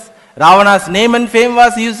useless. Ravana's name and fame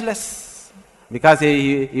was useless. Because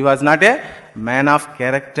he was not a man of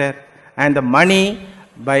character. And the money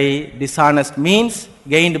by dishonest means,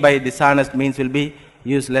 gained by dishonest means, will be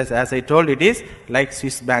useless. As I told, it is like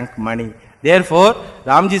Swiss bank money. Therefore,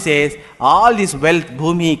 Ramji says, all this wealth,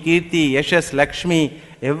 Bhumi, Kirti, Yashas, Lakshmi,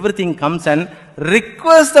 everything comes and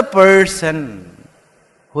requests the person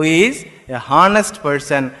who is a honest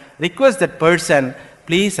person, request that person,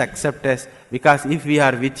 please accept us, because if we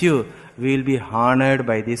are with you, we will be honored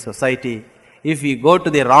by this society. If we go to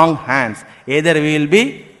the wrong hands, either we will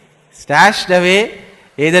be stashed away,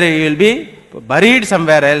 either we will be buried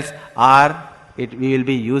somewhere else, or we will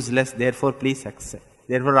be useless. Therefore, please accept.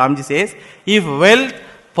 Therefore, Ramji says, if wealth,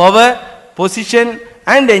 power, position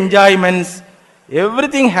and enjoyments,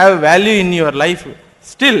 everything have value in your life,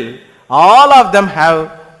 still all of them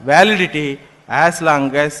have validity as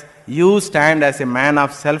long as you stand as a man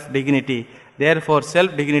of self-dignity. Therefore,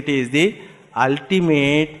 self-dignity is the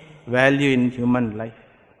ultimate value in human life.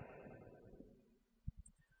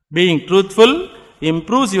 Being truthful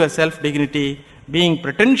improves your self-dignity. Being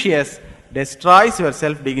pretentious destroys your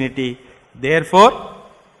self-dignity. Therefore,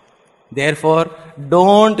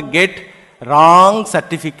 don't get wrong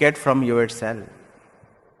certificate from yourself.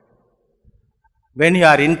 When you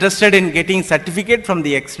are interested in getting certificate from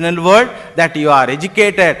the external world, that you are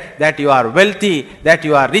educated, that you are wealthy, that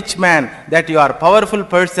you are rich man, that you are powerful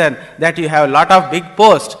person, that you have a lot of big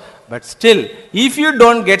post, but still, if you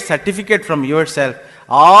don't get certificate from yourself,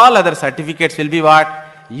 all other certificates will be what?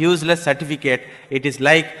 Useless certificate. It is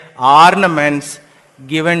like ornaments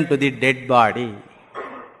given to the dead body.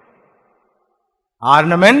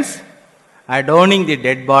 Ornaments adorning the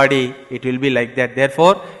dead body, it will be like that.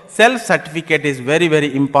 Therefore, self-certificate is very, very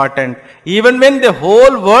important. Even when the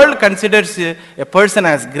whole world considers a person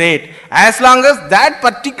as great, as long as that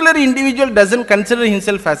particular individual doesn't consider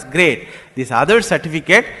himself as great, this other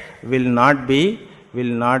certificate will not be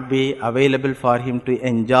available for him to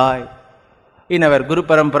enjoy. In our Guru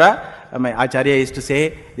Parampara, my Acharya used to say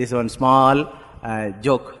this one small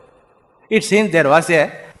joke. It seems there was a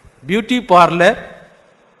beauty parlor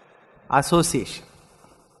association.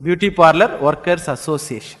 Beauty parlor workers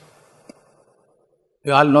association.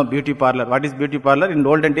 You all know beauty parlor. What is beauty parlor? In the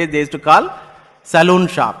olden days they used to call saloon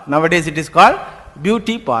shop. Nowadays it is called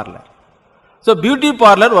beauty parlor. So beauty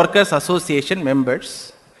parlor workers association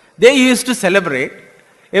members, they used to celebrate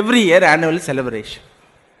every year annual celebration.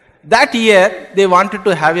 That year they wanted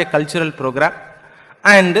to have a cultural program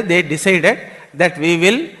and they decided that we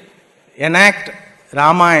will enact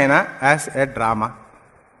Ramayana as a drama.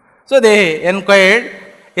 So they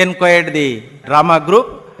inquired the drama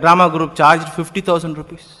group. Drama group charged 50,000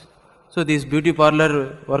 rupees. So these beauty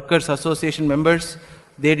parlor workers association members,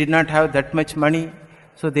 they did not have that much money.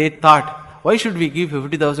 So they thought, why should we give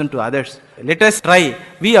 50,000 to others? Let us try.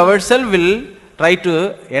 We ourselves will try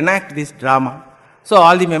to enact this drama. So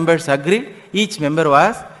all the members agreed. Each member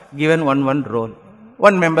was given one role.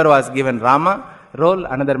 One member was given Rama role,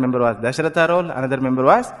 another member was Dasharatha role, another member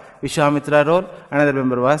was Vishwamitra role, another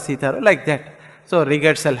member was Sita role, like that. So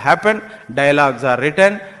rehearsal happened, dialogues are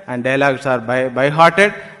written and dialogues are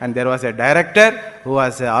by-hearted, and there was a director who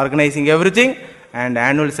was organizing everything, and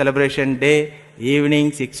annual celebration day,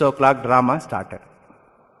 evening 6 o'clock drama started.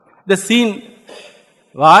 The scene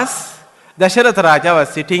was Dasharatha Raja was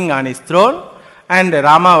sitting on his throne and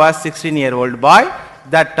Rama was 16-year-old boy.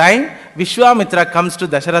 That time Vishwamitra comes to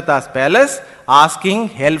Dasharatha's palace asking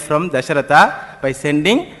help from Dasharatha by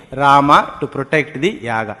sending Rama to protect the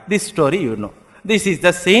yaga. This story you know. This is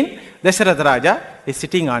the scene. Dasharatha Raja is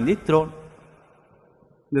sitting on the throne.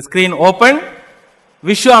 The screen opened.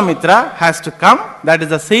 Vishwamitra has to come. That is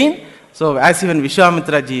the scene. So as even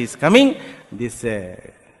Vishwamitra ji is coming, this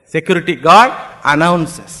security guard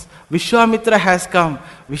announces, Vishwamitra has come.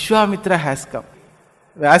 Vishwamitra has come.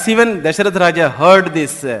 As even Dasharatha Raja heard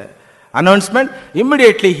this announcement,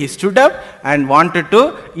 immediately he stood up and wanted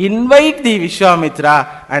to invite the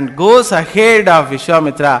Vishwamitra and goes ahead of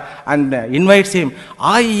Vishwamitra and invites him.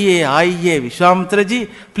 Aiye, Vishwamitra ji,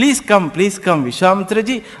 please come, Vishwamitra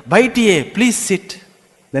ji, baitiye, please sit.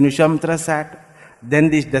 Then Vishwamitra sat. Then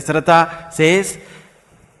this Dasharatha says,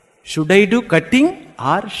 should I do cutting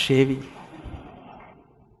or shaving?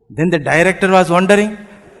 Then the director was wondering,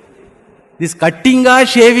 this cutting or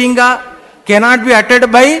shaving cannot be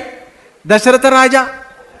uttered by Dasharatha Raja.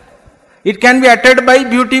 It can be uttered by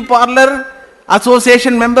beauty parlor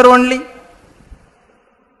association member only.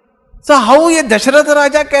 So how a Dasharatha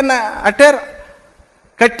Raja can utter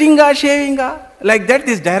cutting or shaving? Like that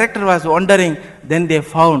this director was wondering. Then they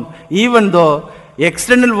found, even though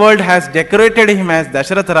external world has decorated him as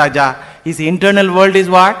Dasharatha Raja, his internal world is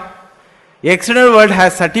what? External world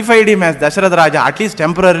has certified him as Dasharatha Raja, at least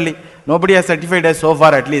temporarily. Nobody has certified us so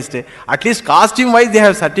far, at least. At least costume wise they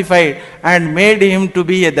have certified and made him to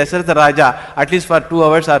be a Dasharatha Raja, at least for 2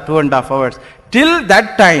 hours or 2.5 hours. Till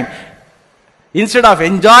that time, instead of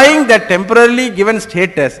enjoying that temporarily given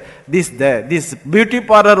status, this beauty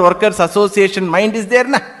parlor workers association mind is there,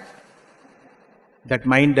 na? That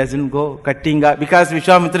mind doesn't go cutting because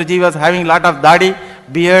Vishwamitra ji was having lot of dadi,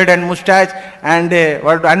 beard and mustache and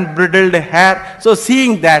unbridled hair. So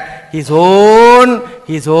seeing that, his own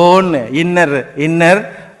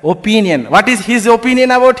inner opinion. What is his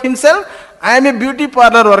opinion about himself? I am a beauty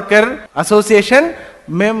parlor worker association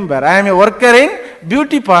member. I am a worker in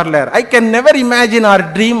beauty parlor. I can never imagine or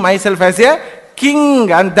dream myself as a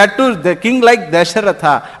king, and that too the king like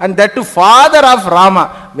Dasharatha, and that too father of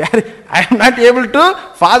Rama. Where I am not able to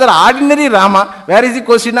father ordinary Rama. Where is the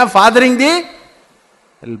question of fathering the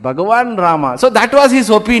Bhagavan Rama? So that was his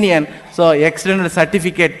opinion. So external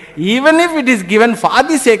certificate, even if it is given for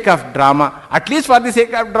the sake of drama, at least for the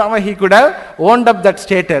sake of drama he could have owned up that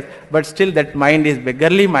status, but still that mind is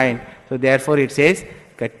beggarly mind. So therefore it says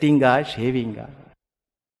cuttinga, shavinga.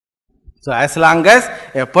 So as long as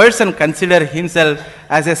a person considers himself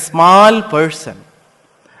as a small person,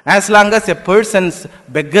 as long as a person's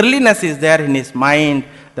beggarliness is there in his mind,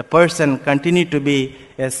 the person continue to be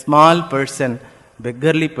a small person,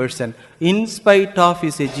 beggarly person, in spite of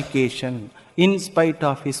his education, in spite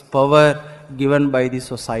of his power given by the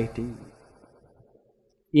society.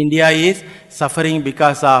 India is suffering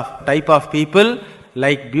because of type of people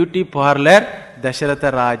like beauty parlor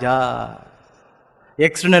Dasharatha Raja.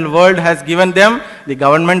 External world has given them, the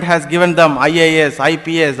government has given them IAS,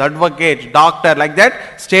 IPS, advocate, doctor, like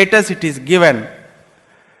that status it is given.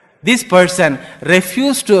 This person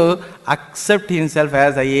refused to accept himself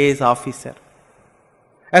as IAS officer.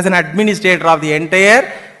 As an administrator of the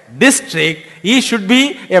entire district, he should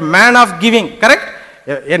be a man of giving, correct?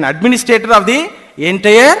 An administrator of the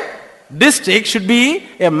entire district should be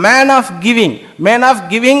a man of giving. Man of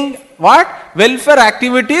giving what? Welfare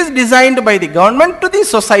activities designed by the government to the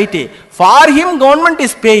society. For him, government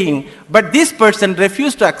is paying, but this person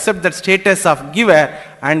refused to accept that status of giver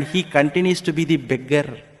and he continues to be the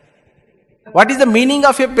beggar. What is the meaning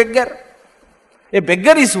of a beggar? A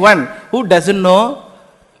beggar is one who doesn't know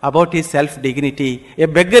about his self-dignity. A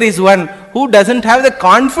beggar is one who doesn't have the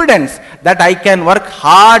confidence that I can work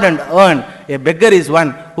hard and earn. A beggar is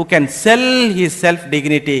one who can sell his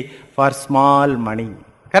self-dignity for small money.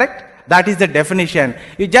 Correct? That is the definition.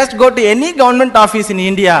 You just go to any government office in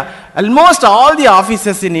India, almost all the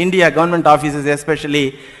offices in India, government offices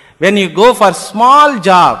especially, when you go for small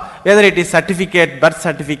job, whether it is certificate, birth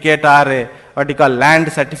certificate or what you call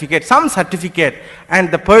land certificate, some certificate,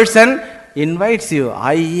 and the person invites you,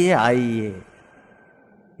 IA.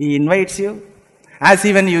 He invites you. As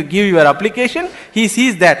even you give your application, he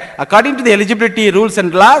sees that according to the eligibility rules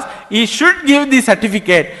and laws, he should give the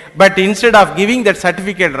certificate. But instead of giving that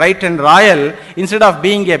certificate right and royal, instead of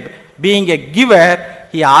being a giver,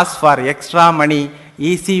 he asks for extra money,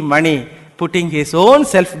 easy money, putting his own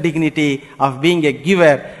self-dignity of being a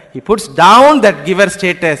giver. He puts down that giver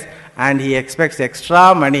status and he expects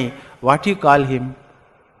extra money. What you call him?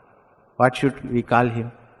 What should we call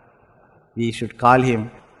him? We should call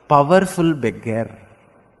him powerful beggar.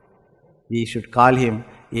 We should call him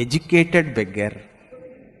educated beggar.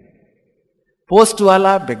 Post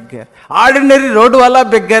wala beggar. Ordinary road wala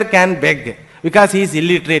beggar can beg because he is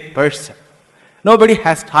illiterate person. Nobody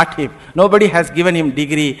has taught him. Nobody has given him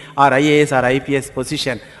degree or IAS or IPS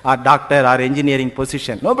position or doctor or engineering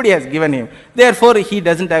position. Nobody has given him. Therefore, he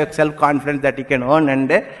doesn't have self-confidence that he can earn and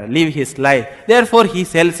live his life. Therefore, he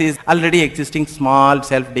sells his already existing small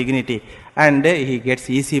self-dignity and he gets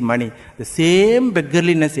easy money. The same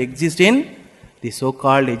beggarliness exists in the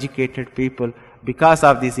so-called educated people. Because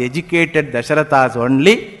of this educated Dasharathas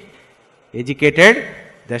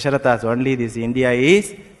only, this India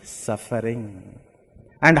is suffering.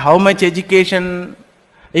 And how much education?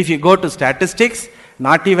 If you go to statistics,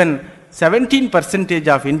 not even 17%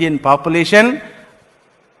 of Indian population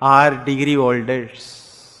are degree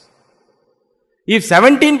holders. If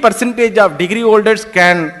 17% of degree holders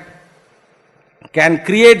can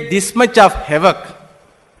create this much of havoc,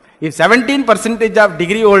 if 17% of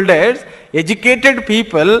degree holders, educated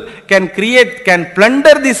people can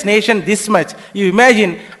plunder this nation this much, you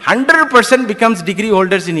imagine 100% becomes degree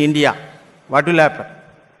holders in India. What will happen?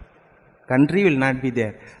 Country will not be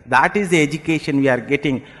there. That is the education we are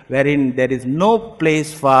getting, wherein there is no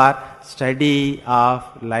place for study of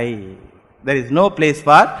life. There is no place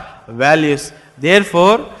for values.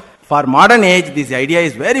 Therefore, for modern age, this idea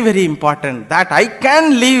is very, very important, that I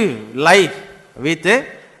can live life with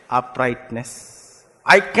uprightness.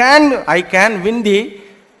 I can win the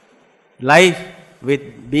life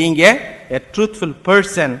with being a truthful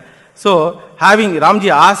person. So, Ramji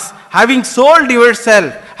asks, having sold your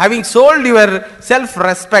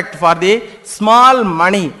self-respect for the small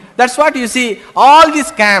money. That's what you see, all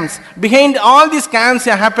these scams, behind all these scams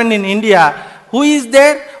happen in India. Who is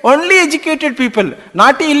there? Only educated people,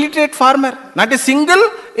 not an illiterate farmer, not a single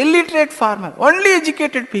illiterate farmer, only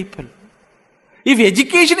educated people. If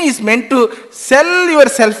education is meant to sell your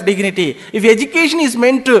self-dignity, if education is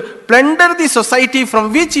meant to plunder the society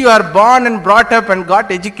from which you are born and brought up and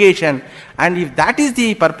got education, and if that is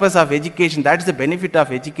the purpose of education, that is the benefit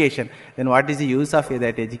of education, then what is the use of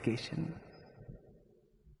that education?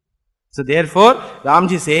 So therefore,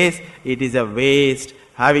 Ramji says, it is a waste,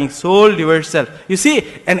 having sold yourself. You see,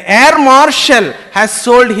 an air marshal has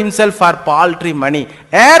sold himself for paltry money.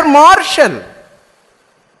 Air marshal.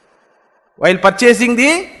 While purchasing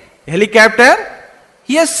the helicopter,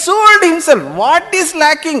 he has sold himself. What is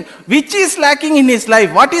lacking? Which is lacking in his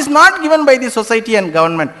life? What is not given by the society and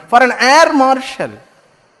government? For an air marshal,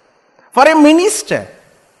 for a minister,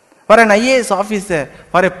 for an IAS officer,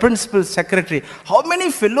 for a principal secretary. How many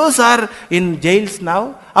fellows are in jails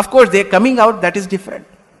now? Of course, they are coming out, that is different.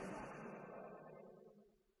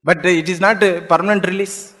 But it is not a permanent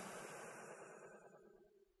release.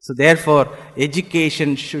 So therefore,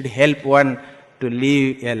 education should help one to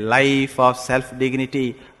live a life of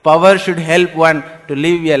self-dignity. Power should help one to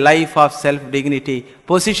live a life of self-dignity.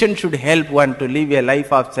 Position should help one to live a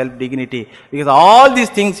life of self-dignity. Because all these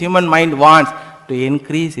things human mind wants to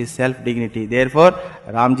increase his self-dignity. Therefore,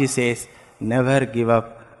 Ramji says, never give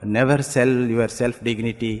up, never sell your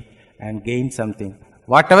self-dignity and gain something.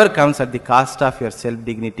 Whatever comes at the cost of your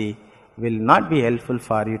self-dignity will not be helpful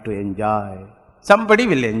for you to enjoy. Somebody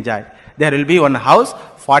will enjoy. There will be one house,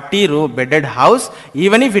 40-bedded house.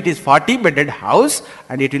 Even if it is 40-bedded house,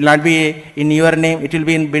 and it will not be in your name, it will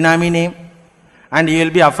be in Binami name. And you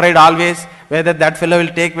will be afraid always whether that fellow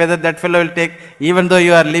will take, whether that fellow will take. Even though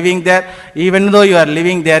you are living there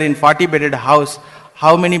in 40-bedded house,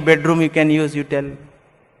 how many bedroom you can use, you tell?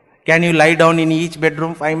 Can you lie down in each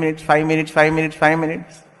bedroom 5 minutes, 5 minutes, 5 minutes, 5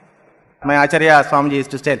 minutes? My Acharya Swamiji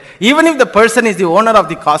used to tell, even if the person is the owner of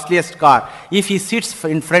the costliest car, if he sits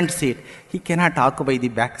in front seat, he cannot occupy the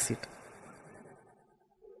back seat.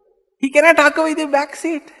 He cannot occupy the back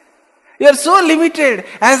seat. You are so limited.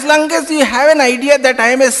 As long as you have an idea that I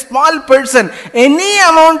am a small person, any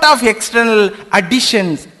amount of external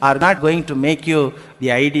additions are not going to make you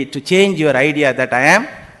the idea, to change your idea that I am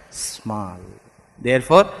small.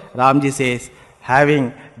 Therefore, Ramji says,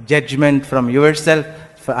 having judgment from yourself,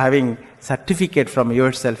 having certificate from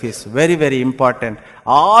yourself is very, very important.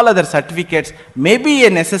 All other certificates may be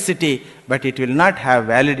a necessity, but it will not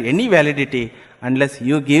have any validity unless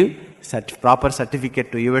you give proper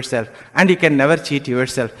certificate to yourself. And you can never cheat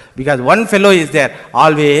yourself, because one fellow is there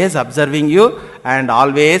always observing you and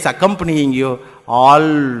always accompanying you,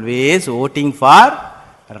 always voting for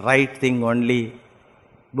right thing only.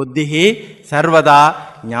 Buddhihi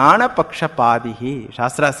sarvada jnana pakshapadihi.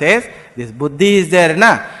 Shastra says this buddhi is there,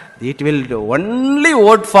 na? It will only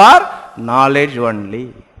vote for knowledge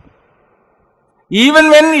only. Even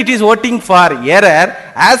when it is voting for error,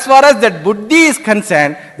 as far as that buddhi is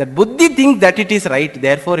concerned, that buddhi thinks that it is right,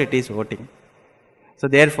 therefore it is voting. So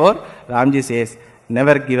therefore, Ramji says,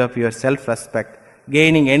 never give up your self-respect.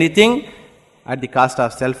 Gaining anything at the cost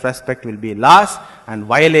of self-respect will be loss, and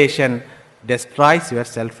violation destroys your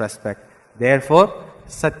self-respect. Therefore,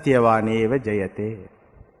 Satyamevajayathe.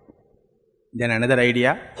 Then another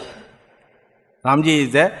idea. Ramji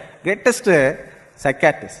is the greatest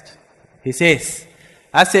psychiatrist. He says,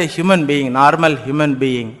 as a human being, normal human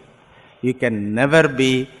being, you can never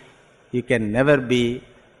be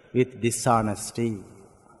with dishonesty.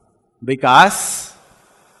 Because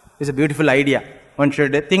it's a beautiful idea. One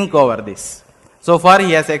should think over this. So far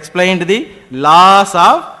he has explained the laws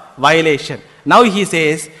of violation. Now he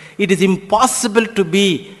says, it is impossible to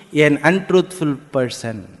be an untruthful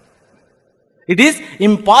person. It is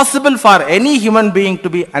impossible for any human being to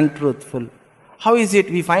be untruthful. How is it?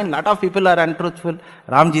 We find a lot of people are untruthful.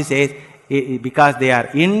 Ramji says, because they are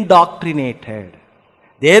indoctrinated.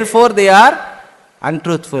 Therefore they are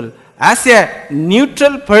untruthful. As a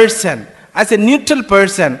neutral person,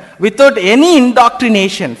 without any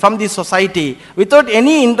indoctrination from the society, without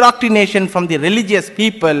any indoctrination from the religious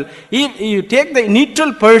people, if you take the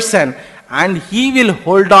neutral person and he will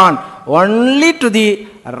hold on only to the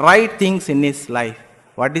right things in his life.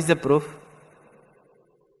 What is the proof?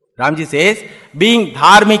 Ramji says, being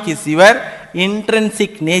dharmic is your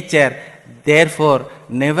intrinsic nature. Therefore,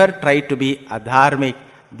 never try to be adharmic.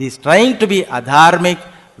 This trying to be adharmic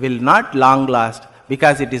will not long last,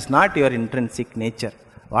 because it is not your intrinsic nature.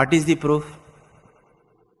 What is the proof?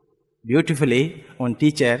 Beautifully, one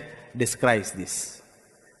teacher describes this.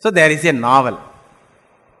 So there is a novel.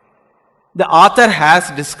 The author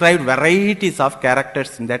has described varieties of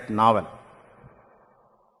characters in that novel.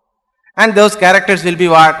 And those characters will be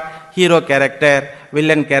what? Hero character,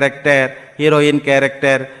 villain character, heroine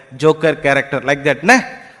character, joker character, like that. Nah?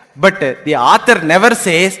 But the author never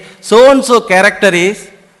says, so and so character is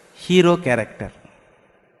hero character.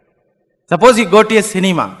 Suppose you go to a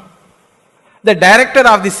cinema. The director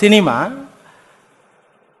of the cinema,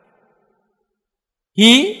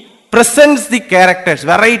 he presents the characters,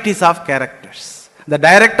 varieties of characters. The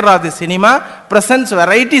director of the cinema presents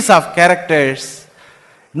varieties of characters.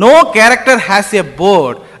 No character has a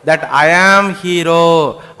board that I am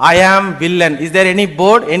hero, I am villain. Is there any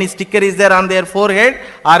board? Any sticker is there on their forehead?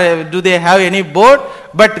 Or do they have any board?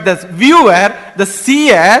 But the viewer, the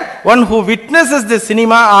seer, one who witnesses the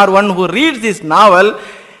cinema or one who reads this novel,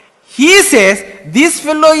 he says, this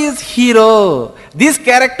fellow is hero. This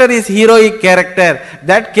character is heroic character.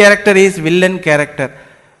 That character is villain character.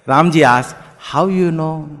 Ramji asks, how you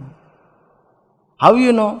know? How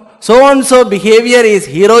you know? So and so behavior is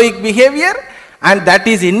heroic behavior, and that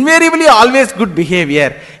is invariably always good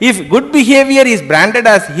behavior. If good behavior is branded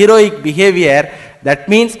as heroic behavior, That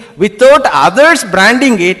means without others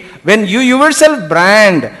branding it, when you yourself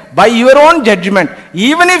brand by your own judgment,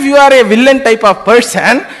 even if you are a villain type of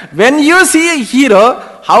person, when you see a hero,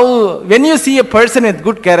 when you see a person with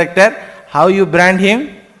good character, how you brand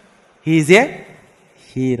him? He is a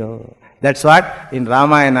hero. That's what in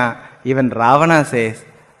Ramayana, even Ravana says,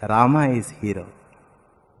 Rama is hero.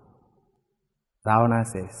 Ravana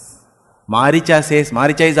says. Maricha says,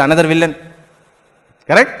 Maricha is another villain.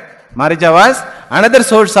 Correct? Maricha was another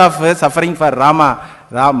source of suffering for Rama.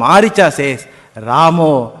 Maricha says,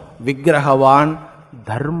 Ramo Vigrahavan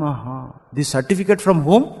Dharmaha. This certificate from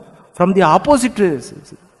whom? From the opposite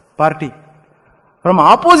party. From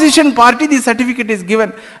opposition party this certificate is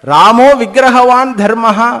given. Ramo Vigrahavan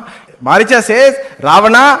Dharmaha. Maricha says,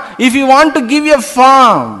 Ravana, if you want to give a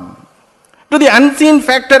form to the unseen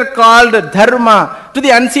factor called dharma, to the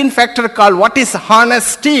unseen factor called what is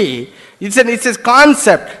honesty, it's a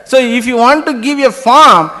concept. So if you want to give a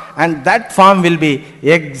form, and that form will be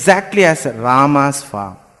exactly as Rama's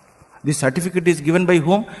form. This certificate is given by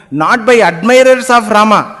whom? Not by admirers of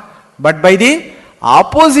Rama, but by the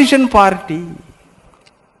opposition party.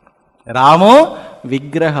 Ramo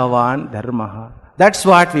Vigrahavan Dharmaha. That's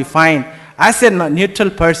what we find as a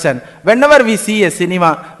neutral person. Whenever we see a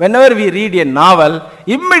cinema, whenever we read a novel,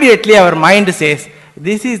 immediately our mind says,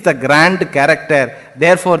 this is the grand character.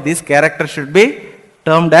 Therefore, this character should be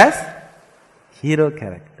termed as hero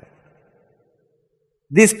character.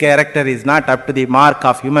 This character is not up to the mark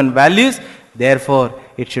of human values. Therefore,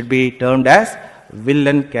 it should be termed as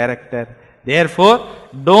villain character. Therefore,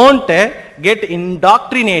 don't get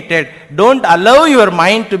indoctrinated. Don't allow your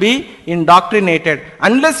mind to be indoctrinated.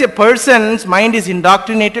 Unless a person's mind is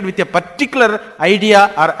indoctrinated with a particular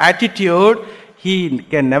idea or attitude, he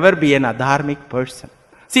can never be an adharmic person.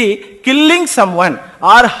 See, killing someone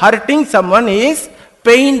or hurting someone is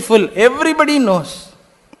painful. Everybody knows.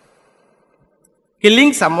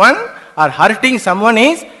 Killing someone or hurting someone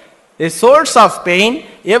is a source of pain.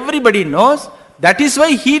 Everybody knows. That is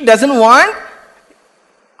why he doesn't want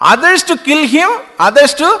others to kill him,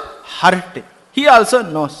 others to hurt him. He also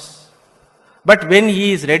knows. But when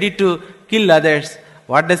he is ready to kill others,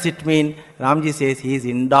 what does it mean? Ramji says he is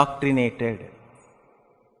indoctrinated.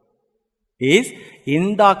 He is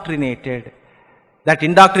indoctrinated. That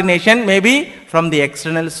indoctrination may be from the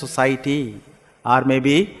external society or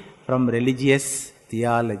maybe from religious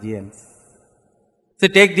theologians. So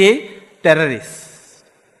take the terrorists,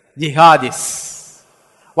 jihadists.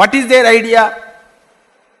 What is their idea?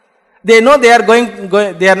 They know they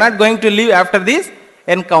are not going to live after this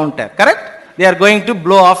encounter. Correct? They are going to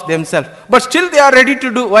blow off themselves. But still they are ready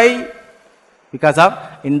to do. Why? Because of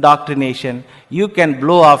indoctrination. You can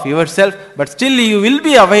blow off yourself, but still you will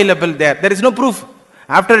be available there. There is no proof.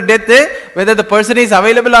 After death, whether the person is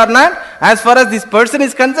available or not, as far as this person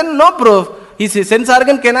is concerned, no proof. His sense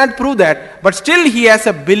organ cannot prove that. But still he has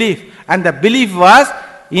a belief. And the belief was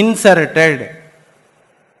inserted.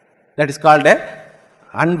 That is called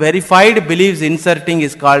unverified beliefs inserting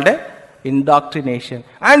is called indoctrination.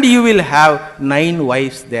 And you will have 9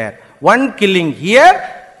 wives there. One killing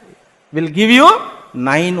here will give you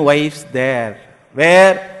 9 wives there.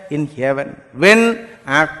 Where? In heaven. When?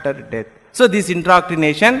 After death. So this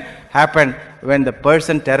indoctrination happened when the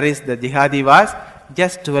person terrorist, the jihadi was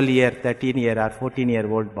just 12-year, 13-year or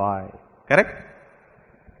 14-year-old boy. Correct?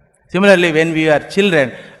 Similarly, when we are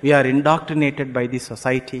children, we are indoctrinated by the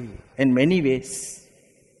society in many ways.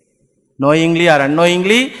 Knowingly or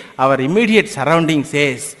unknowingly, our immediate surrounding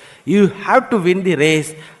says, you have to win the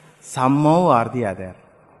race somehow or the other.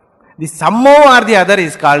 The somehow or the other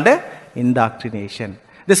is called indoctrination.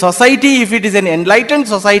 The society, if it is an enlightened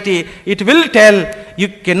society, it will tell, you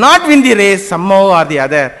cannot win the race somehow or the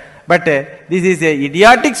other. But this is an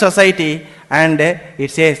idiotic society and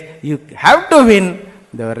it says, you have to win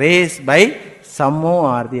the race by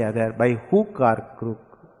somehow or the other, by hook or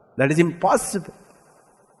crook. That is impossible.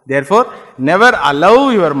 Therefore, never allow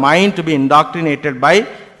your mind to be indoctrinated by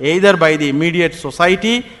either by the immediate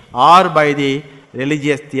society or by the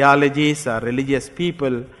religious theologies or religious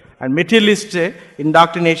people. And materialist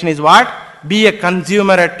indoctrination is what? Be a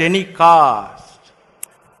consumer at any cost.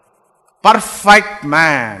 Perfect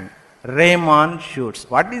man, Raymond Schutz.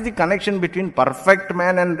 What is the connection between perfect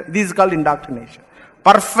man and this is called indoctrination?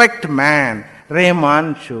 Perfect man,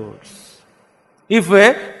 Raymond Schutz. If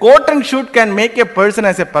a coat and shoot can make a person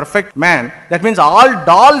as a perfect man, that means all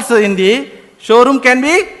dolls in the showroom can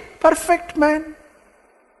be perfect man.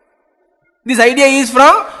 This idea is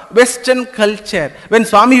from Western culture. When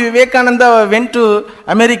Swami Vivekananda went to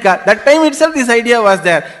America, that time itself this idea was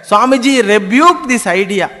there. Swamiji rebuked this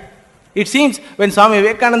idea. It seems when Swami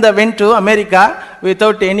Vivekananda went to America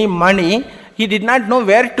without any money, he did not know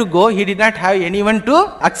where to go. He did not have anyone to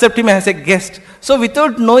accept him as a guest. So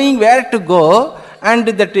without knowing where to go, and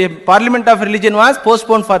that Parliament of Religion was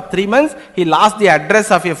postponed for 3 months, he lost the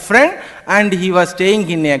address of a friend and he was staying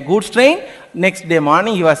in a goods train. Next day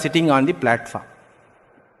morning, he was sitting on the platform.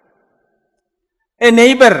 A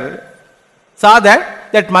neighbor saw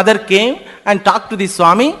that mother came and talked to the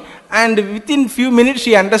Swami, and within few minutes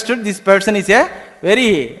she understood this person is a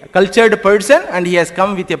very cultured person and he has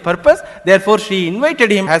come with a purpose. Therefore she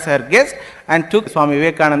invited him as her guest and took Swami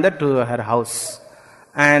Vivekananda to her house.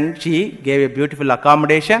 And she gave a beautiful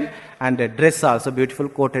accommodation and a dress also, beautiful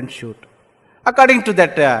coat and suit. According to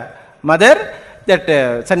that mother,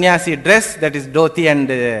 that sannyasi dress, that is dhoti and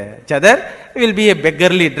chadar, will be a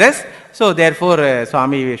beggarly dress. So therefore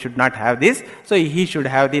Swami should not have this. So he should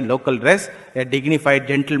have the local dress, a dignified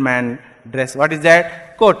gentleman dress. What is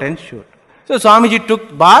that? Coat and suit. So Swamiji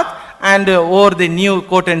took bath and wore the new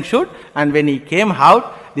coat and suit, and when he came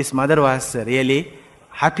out, this mother was really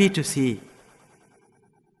happy to see,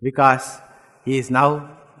 because he is now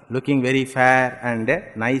looking very fair and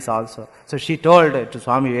nice also. So she told to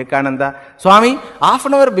Swami Vivekananda, Swami, half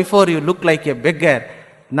an hour before you look like a beggar,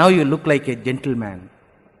 now you look like a gentleman.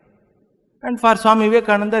 And for Swami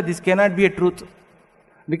Vivekananda, this cannot be a truth.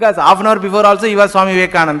 Because half an hour before also he was Swami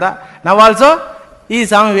Vivekananda. Now also he is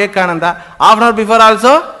Swami Vivekananda. Half an hour before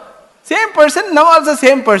also same person, now also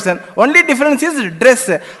same person. Only difference is dress.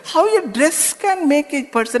 How a dress can make a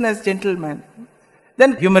person as gentleman?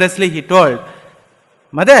 Then humorously he told,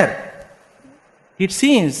 Mother, it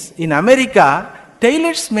seems in America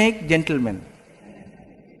tailors make gentlemen.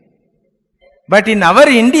 But in our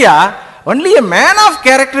India, only a man of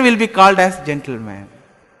character will be called as gentleman.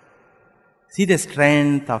 See the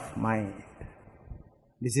strength of mind.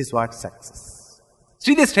 This is what success.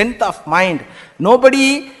 See the strength of mind.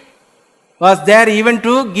 Nobody was there even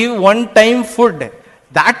to give one time food.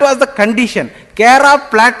 That was the condition. Care of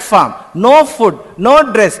platform, no food,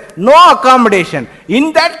 no dress, no accommodation.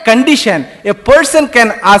 In that condition, a person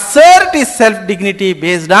can assert his self-dignity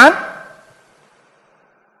based on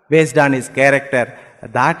his character.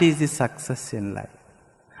 That is the success in life.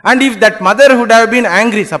 And if that mother would have been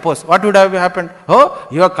angry, suppose, what would have happened? Oh,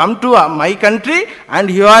 you have come to my country and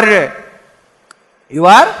you are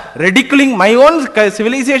ridiculing my own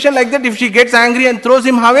civilization like that. If she gets angry and throws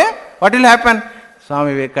him away, what will happen?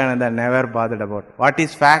 Swami Vivekananda never bothered about. What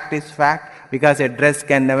is fact, because a dress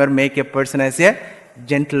can never make a person as a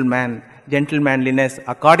gentleman. Gentlemanliness,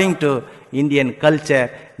 according to Indian culture,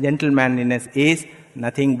 gentlemanliness is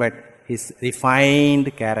nothing but his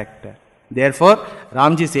refined character. Therefore,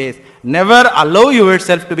 Ramji says, never allow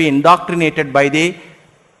yourself to be indoctrinated by the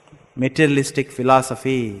materialistic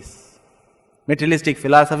philosophies. Materialistic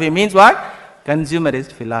philosophy means what?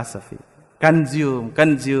 Consumerist philosophy. Consume.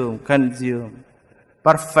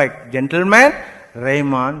 Perfect gentleman,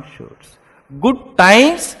 Raymond Schultz. Good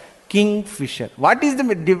times, Kingfisher.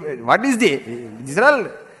 These are all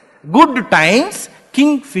good times,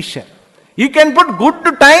 Kingfisher. You can put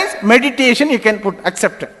good times, meditation, you can put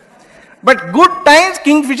accepted. But good times,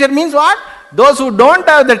 Kingfisher means what? Those who don't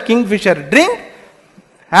have that Kingfisher drink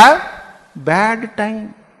have bad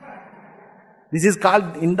time. This is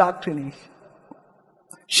called indoctrination.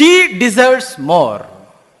 She deserves more.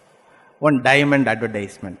 One diamond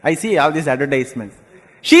advertisement. I see all these advertisements.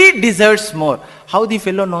 She deserves more. How the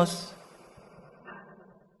fellow knows?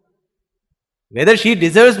 Whether she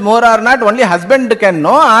deserves more or not, only husband can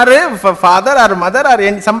know, or father or mother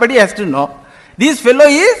or somebody has to know. This fellow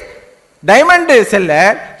is diamond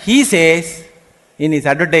seller. He says in his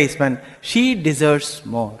advertisement, she deserves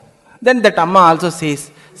more. Then that Amma also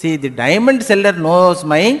says, see, the diamond seller knows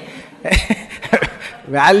my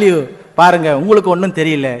value. பாருங்க, உங்களுக்கு ஒன்றும்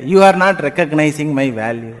தெரியல. You are not recognizing my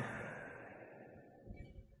value.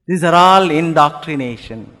 These are all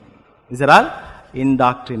indoctrination.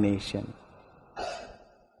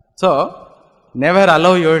 So, never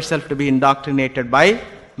allow yourself to be indoctrinated by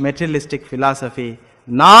materialistic philosophy,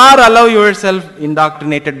 nor allow yourself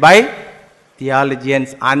indoctrinated by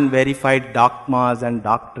theologians' unverified dogmas and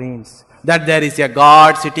doctrines. That there is a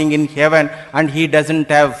God sitting in heaven and he doesn't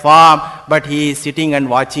have form, but he is sitting and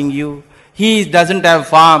watching you. He doesn't have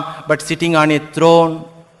form, but sitting on a throne.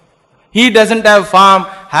 He doesn't have form,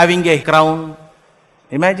 having a crown.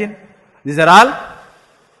 Imagine. These are all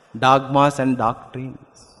dogmas and doctrines.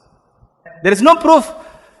 There is no proof.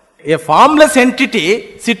 A formless entity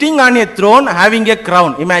sitting on a throne having a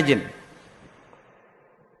crown. Imagine.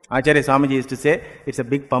 Acharya Swamiji used to say, it's a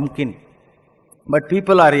big pumpkin. But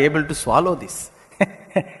people are able to swallow this.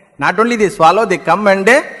 Not only they swallow, they come and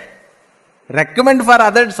recommend for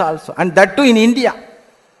others also. And that too in India.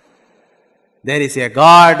 There is a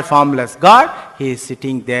God, formless God. He is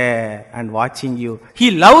sitting there and watching you.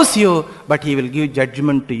 He loves you, but He will give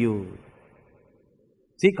judgment to you.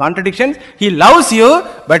 See, contradictions. He loves you,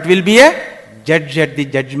 but will be a judge at the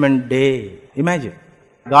judgment day. Imagine.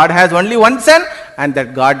 God has only one son, and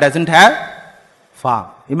that God doesn't have form.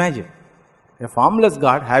 Imagine. A formless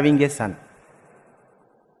God having a son.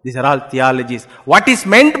 These are all theologies. What is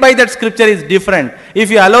meant by that scripture is different. If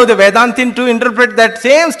you allow the Vedantin to interpret that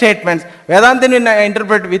same statements, Vedantin will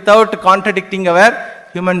interpret without contradicting our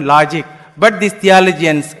human logic. But these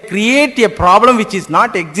theologians create a problem which is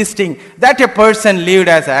not existing. That a person lived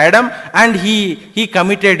as Adam and he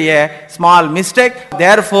committed a small mistake.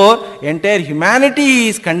 Therefore, entire humanity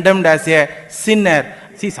is condemned as a sinner.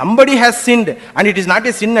 See, somebody has sinned and it is not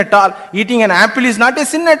a sin at all. Eating an apple is not a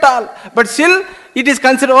sin at all. But still, it is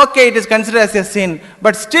considered, okay, it is considered as a sin.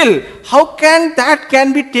 But still, how can that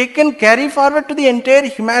be taken, carry forward to the entire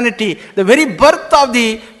humanity? The very birth of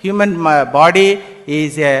the human body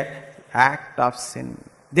is a act of sin.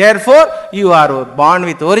 Therefore, you are born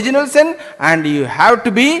with original sin and you have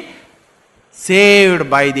to be saved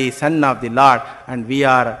by the Son of the Lord, and we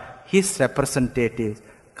are His representatives.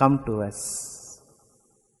 Come to us.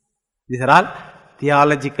 These are all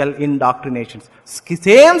theological indoctrinations.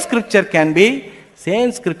 Same scripture can be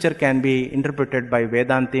interpreted by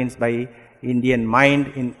Vedantins, by Indian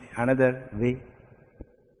mind in another way.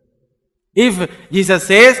 If Jesus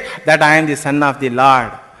says that I am the Son of the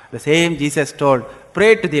Lord, the same Jesus told,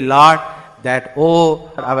 pray to the Lord that,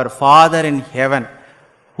 oh, our Father in heaven.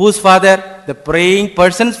 Whose Father? The praying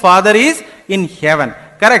person's Father is in heaven.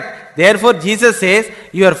 Correct. Therefore, Jesus says,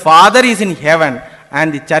 your Father is in heaven.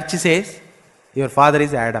 And the church says, your father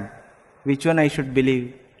is Adam. Which one I should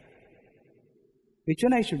believe? Which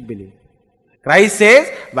one I should believe? Christ says,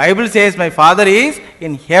 Bible says, my Father is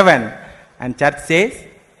in heaven. And church says,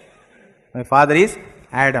 my father is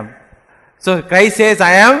Adam. So Christ says,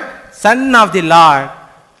 I am Son of the Lord.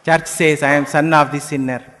 Church says, I am son of the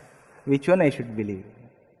sinner. Which one I should believe?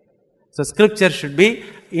 So scripture should be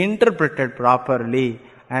interpreted properly.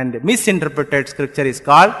 And misinterpreted scripture is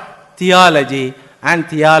called theology. And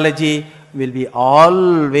theology will be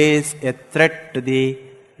always a threat to the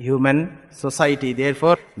human society.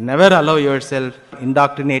 Therefore, never allow yourself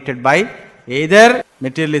indoctrinated by either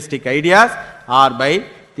materialistic ideas or by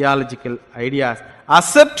theological ideas.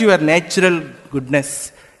 Accept your natural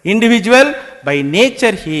goodness. Individual, by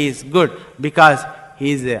nature he is good, because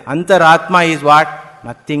he is Antaratma is what?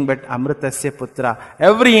 Nothing but Amritasya Putra.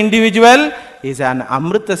 Every individual is an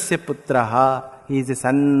Amritasya Putraha. He is the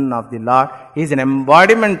Son of the Lord. He is an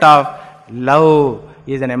embodiment of love.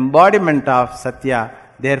 He is an embodiment of Satya.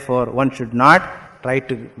 Therefore, one should not try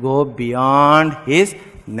to go beyond his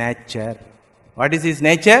nature. What is his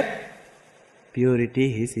nature?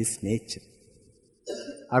 Purity is his nature.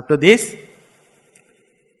 Up to this,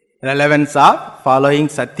 relevance of following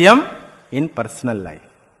Satyam in personal life.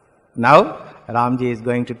 Now, Ramji is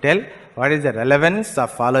going to tell what is the relevance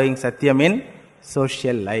of following Satyam in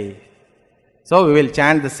social life. So, we will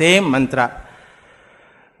chant the same mantra.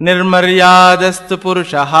 Nirmaryadastu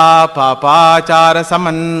purushaha papachara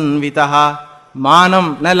samanvitaha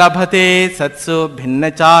manam na labhate satsu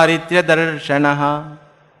bhinnacharitrya darshanaha.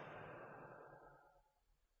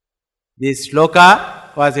 This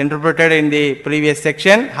shloka was interpreted in the previous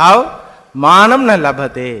section. How? Manam na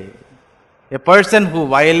labhate. A person who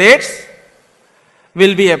violates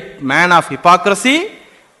will be a man of hypocrisy.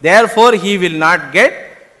 Therefore, he will not get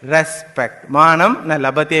respect. Manam na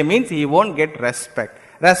labhate means he won't get respect.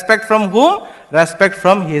 Respect from whom? Respect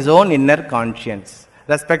from his own inner conscience.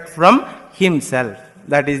 Respect from himself.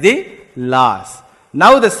 That is the laws.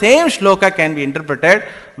 Now the same shloka can be interpreted.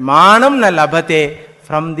 Manam na labhate,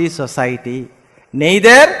 from the society.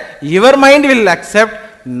 Neither your mind will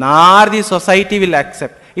accept, nor the society will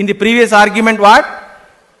accept. In the previous argument, what?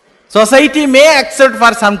 Society may accept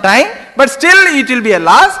for some time, but still it will be a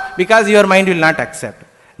loss because your mind will not accept.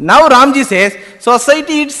 Now Ramji says,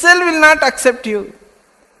 society itself will not accept you.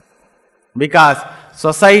 Because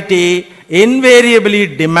society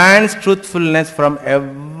invariably demands truthfulness from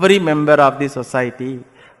every member of the society.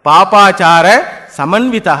 Papachara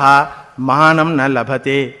samanvitaha mahanam na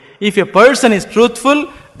labhate. If a person is truthful,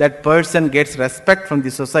 that person gets respect from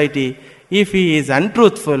the society. If he is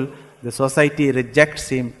untruthful, the society rejects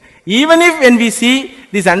him. Even if when we see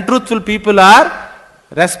these untruthful people are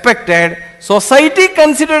respected, society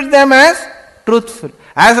considers them as truthful.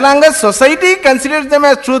 As long as society considers them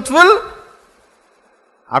as truthful,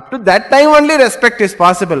 up to that time only respect is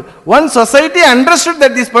possible. Once society understood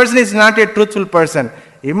that this person is not a truthful person,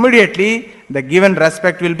 immediately the given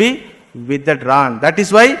respect will be withdrawn. That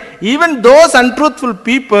is why even those untruthful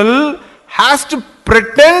people has to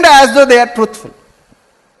pretend as though they are truthful.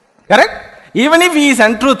 Correct? Even if he is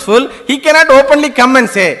untruthful, he cannot openly come and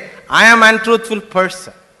say, I am an untruthful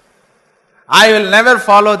person. I will never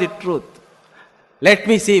follow the truth. Let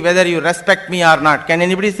me see whether you respect me or not. Can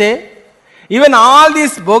anybody say? Even all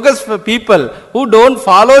these bogus people who don't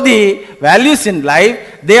follow the values in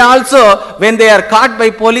life, they also, when they are caught by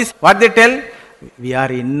police, what they tell? We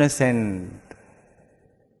are innocent.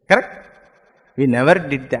 Correct? We never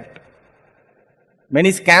did that.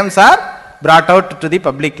 Many scams are brought out to the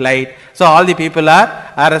public light. So all the people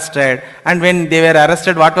are arrested. And when they were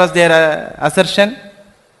arrested, what was their assertion?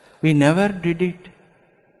 We never did it.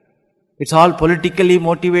 It's all politically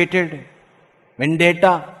motivated.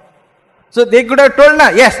 Vendetta. So they could have told,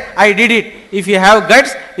 yes, I did it. If you have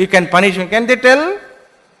guts, you can punish me. Can they tell?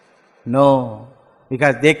 No.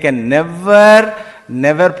 Because they can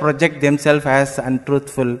never project themselves as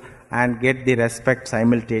untruthful and get the respect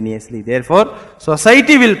simultaneously. Therefore,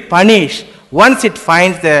 society will punish once it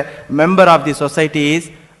finds the member of the society is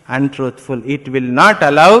untruthful. It will not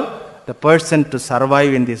allow the person to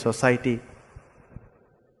survive in the society.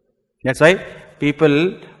 That's why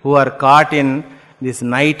people who are caught in these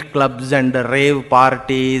night clubs and rave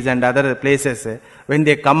parties and other places, when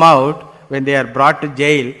they come out, when they are brought to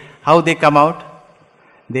jail, how they come out?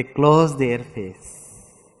 They close their face.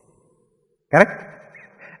 Correct?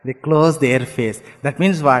 They close their face. That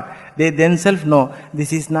means what? They themselves know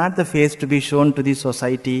this is not the face to be shown to the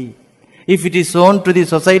society. If it is shown to the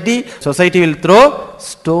society, society will throw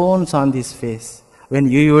stones on this face. When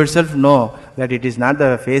you yourself know that it is not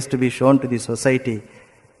the face to be shown to the society,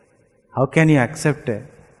 how can you accept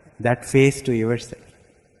that face to yourself?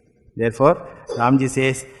 Therefore, Ramji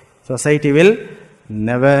says, society will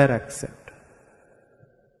never accept.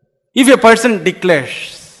 If a person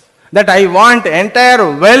declares that I want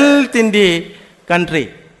entire wealth in the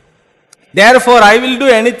country, therefore I will do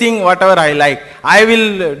anything whatever I like, I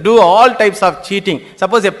will do all types of cheating.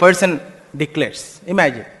 Suppose a person declares,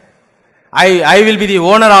 imagine, I will be the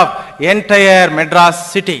owner of entire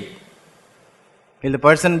Madras city. Will the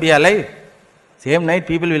person be alive? Same night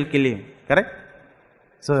people will kill him. Correct?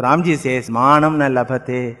 So Ramji says, Manam na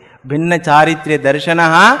labhate, bhinna charitre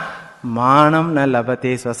darshanaha, Manam na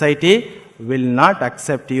labhate. Society will not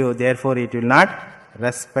accept you, therefore it will not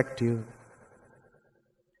respect you.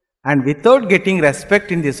 And without getting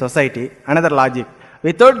respect in the society, another logic,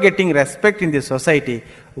 without getting respect in the society,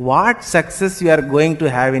 what success you are going to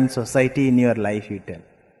have in society in your life, you tell?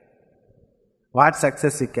 What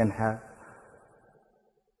success you can have?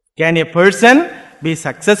 Can a person be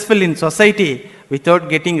successful in society without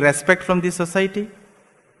getting respect from the society?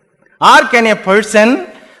 Or can a person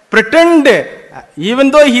pretend,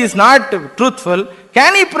 even though he is not truthful,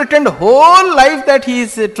 can he pretend whole life that he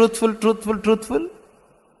is truthful?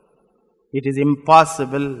 It is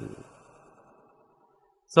impossible.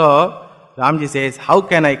 So, Ramji says, how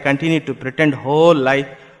can I continue to pretend whole life?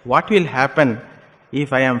 What will happen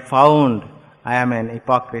if I am found I am an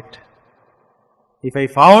hypocrite? If I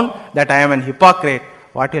found that I am an hypocrite,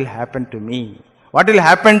 what will happen to me? What will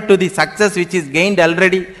happen to the success which is gained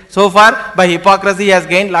already? So far, by hypocrisy he has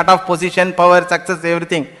gained lot of position, power, success,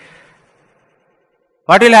 everything.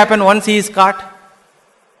 What will happen once he is caught?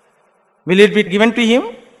 Will it be given to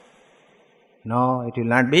him? No, it will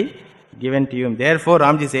not be given to him. Therefore,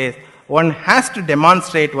 Ramji says, one has to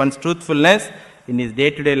demonstrate one's truthfulness in his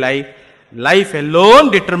day-to-day life. Life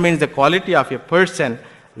alone determines the quality of a person.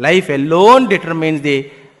 Life alone determines the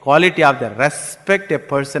quality of the respect a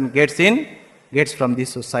person gets from the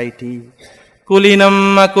society.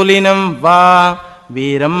 Kulinam akulinam va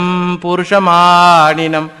viram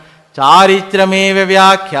purushamadinam charitrameva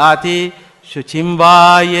vyakhyati shuchim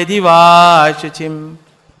va yadi va shuchim.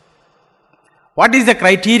 What is the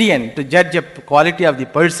criterion to judge the quality of the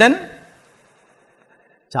person?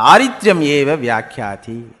 Charitrameva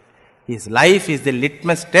vyakhyati. His life is the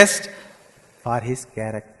litmus test for his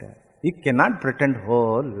character. You cannot pretend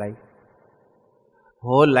whole life.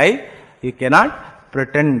 Whole life, you cannot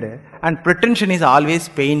pretend. And pretension is always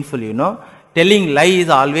painful, you know. Telling lie is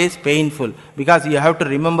always painful because you have to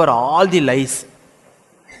remember all the lies.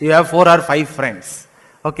 You have 4 or 5 friends.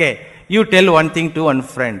 Okay, you tell one thing to one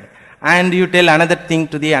friend and you tell another thing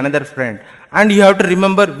to the another friend. And you have to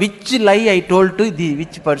remember which lie I told to the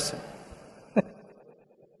which person.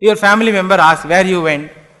 Your family member asks where you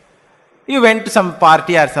went. You went to some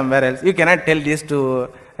party or somewhere else. You cannot tell this to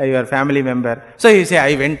your family member. So you say,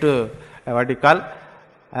 I went to what you call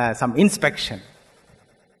some inspection.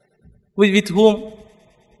 With whom?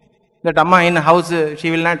 That Amma in house, she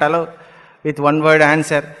will not allow with one word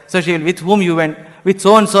answer. So she will, with whom you went? With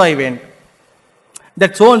so and so I went.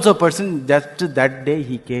 That so and so person, just that day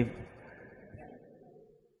he came.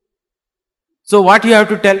 So what you have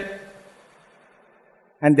to tell?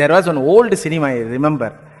 And there was one old cinema, I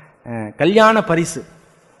remember, Kalyana Parisu.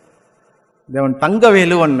 There was one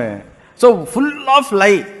Tangavelu one. So full of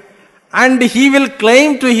lie. And he will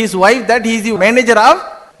claim to his wife that he is the manager of,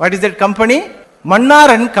 what is that company?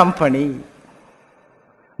 Mannaran Company.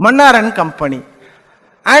 Mannaran Company.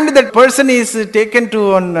 And that person is taken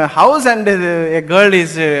to one house and a girl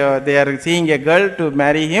is, they are seeing a girl to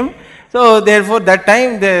marry him. So therefore that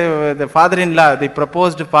time the father-in-law, the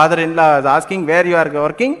proposed father-in-law is asking where you are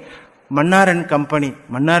working. Mannaran Company.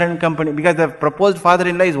 Mannaran Company. Because the proposed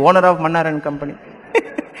father-in-law is owner of Mannaran Company.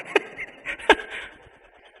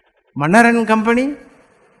 Mannaran Company?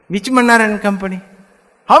 Which Mannaran Company?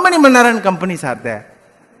 How many Mannaran companies are there?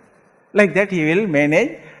 Like that he will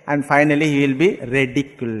manage and finally he will be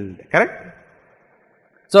ridiculed. Correct?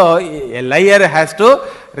 So a liar has to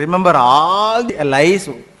remember all the lies.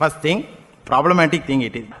 First thing, problematic thing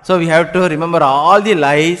it is. So we have to remember all the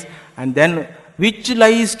lies and then which lie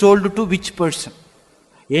is told to which person.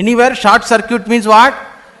 Anywhere short circuit means what?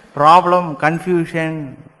 Problem,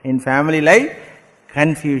 confusion. In family life,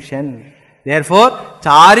 confusion. Therefore,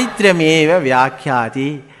 charitrameva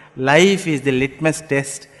vyakhyati. Life is the litmus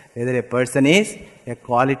test whether a person is a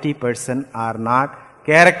quality person or not.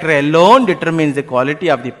 Character alone determines the quality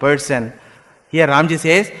of the person. Here Ramji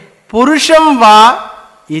says, Purusham va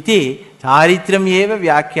iti charitrameva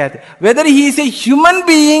vyakhyati. Whether he is a human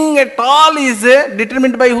being at all is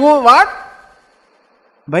determined by who? What?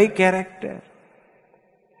 By character.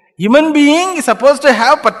 Human being is supposed to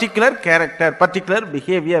have particular character, particular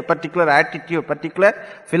behavior, particular attitude, particular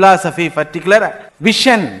philosophy, particular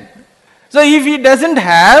vision. So if he doesn't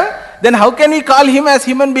have, then how can we call him as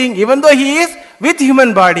human being? Even though he is with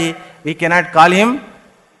human body, we cannot call him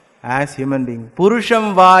as human being.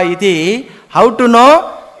 Purusham va iti. How to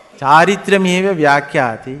know? Charitrameva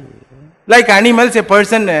vyakhyati. Like animals, a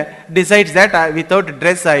person decides that without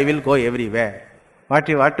dress I will go everywhere. What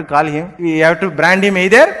to call him? We have to brand him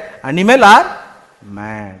either animal or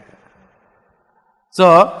mad. So,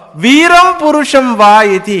 Viram Purusham va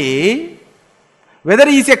iti. Whether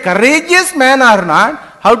he is a courageous man or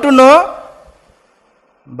not, how to know?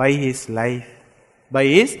 By his life, by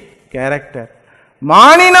his character.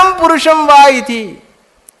 Maninam Purusham va iti.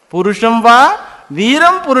 Purusham va,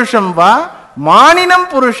 Viram Purusham va, Maninam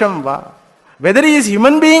Purusham va. Whether he is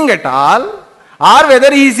human being at all, or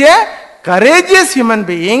whether he is a courageous human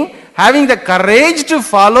being, having the courage to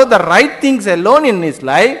follow the right things alone in his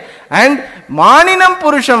life, and Maninam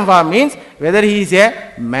Purusham va means whether he is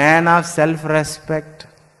a man of self-respect.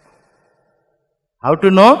 How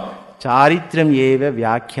to know? Charitram eva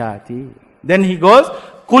vyakhyati. Then he goes,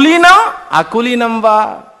 Kulinam akulinam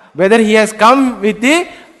va. Whether he has come with the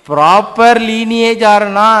proper lineage or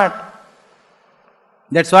not.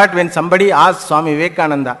 That's what when somebody asked Swami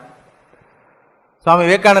Vivekananda. Swami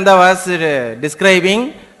Vivekananda was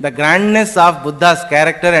describing the grandness of Buddha's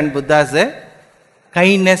character and Buddha's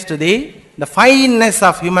kindness to the fineness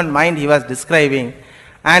of human mind he was describing.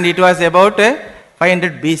 And it was about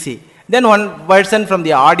 500 BC. Then one person from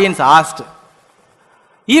the audience asked,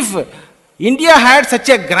 if India had such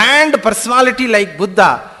a grand personality like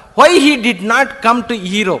Buddha, why he did not come to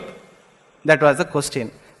Europe? That was the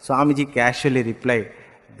question. Swamiji casually replied,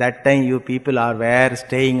 that time you people were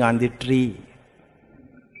staying on the tree.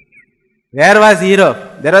 Where was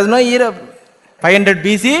Europe? There was no Europe. 500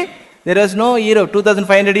 BC, there was no Europe.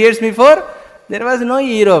 2500 years before, there was no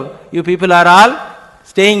Europe. You people are all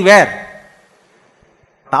staying where?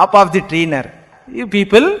 Top of the tree. You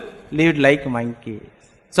people lived like monkeys.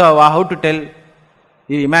 So how to tell?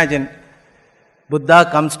 You imagine, Buddha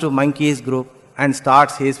comes to monkeys group and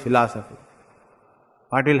starts his philosophy.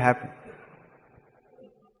 What will happen?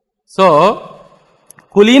 So,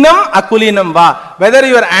 Kulinam akulinam va. Whether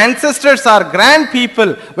your ancestors are grand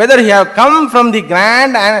people, whether you have come from the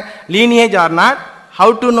grand lineage or not,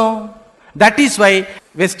 how to know? That is why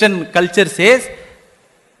Western culture says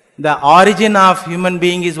the origin of human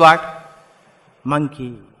being is what?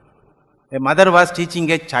 Monkey. A mother was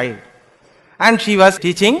teaching a child and she was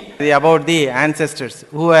teaching about the ancestors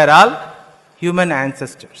who were all human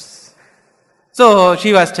ancestors. So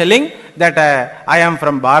she was telling that I am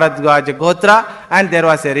from Bharadwaja Gotra and there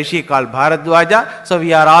was a Rishi called Bharadwaja. So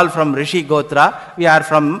we are all from Rishi Gotra. We are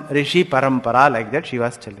from Rishi Parampara, like that she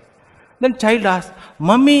was telling. Then child asked,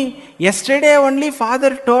 Mummy, yesterday only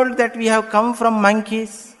father told that we have come from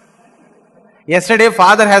monkeys. Yesterday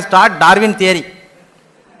father has taught Darwin theory.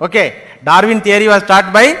 Okay, Darwin theory was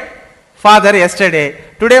taught by father yesterday.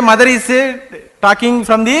 Today mother is talking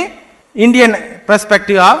from the Indian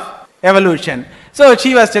perspective of evolution. So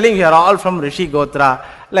she was telling, we are all from Rishi Gotra.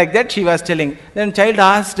 Like that she was telling. Then child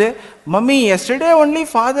asked, Mummy, yesterday only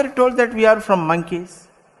father told that we are from monkeys.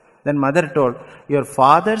 Then mother told, your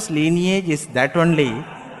father's lineage is that only.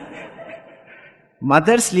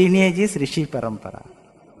 Mother's lineage is Rishi Parampara.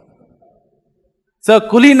 So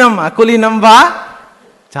kulinam akulinam va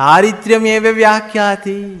charitryam eva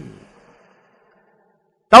vyakhyati.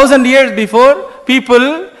 1000 years before,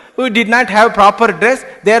 people who did not have proper dress,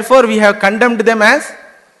 therefore we have condemned them as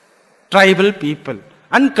tribal people,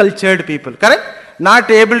 uncultured people, correct? Not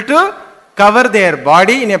able to cover their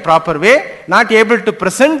body in a proper way, not able to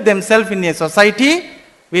present themselves in a society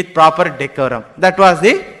with proper decorum. That was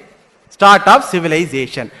the start of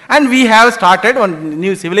civilization. And we have started one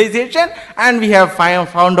new civilization, and we have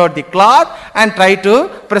found out the cloth and try to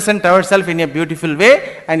present ourselves in a beautiful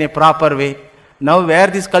way and a proper way. Now where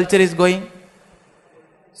this culture is going?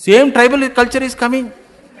 Same tribal culture is coming.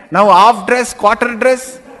 Now half dress, quarter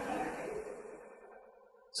dress.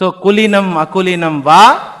 So kulinam akulinam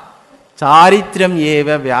va charitram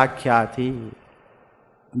eva vyakhyati.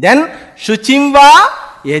 Then shuchim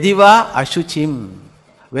va yadiva ashuchim.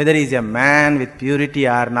 Whether he is a man with purity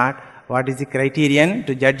or not, what is the criterion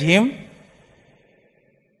to judge him?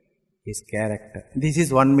 His character. This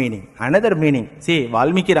is one meaning. Another meaning, see,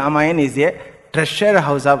 Valmiki Ramayana is a treasure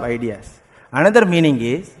house of ideas. Another meaning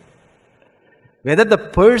is, whether the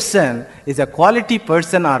person is a quality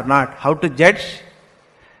person or not, how to judge?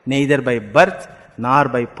 Neither by birth, nor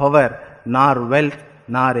by power, nor wealth,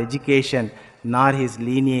 nor education, nor his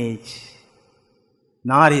lineage,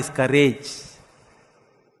 nor his courage.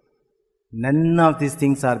 None of these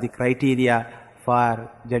things are the criteria for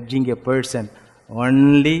judging a person.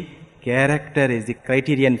 Only character is the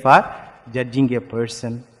criterion for judging a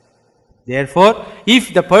person. Therefore,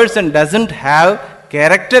 if the person doesn't have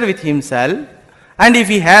character with himself, and if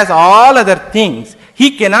he has all other things,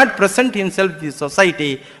 he cannot present himself to the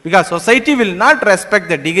society, because society will not respect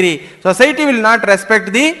the degree, society will not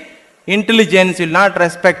respect the intelligence, will not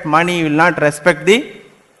respect money, will not respect the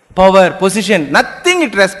power, position, nothing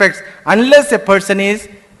it respects unless a person is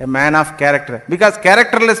a man of character. Because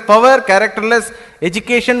characterless power, characterless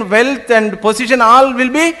education, wealth and position, all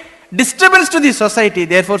will be disturbance to the society.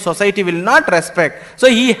 Therefore, society will not respect. So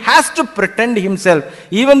he has to pretend himself.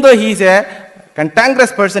 Even though he is a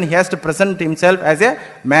cantankerous person, he has to present himself as a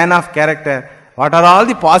man of character. What are all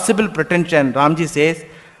the possible pretension? Ramji says,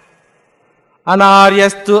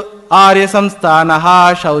 Anaryastu Arya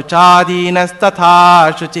samstanaha shauchadinas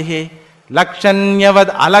tatha shuchihe lakshanyavad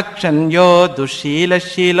alakshanyo dushila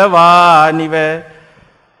shilavaniva.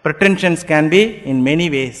 Pretensions can be in many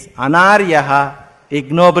ways. Anaryaha,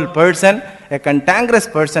 ignoble person, a cantankerous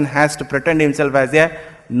person has to pretend himself as a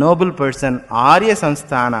noble person. Arya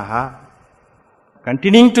samstanaha,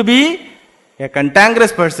 continuing to be a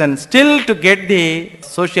cantankerous person, still to get the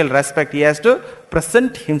social respect, he has to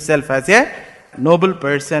present himself as a noble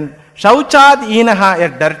person. Shauchad inaha,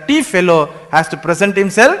 a dirty fellow, has to present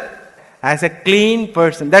himself as a clean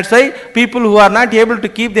person. That's why people who are not able to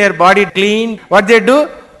keep their body clean, what they do?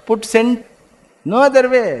 Put scent. No other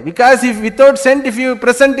way. Because if without scent, if you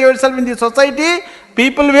present yourself in the society,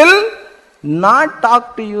 people will not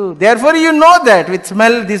talk to you. Therefore you know that with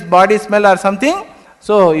smell, this body smell or something,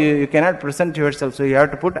 so you cannot present yourself. So you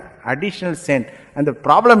have to put additional scent. And the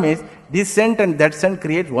problem is, this scent and that scent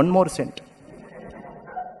creates one more scent.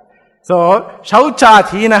 So, shauchat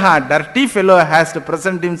hinaha, dirty fellow has to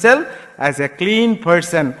present himself as a clean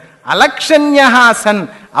person. Alakshanyaha san,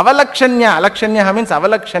 avalakshanya, alakshanyaha means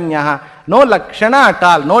avalakshanyaha. No lakshana at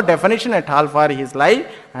all, no definition at all for his life,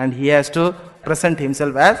 and he has to present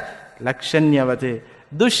himself as lakshanyavate.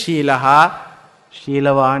 Dushilaha,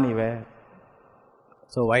 shilavaniva.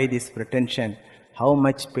 So why this pretension? How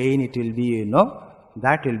much pain it will be,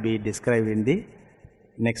 that will be described in the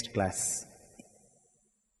next class.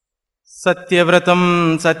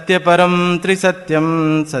 Satyavratam satyaparam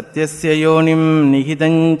trisatyam satyasya yonim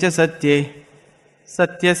nihidam cha satye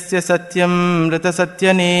satyasya satyam rita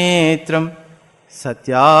satyanetram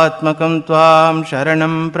satyatmakam tvam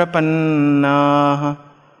sharanam prapannaha.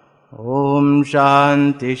 Om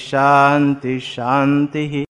shanti shanti shanti.